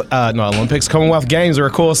Olympics, Commonwealth Games, where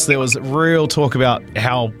of course there was real talk about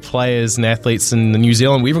how players and athletes in New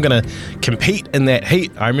Zealand were even going to compete in that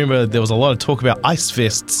heat. I remember there was a lot of talk about ice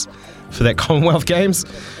vests for that Commonwealth Games.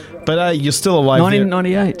 But you're still alive.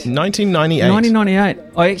 1998. 1998.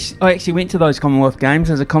 I actually went to those Commonwealth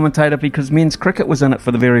Games as a commentator because men's cricket was in it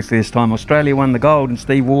for the very first time. Australia won the gold, and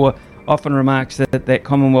Steve Waugh often remarks that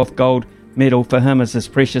Commonwealth gold medal for him is as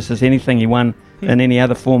precious as anything he won in any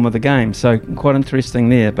other form of the game. So quite interesting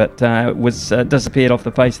there, but it was disappeared off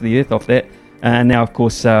the face of the earth off that. And now, of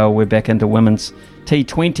course, we're back into women's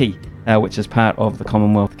T20, which is part of the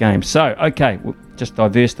Commonwealth Games. So, okay, we'll just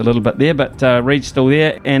diversed a little bit there, but Reed's still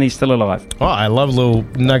there and he's still alive. Oh, I love little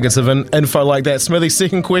nuggets of info like that. Smithy,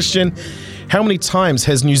 second question. How many times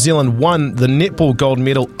has New Zealand won the netball gold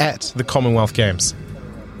medal at the Commonwealth Games?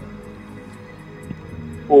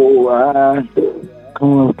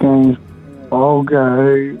 Commonwealth Games. I'll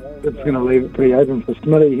go. It's going to leave it pretty open for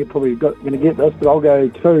Smitty. He's probably going to get this, but I'll go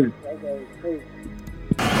 2.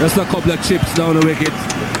 Just a couple of chips down the wicket,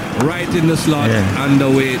 right in the slot, and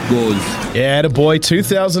away it goes. Yeah, boy,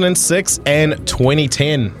 2006 and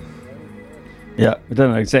 2010. Yeah, we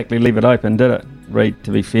didn't exactly leave it open, did it, Reed,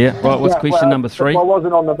 to be fair? Right, what's question number 3? I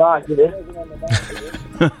wasn't on the mark there.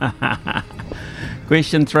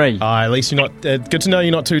 Question 3. At least you're not. Good to know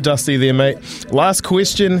you're not too dusty there, mate. Last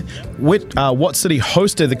question. What city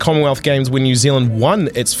hosted the Commonwealth Games when New Zealand won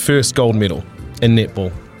its first gold medal in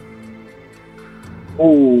netball?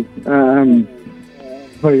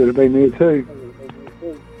 Probably would have been there too.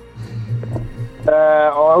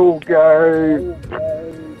 I will go.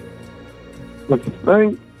 I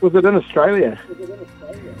think, was it in Australia?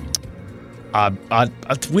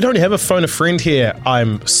 We don't have a phone a friend here.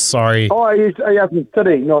 I'm sorry. Oh, I used in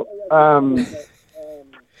City, not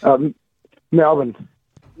Melbourne.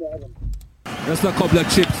 Just a couple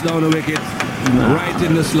of chips down the wicket, right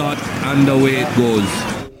in the slot, and away it goes.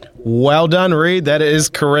 Well done, Reed. That is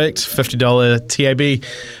correct. $50 TAB.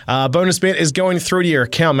 Bonus bet is going through to your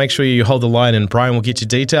account. Make sure you hold the line and Brian will get you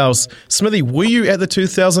details. Smithy, were you at the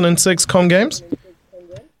 2006 Com Games?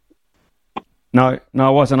 No, I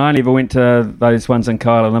wasn't. I never went to those ones in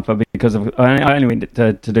Kuala Lumpur because I only went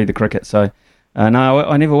to do the cricket. So, no,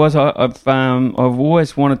 I never was. I've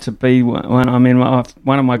always wanted to be one. I mean,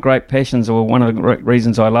 one of my great passions, or one of the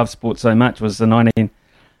reasons I love sports so much, was the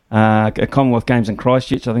Commonwealth Games in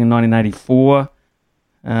Christchurch, I think in 1984,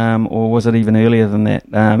 or was it even earlier than that?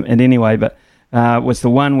 And anyway, but it was the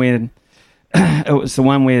one where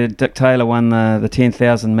Dick Taylor won the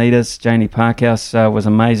 10,000 metres. Janie Parkhouse was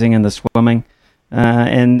amazing in the swimming,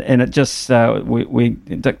 and it just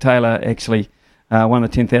Dick Taylor actually won the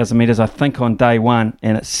 10,000 metres, I think, on day one,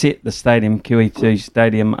 and it set the stadium, QE2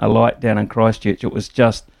 Stadium, alight down in Christchurch. It was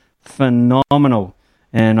just phenomenal.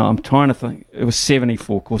 And I'm trying to think, it was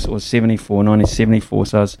 74, of course it was 1974,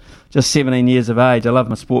 so I was just 17 years of age. I loved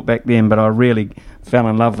my sport back then, but I really fell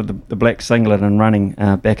in love with the black singlet and running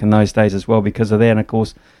back in those days as well because of that. And of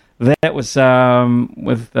course, that was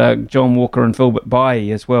with John Walker and Philbert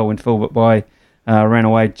Bayi as well, when Philbert Bayi ran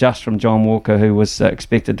away just from John Walker, who was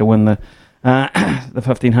expected to win the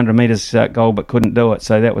 1,500 metres gold but couldn't do it.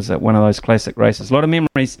 So that was one of those classic races. A lot of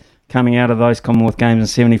memories coming out of those Commonwealth Games in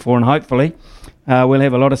 74, and hopefully we'll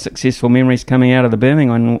have a lot of successful memories coming out of the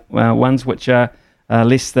Birmingham ones, which are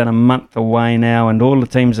less than a month away now, and all the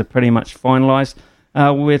teams are pretty much finalised.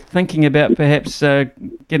 We're thinking about perhaps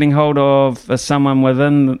getting hold of someone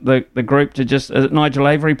within the group to just... Nigel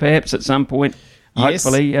Avery, perhaps, at some point, yes.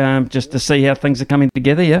 Hopefully, just to see how things are coming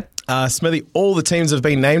together, yeah? Smithy, all the teams have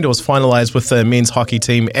been named. It was finalised with the men's hockey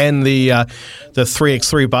team and the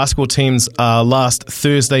 3x3 basketball teams last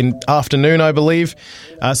Thursday afternoon, I believe.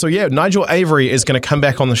 Nigel Avery is going to come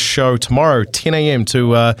back on the show tomorrow, 10 a.m,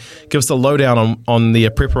 to give us the lowdown on the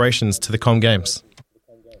preparations to the Com Games.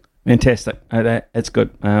 Fantastic. That's good.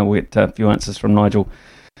 We get a few answers from Nigel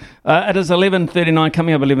It is 11:39,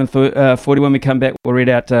 coming up 11:40. When we come back, we'll read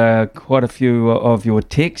out quite a few of your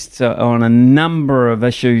texts on a number of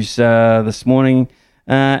issues this morning,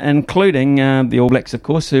 including the All Blacks, of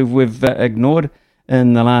course, who we've ignored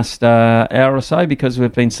in the last hour or so because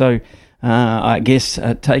we've been so,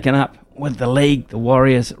 taken up with the league, the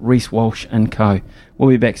Warriors, Reece Walsh and co. We'll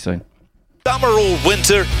be back soon. Summer or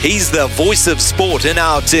winter, he's the voice of sport in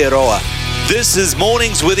Aotearoa. This is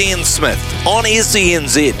Mornings with Ian Smith on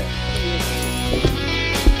SENZ.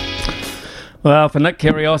 Well, for Nick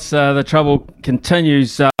Kyrgios, the trouble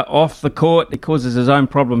continues off the court. He causes his own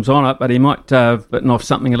problems on it, but he might have bitten off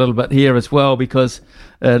something a little bit here as well, because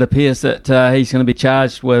it appears that he's going to be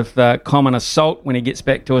charged with common assault when he gets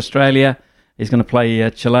back to Australia. He's going to play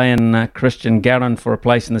Chilean Christian Garin for a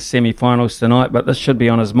place in the semi-finals tonight, but this should be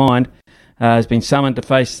on his mind. Has been summoned to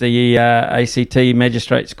face the ACT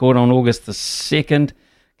Magistrates Court on August the 2nd.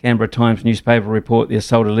 Canberra Times newspaper report the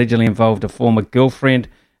assault allegedly involved a former girlfriend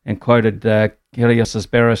and quoted Kyrgios'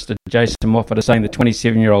 barrister Jason Moffat as saying the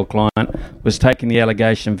 27-year-old client was taking the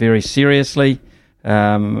allegation very seriously.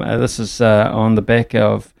 This is on the back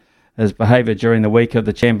of his behaviour during the week of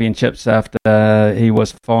the championships after he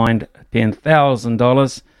was fined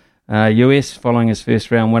 $10,000 US following his first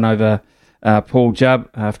round win over Paul Jubb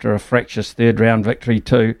after a fractious third round victory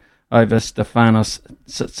too over Stefanos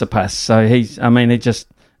Tsitsipas. So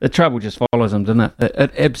the trouble just follows him, doesn't it?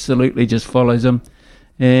 It absolutely just follows him.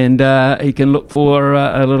 And he can look for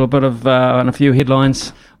a little bit of and a few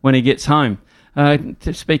headlines when he gets home.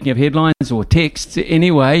 Speaking of headlines or texts,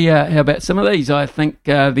 anyway, how about some of these? I think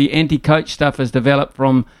the anti-coach stuff has developed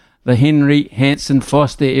from the Henry Hansen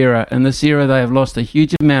Foster era. In this era, they have lost a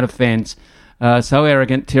huge amount of fans. So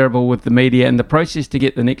arrogant, terrible with the media, and the process to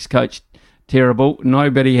get the next coach terrible.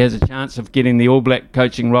 Nobody has a chance of getting the All Black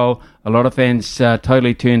coaching role. A lot of fans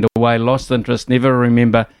totally turned away, lost interest, never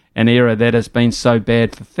remember an era that has been so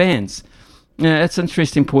bad for fans. It's an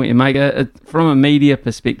interesting point you make. From a media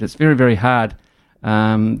perspective, it's very, very hard.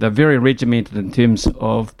 They're very regimented in terms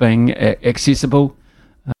of being accessible.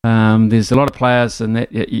 There's a lot of players and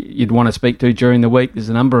that you'd want to speak to during the week. There's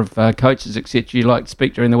a number of coaches, etc. you'd like to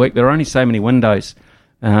speak during the week. There are only so many windows.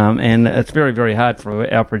 And it's very, very hard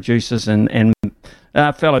for our producers and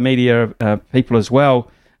fellow media people as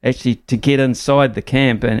well, actually to get inside the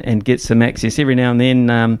camp and get some access. Every now and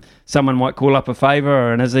then someone might call up a favour,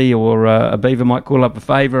 or an Izzy or a Beaver might call up a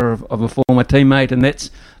favour of a former teammate, and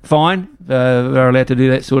that's fine. They're allowed to do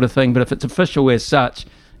that sort of thing. But if it's official as such,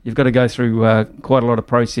 you've got to go through quite a lot of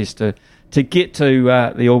process to get to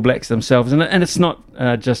the All Blacks themselves. And it's not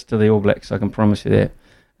just to the All Blacks, I can promise you that.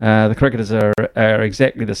 The cricketers are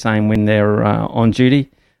exactly the same when they're on duty.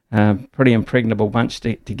 Pretty impregnable bunch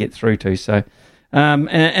to get through to. So,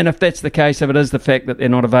 and if that's the case, if it is the fact that they're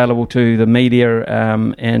not available to the media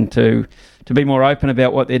and to be more open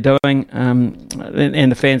about what they're doing, and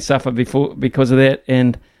the fans suffer because of that,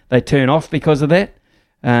 and they turn off because of that,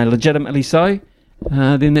 legitimately so,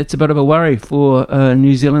 then that's a bit of a worry for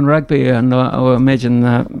New Zealand rugby. And I imagine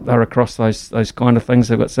they're across those kind of things.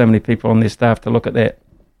 They've got so many people on their staff to look at that.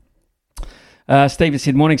 Steve has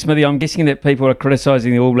said, morning Smithy, I'm guessing that people are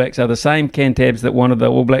criticising the All Blacks are the same Cantabs that wanted the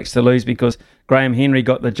All Blacks to lose because Graham Henry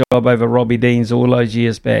got the job over Robbie Deans all those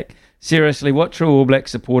years back. Seriously, what true All Black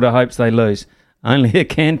supporter hopes they lose? Only a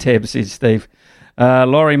Cantab, says Steve.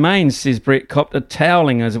 Laurie Maines says Brett copped a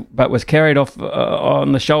toweling but was carried off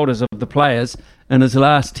on the shoulders of the players in his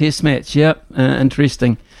last test match. Yep,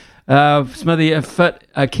 interesting. Smithy, fit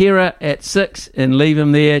Akira at 6 and leave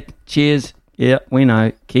him there. Cheers. Yeah, we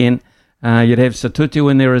know, Ken. You'd have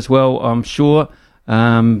Satutu in there as well, I'm sure.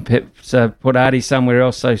 Perhaps put Artie somewhere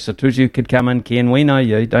else so Satutu could come in. Ken, we know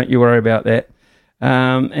you. Don't you worry about that.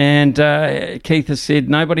 And Keith has said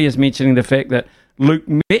nobody is mentioning the fact that Luke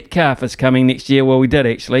Metcalf is coming next year. Well, we did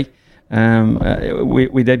actually.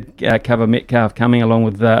 We did cover Metcalf coming along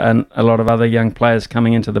with a lot of other young players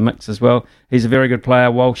coming into the mix as well. He's a very good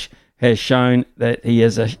player. Walsh has shown that he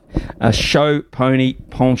is a show pony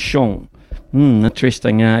penchant.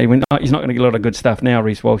 Interesting. He's not going to get a lot of good stuff now,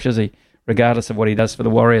 Reece Walsh, is he? Regardless of what he does for the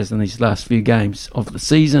Warriors in these last few games of the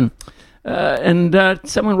season. And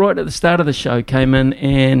someone right at the start of the show came in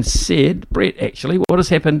and said, Brett, actually, what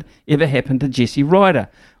has ever happened to Jesse Ryder?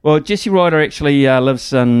 Well, Jesse Ryder actually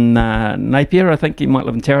lives in Napier. I think he might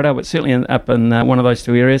live in Taradale, but certainly up in one of those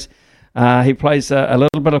two areas. He plays a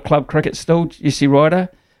little bit of club cricket still, Jesse Ryder.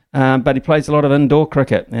 But he plays a lot of indoor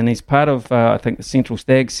cricket, and he's part of, I think, the Central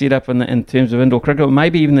Stags set up in terms of indoor cricket, or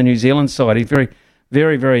maybe even the New Zealand side. He's very,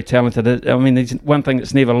 very, very talented. I mean, there's one thing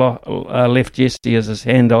that's never left Jesse is his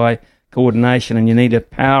hand-eye coordination, and you need a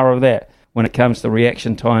power of that when it comes to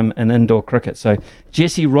reaction time in indoor cricket. So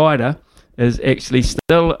Jesse Ryder is actually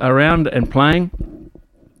still around and playing,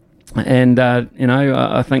 and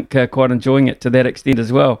I think quite enjoying it to that extent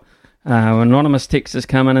as well. Anonymous text has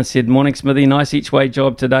come in and said, "Morning Smithy, nice each way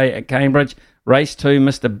job today at Cambridge. Race 2,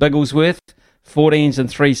 Mr. Bigglesworth, 14s and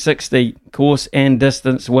 360 course and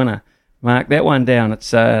distance winner." Mark that one down.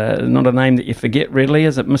 It's not a name that you forget readily,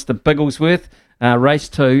 is it, Mr. Bigglesworth? Race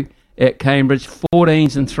 2 at Cambridge,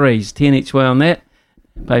 14s and 3s, 10 each way on that.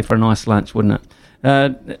 Pay for a nice lunch, wouldn't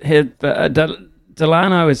it?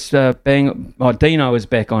 Delano is Dino is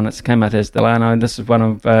back on. It's come out as Delano, and this is one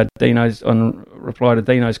of Dino's, on reply to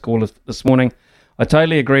Dino's call this morning. "I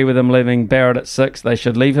totally agree with him leaving Barrett at 6. They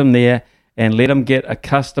should leave him there and let him get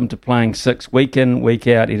accustomed to playing 6 week in, week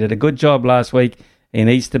out. He did a good job last week. He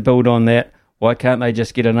needs to build on that. Why can't they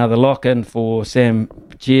just get another lock-in for Sam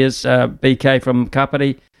Cheers, BK from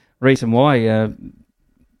Kapiti?" Reason why,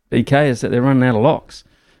 BK, is that they're running out of locks.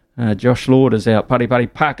 Josh Lord is out. Pari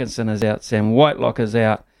Parkinson is out. Sam Whitelock is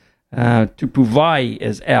out. Tupuvai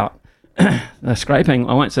is out. They're scraping,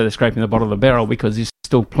 I won't say they're scraping the bottom of the barrel, because there's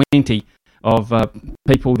still plenty of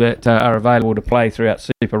people that are available to play throughout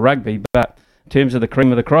Super Rugby. But in terms of the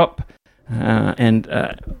cream of the crop,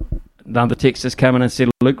 another text has come in and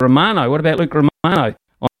said, "Luke Romano, what about Luke Romano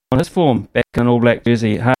on his form back in All Black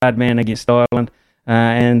jersey? Hard man against Ireland."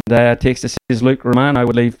 And text says Luke Romano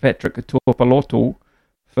would leave Patrick Tuapolotu.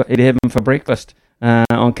 He'd have him for breakfast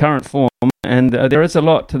on current form. And there is a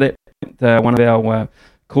lot to that. One of our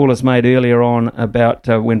callers made earlier on about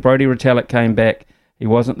when Brodie Retallick came back, he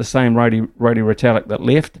wasn't the same Brodie Retallick that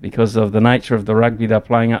left, because of the nature of the rugby they're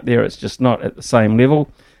playing up there. It's just not at the same level.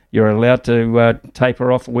 You're allowed to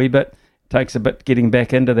taper off a wee bit. It takes a bit getting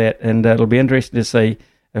back into that, and it'll be interesting to see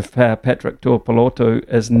if Patrick Tuapolotu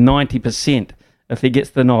is 90%. If he gets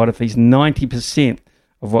the nod, if he's 90%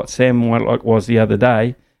 of what Sam Whitelock was the other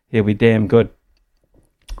day, he'll be damn good.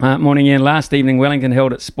 Morning, Ian. Last evening, Wellington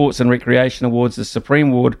held its Sports and Recreation Awards. The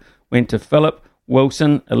Supreme Award went to Philip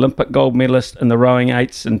Wilson, Olympic gold medalist in the rowing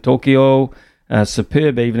 8s in Tokyo.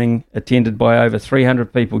 Superb evening, attended by over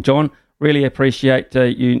 300 people. John, really appreciate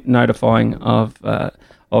you notifying of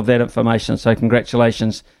that information. So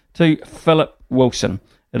congratulations to Philip Wilson.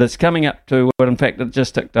 It is coming up to, well, in fact, it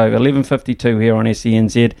just ticked over, 11:52 here on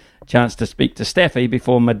SENZ. Chance to speak to Staffy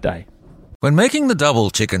before midday. When making the double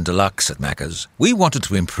chicken deluxe at Macca's, we wanted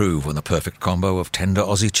to improve on the perfect combo of tender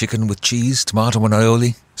Aussie chicken with cheese, tomato and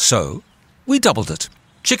aioli. So, we doubled it.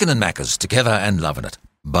 Chicken and Macca's, together and loving it.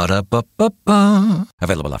 Ba-da-ba-ba-ba.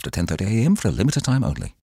 Available after 10:30 a.m. for a limited time only.